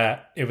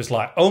where it was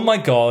like, oh my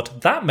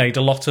God, that made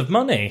a lot of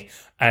money.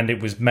 And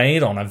it was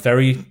made on a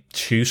very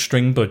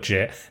shoestring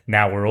budget.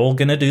 Now we're all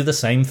going to do the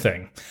same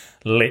thing.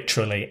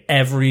 Literally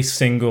every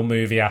single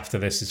movie after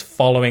this is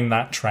following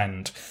that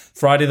trend.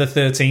 Friday the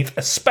 13th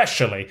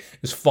especially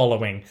is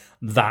following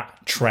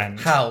that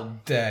trend. How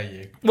dare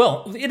you?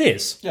 Well, it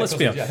is. Yeah, let's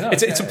be honest. Yeah, no,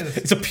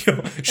 it's a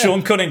pure...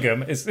 Sean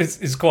Cunningham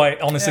is quite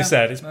honestly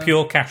said, it's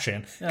pure cash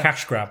in,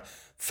 cash grab.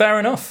 Fair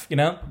enough,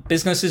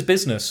 business is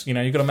business.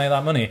 You've got to make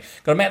that money,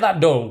 got to make that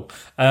dough.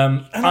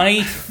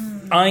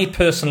 I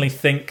personally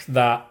think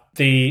that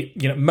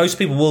most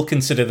people will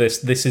consider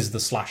this is the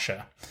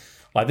slasher.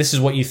 Like, this is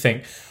what you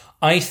think.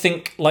 I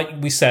think, like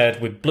we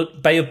said, with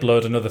Bay of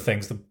Blood and other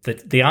things,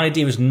 the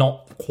idea is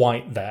not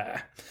quite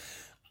there.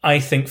 I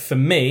think for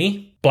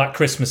me, Black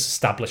Christmas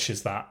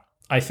establishes that.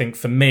 I think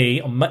for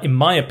me, in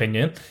my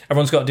opinion,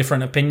 everyone's got a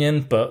different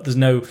opinion, but there's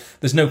no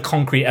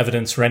concrete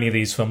evidence for any of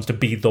these films to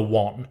be the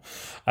one.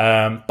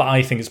 But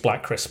I think it's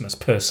Black Christmas,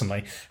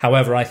 personally.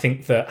 However, I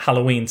think that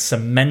Halloween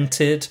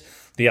cemented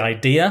the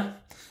idea,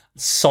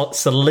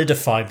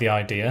 solidified the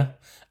idea,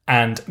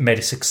 and made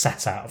a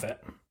success out of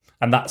it.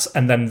 And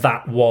then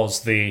that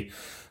was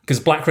because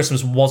Black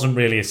Christmas wasn't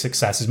really a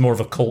success; it's more of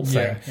a cult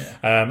thing.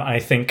 I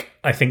think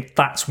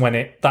that's when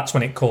it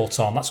caught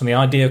on. That's when the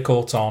idea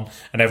caught on,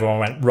 and everyone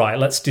went, right,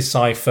 let's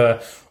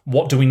decipher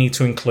what do we need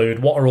to include.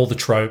 What are all the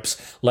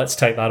tropes? Let's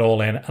take that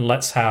all in, and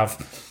let's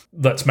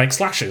make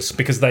slashers,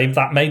 because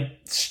that made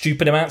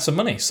stupid amounts of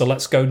money. So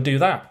let's go do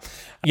that.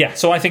 Yeah.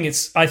 So I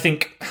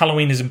think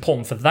Halloween is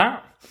important for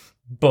that,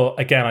 but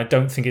again, I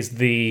don't think it's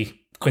the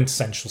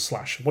quintessential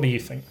slasher. What do you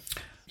think?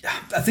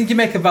 I think you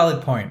make a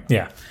valid point.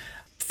 Yeah.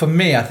 For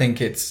me, I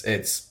think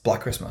it's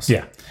Black Christmas.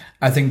 Yeah.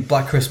 I think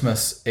Black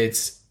Christmas,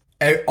 it's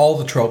all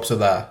the tropes are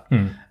there.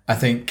 I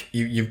think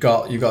you've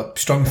got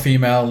strong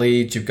female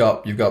leads, you've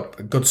got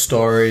a good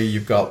story,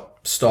 you've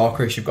got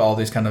stalkerish, you've got all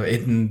these kind of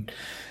hidden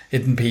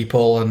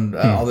people and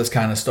all this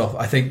kind of stuff.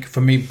 I think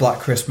for me, Black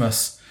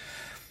Christmas,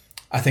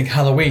 I think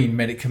Halloween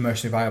made it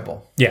commercially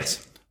viable.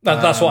 Yes.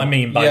 That's what I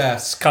mean by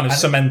kind of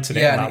cemented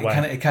it in that way.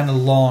 It kind of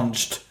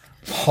launched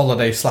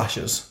holiday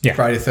slashers. Yeah.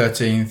 Friday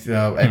 13th,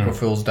 April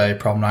Fool's Day,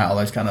 prom night, all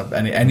those kind of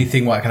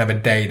anything like kind of a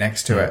day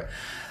next to it.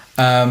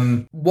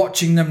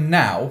 Watching them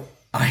now,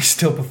 I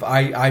still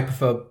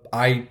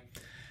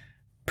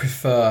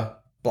prefer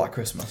Black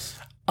Christmas.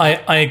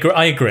 I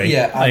agree.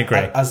 Yeah, I agree.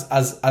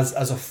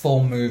 As a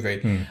full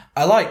movie,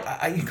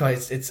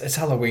 it's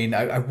Halloween.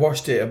 I've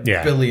watched it a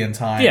billion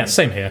times. Yeah,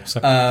 same here.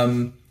 So.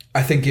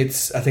 I think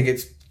it's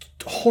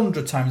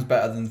 100 times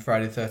better than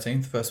Friday the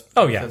 13th. First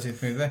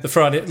 13th movie. The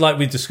Friday, like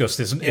we discussed,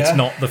 it's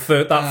not the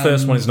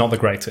first one is not the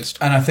greatest.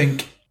 And I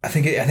think the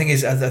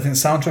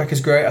soundtrack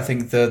is great. I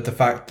think the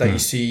fact that you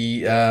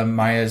see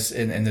Myers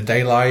in the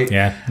daylight.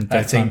 Yeah,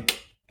 I think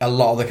a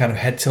lot of the kind of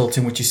head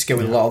tilting which you get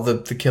with a lot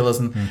of the killers,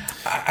 and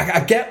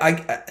I get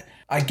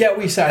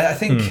what you said. I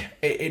think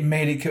it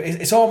made it.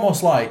 It's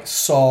almost like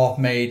Saw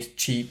made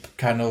cheap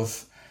kind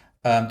of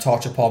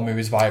torture porn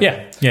movies viable.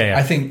 Yeah.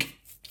 I think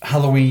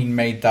Halloween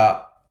made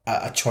that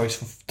a choice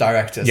for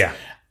directors. Yeah.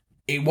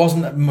 It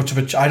wasn't much of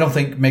a. I don't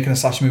think making a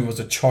slasher movie was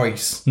a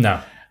choice.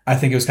 No. I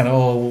think it was kind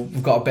of,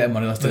 we've got a bit of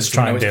money. Let's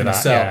try and do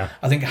that. Yeah.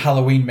 I think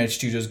Halloween made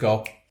studios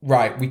go,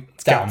 right.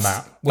 Get on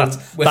that.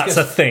 That's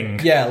a thing.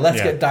 Yeah,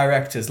 let's get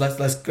directors.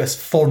 Let's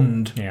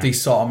fund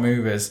these sort of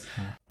movies.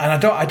 And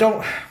I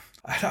don't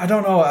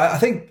know. I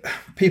think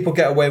people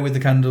get away with the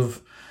kind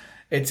of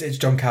it's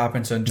John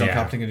Carpenter, and John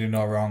Carpenter can do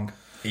no wrong.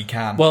 He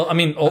can. Well, I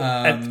mean,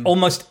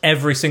 almost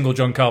every single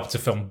John Carpenter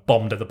film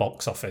bombed at the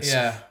box office.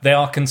 Yeah,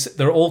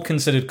 they're all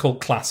considered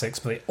cult classics,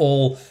 but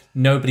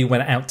nobody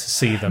went out to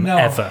see them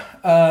ever.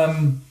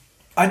 And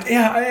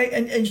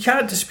you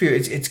can't dispute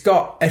it. It's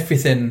got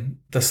everything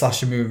the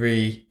slasher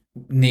movie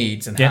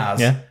needs and has.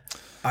 Yeah.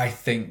 I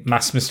think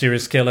Mass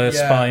Mysterious Killer,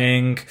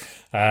 spying,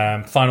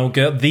 Final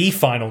Girl, The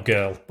Final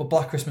Girl. But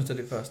Black Christmas did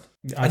it first.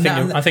 I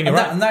think you're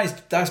right. And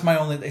that's my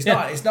only. It's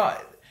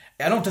not.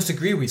 I don't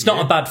disagree with you. It's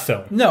not a bad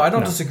film. No, I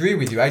don't disagree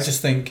with you. I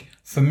just think,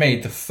 for me,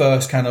 the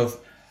first kind of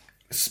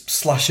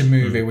slasher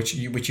movie, which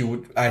you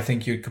would, I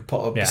think you could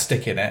put a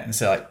stick in it and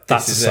say, like,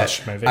 that's a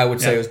slasher movie. I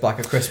would say it was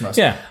Black Christmas.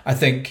 Yeah. I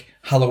think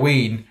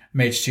Halloween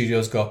made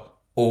studios go,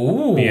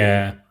 oh,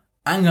 yeah,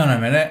 hang on a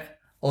minute,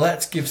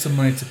 let's give some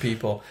money to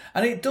people.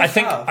 And it does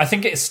I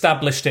think it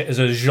established it as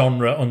a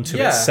genre unto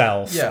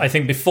itself. Yeah. I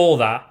think before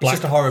that, it's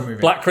just a horror movie.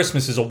 Black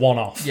Christmas is a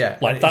one-off. Yeah.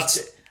 Like,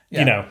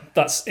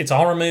 it's a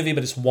horror movie,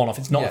 but it's a one-off.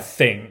 It's not a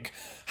thing.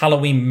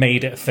 Halloween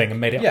made it a thing and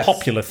made it a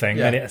popular thing,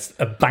 made it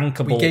a bankable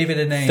thing. We gave it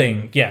a name.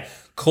 Thing. Yeah.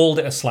 Called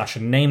it a slasher,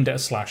 named it a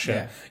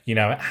slasher.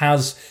 Yeah. It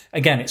has,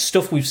 again, it's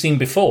stuff we've seen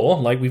before.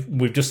 Like,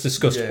 we've just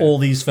discussed all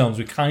these films.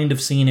 We've kind of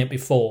seen it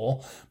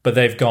before, but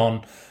they've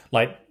gone,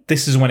 like,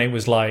 this is when it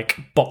was like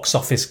box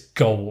office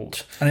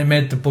gold. And it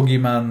made the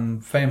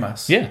Boogeyman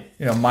famous. Yeah.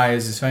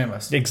 Myers is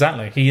famous.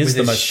 Exactly. He is with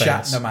the his most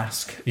famous. Shatner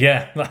mask.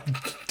 Yeah.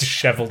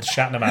 Dishevelled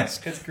Shatner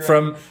mask.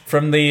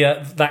 From the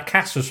that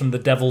cast was from The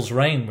Devil's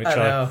Reign, which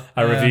I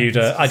reviewed.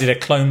 I did a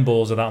Clone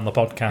Wars of that on the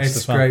podcast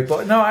as well. It's great.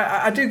 But no,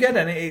 I do get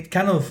it. It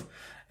kind of,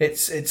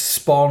 it's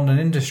spawned an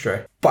industry.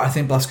 But I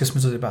think Black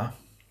Christmas is better.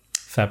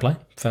 Fair play.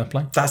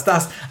 That's.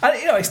 And,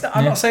 it's not,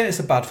 I'm not saying it's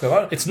a bad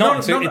film. It's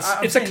not.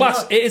 It's a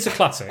class. It is a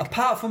classic.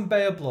 Apart from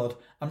Bay of Blood,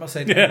 I'm not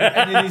saying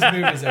any of these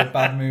movies are a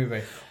bad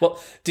movie.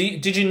 Well,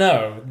 did you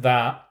know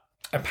that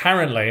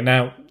apparently,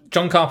 now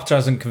John Carpenter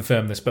hasn't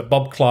confirmed this, but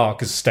Bob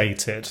Clark has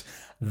stated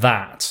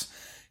that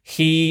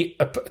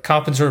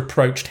Carpenter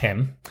approached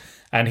him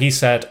and he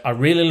said, "I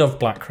really love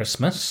Black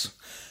Christmas.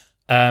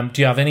 Do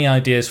you have any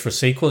ideas for a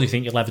sequel? Do you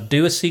think you'll ever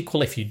do a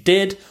sequel? If you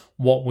did,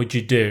 what would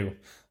you do?"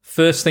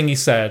 First thing he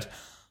said,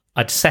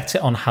 "I'd set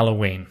it on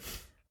Halloween."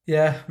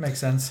 Yeah, makes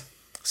sense.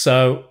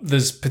 So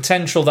there's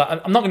potential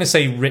that, I'm not going to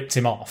say ripped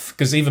him off,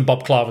 because even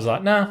Bob Clark was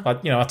like, "No,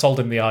 I told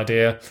him the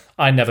idea.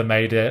 I never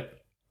made it."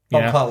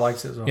 Bob Clark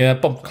likes it as well. Yeah,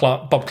 Bob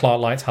Clark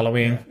liked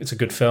Halloween. Yeah. It's a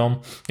good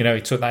film. He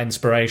took that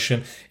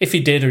inspiration. If he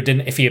did or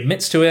didn't, if he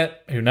admits to it,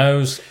 who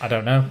knows? I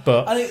don't know.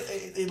 But and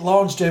it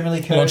launched Jamie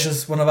Lee Curtis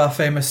as one of our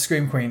famous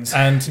scream queens.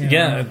 And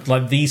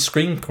like the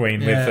scream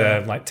queen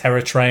with like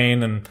Terror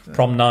Train and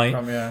Prom Night,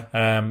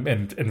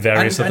 and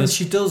various others. And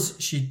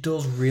she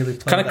does really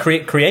play kind of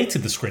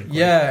created the scream queen.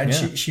 Yeah,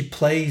 and she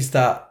plays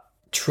that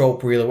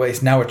trope really well.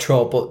 It's now a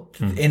trope, but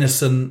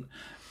innocent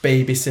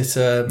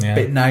babysitter,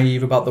 bit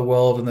naive about the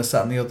world and this,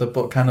 that and the other,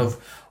 but kind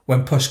of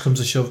when push comes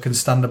to shove can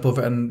stand above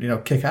it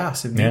and kick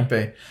ass if need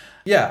be.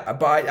 Yeah,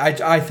 but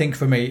I think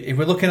for me, if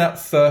we're looking at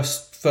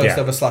first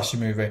ever slasher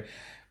movie,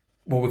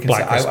 what we can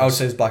say, I would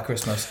say is Black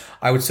Christmas.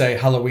 I would say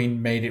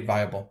Halloween made it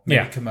viable, made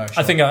it commercial.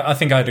 I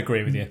think I'd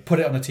agree with you.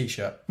 Put it on a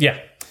t-shirt. Yeah,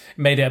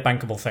 made it a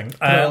bankable thing.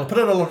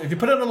 If you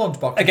put it on a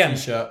lunchbox, again, a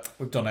t-shirt,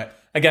 we've done it.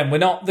 Again, we're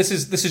not. This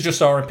is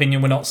just our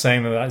opinion. We're not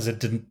saying that is a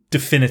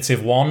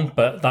definitive one,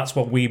 but that's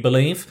what we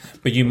believe.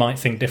 But you might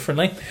think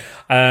differently.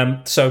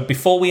 So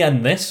before we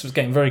end this, it's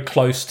getting very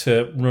close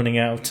to running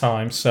out of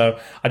time. So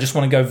I just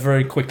want to go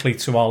very quickly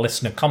to our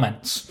listener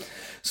comments.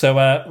 So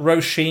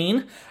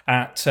Roisin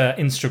at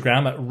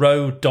Instagram at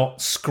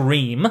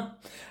ro.scream,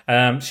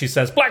 she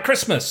says Black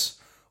Christmas.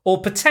 Or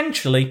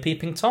potentially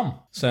Peeping Tom.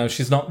 So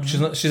she's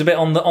a bit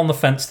on the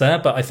fence there,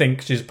 but I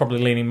think she's probably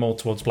leaning more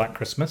towards Black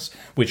Christmas,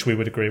 which we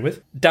would agree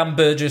with. Dan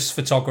Burgess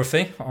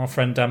Photography, our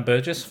friend Dan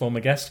Burgess,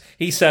 former guest,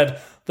 he said,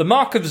 The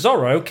Mark of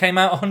Zorro came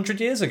out 100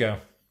 years ago,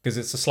 because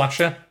it's a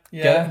slasher.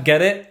 Yeah.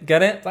 Get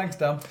it? Thanks,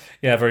 Dan.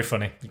 Yeah, very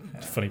funny.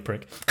 Funny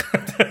prick.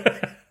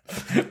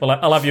 Well,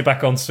 I'll have you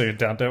back on soon,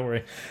 Dan, don't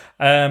worry.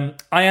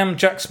 I am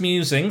Jack's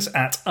Musings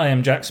at I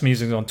am Jack's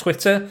Musings on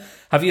Twitter.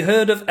 Have you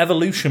heard of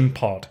Evolution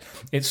Pod?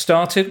 It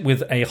started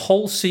with a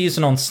whole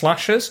season on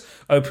slashers,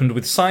 opened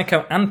with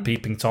Psycho and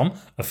Peeping Tom,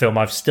 a film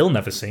I've still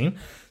never seen,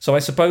 so I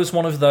suppose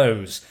one of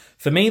those.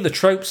 For me, the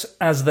tropes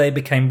as they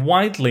became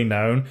widely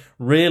known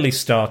really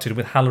started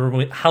with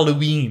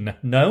Halloween.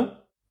 No?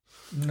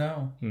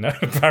 No. No,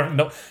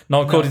 apparently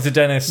not according to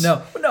Dennis.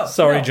 No.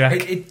 Sorry, no.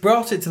 Jack. It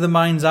brought it to the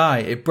mind's eye.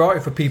 It brought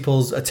it for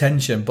people's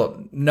attention,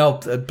 but no,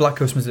 Black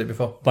Christmas did it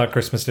before. Black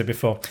Christmas did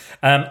before.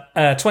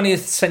 20th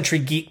Century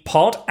Geek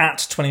Pod at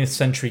 20th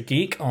Century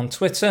Geek on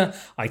Twitter.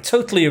 I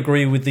totally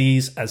agree with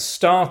these as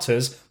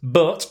starters,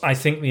 but I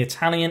think the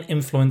Italian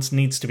influence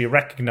needs to be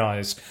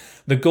recognised.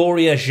 The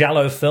gorier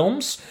giallo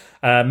films,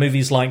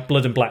 movies like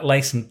Blood and Black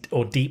Lace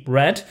or Deep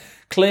Red,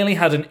 clearly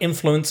had an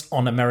influence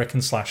on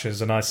American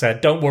slashers. And I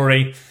said, don't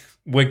worry,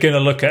 we're going to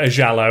look at a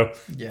giallo.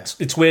 Yeah.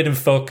 It's weird and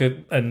fuck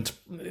and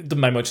it doesn't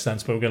make much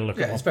sense, but we're going to look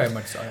at Yeah, one. it's very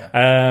much so,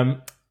 yeah.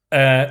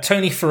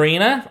 Tony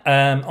Farina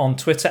on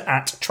Twitter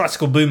at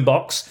Tricycle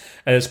Boombox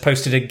has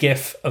posted a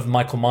GIF of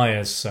Michael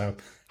Myers. So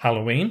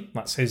Halloween,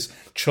 that's his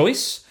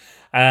choice.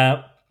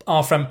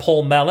 Our friend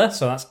Paul Meller,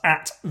 so that's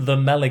at the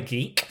Meller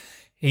Geek.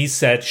 He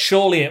said,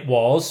 surely it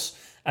was.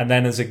 And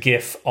then there's a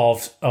GIF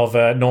of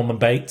Norman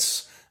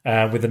Bates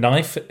with a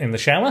knife in the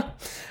shower.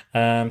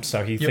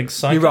 So he thinks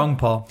Psycho. You're wrong,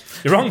 Paul.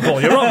 You're wrong, Paul.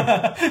 You're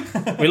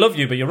wrong. We love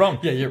you, but you're wrong.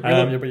 Yeah, we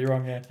love you, but you're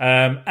wrong,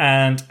 yeah.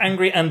 And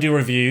Angry Andy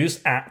Reviews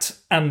at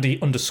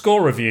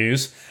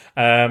Andy_reviews.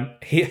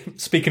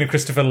 Speaking of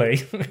Christopher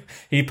Lee,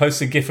 he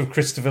posts a GIF of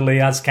Christopher Lee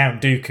as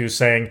Count Dooku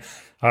saying,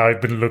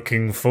 I've been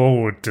looking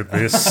forward to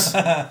this.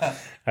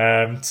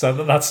 So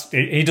that's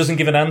he doesn't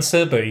give an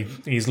answer, but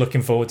he's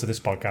looking forward to this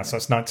podcast.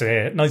 That's nice to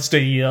hear. Nice to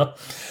hear.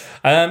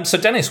 So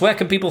Dennis, where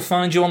can people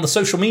find you on the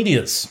social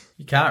medias?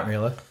 You can't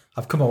really.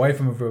 I've come away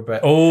from it for a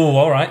bit. Oh,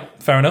 all right,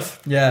 fair enough.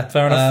 Yeah,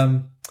 fair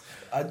enough.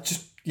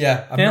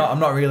 I'm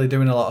not really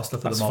doing a lot of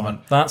stuff at the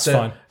moment. That's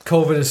fine.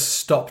 COVID has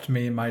stopped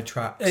me in my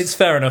tracks. It's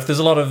fair enough. There's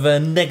a lot of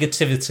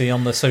negativity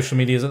on the social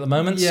medias at the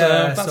moment,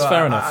 so that's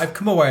fair enough. I've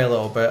come away a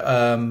little bit,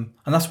 and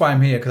that's why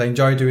I'm here, because I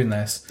enjoy doing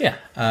this. Yeah.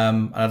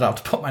 And I don't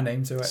have to put my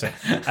name to it.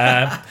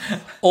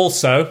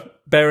 Also,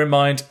 bear in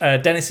mind,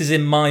 Dennis is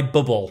in my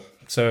bubble.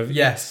 So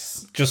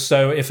yes. Just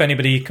so if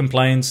anybody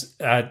complains,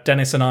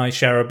 Dennis and I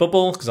share a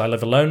bubble because I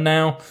live alone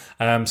now.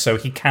 So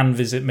he can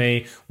visit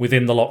me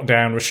within the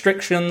lockdown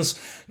restrictions,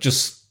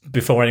 just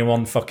before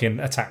anyone fucking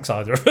attacks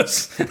either of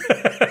us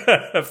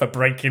for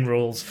breaking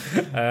rules,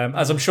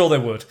 as I'm sure they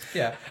would.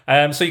 Yeah.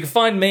 So you can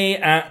find me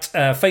at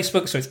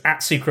Facebook, so it's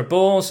at Secret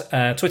Bores.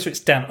 Twitter, it's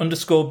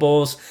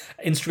Dan_Bores.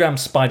 Instagram,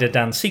 Spider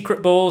Dan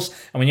Secret Bores.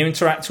 And when you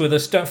interact with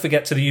us, don't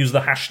forget to use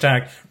the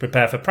hashtag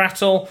Prepare for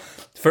Prattle.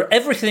 For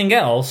everything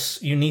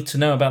else you need to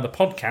know about the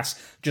podcast,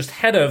 just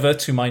head over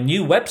to my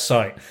new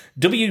website,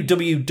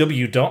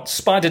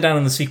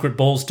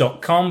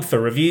 www.spiderdanandthesecretballs.com, for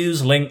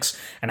reviews, links,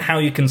 and how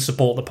you can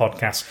support the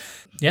podcast.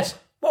 Yes?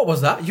 What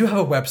was that? You have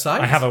a website?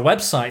 I have a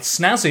website,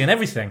 snazzy and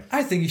everything.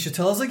 I think you should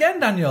tell us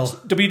again, Daniel.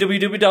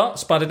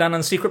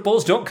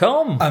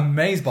 www.spiderdanandthesecretballs.com.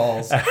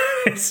 Amazeballs.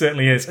 It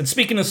certainly is. And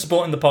speaking of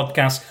supporting the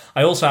podcast,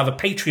 I also have a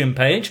Patreon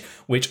page,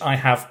 which I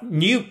have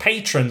new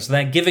patrons.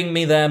 They're giving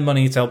me their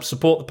money to help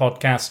support the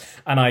podcast.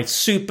 And I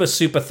super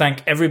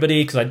thank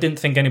everybody, because I didn't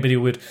think anybody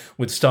would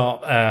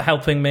start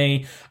helping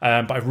me.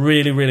 But I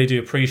really, really do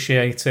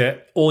appreciate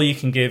it. All you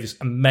can give is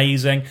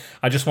amazing.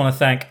 I just want to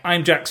thank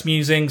I'm Jack's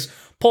Musings,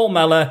 Paul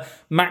Meller,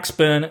 Max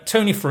Byrne,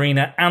 Tony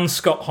Farina, and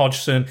Scott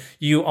Hodgson.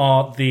 You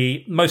are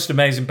the most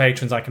amazing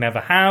patrons I can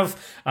ever have.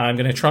 I'm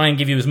going to try and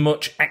give you as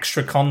much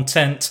extra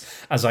content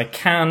as I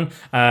can,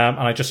 and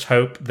I just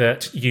hope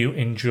that you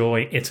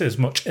enjoy it as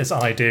much as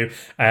I do.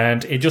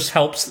 And it just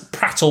helps the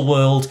Prattle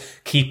world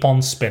keep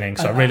on spinning,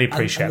 so I really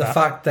appreciate and that. The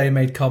fact they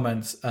made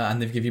comments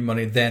and they've given you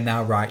money, they're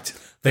now right.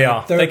 They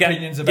are. Their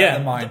opinions are better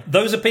than mine.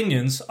 Those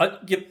opinions,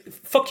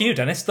 fuck you,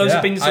 Dennis. Those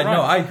opinions are right.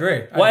 No, I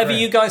agree. Whatever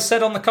you guys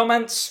said on the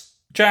comments,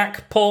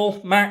 Jack, Paul,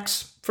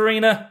 Max,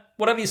 Farina,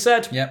 whatever you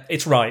said,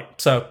 it's right.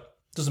 So,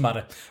 doesn't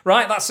matter.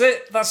 Right, that's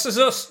it. That's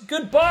us.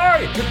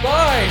 Goodbye.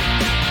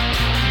 Goodbye.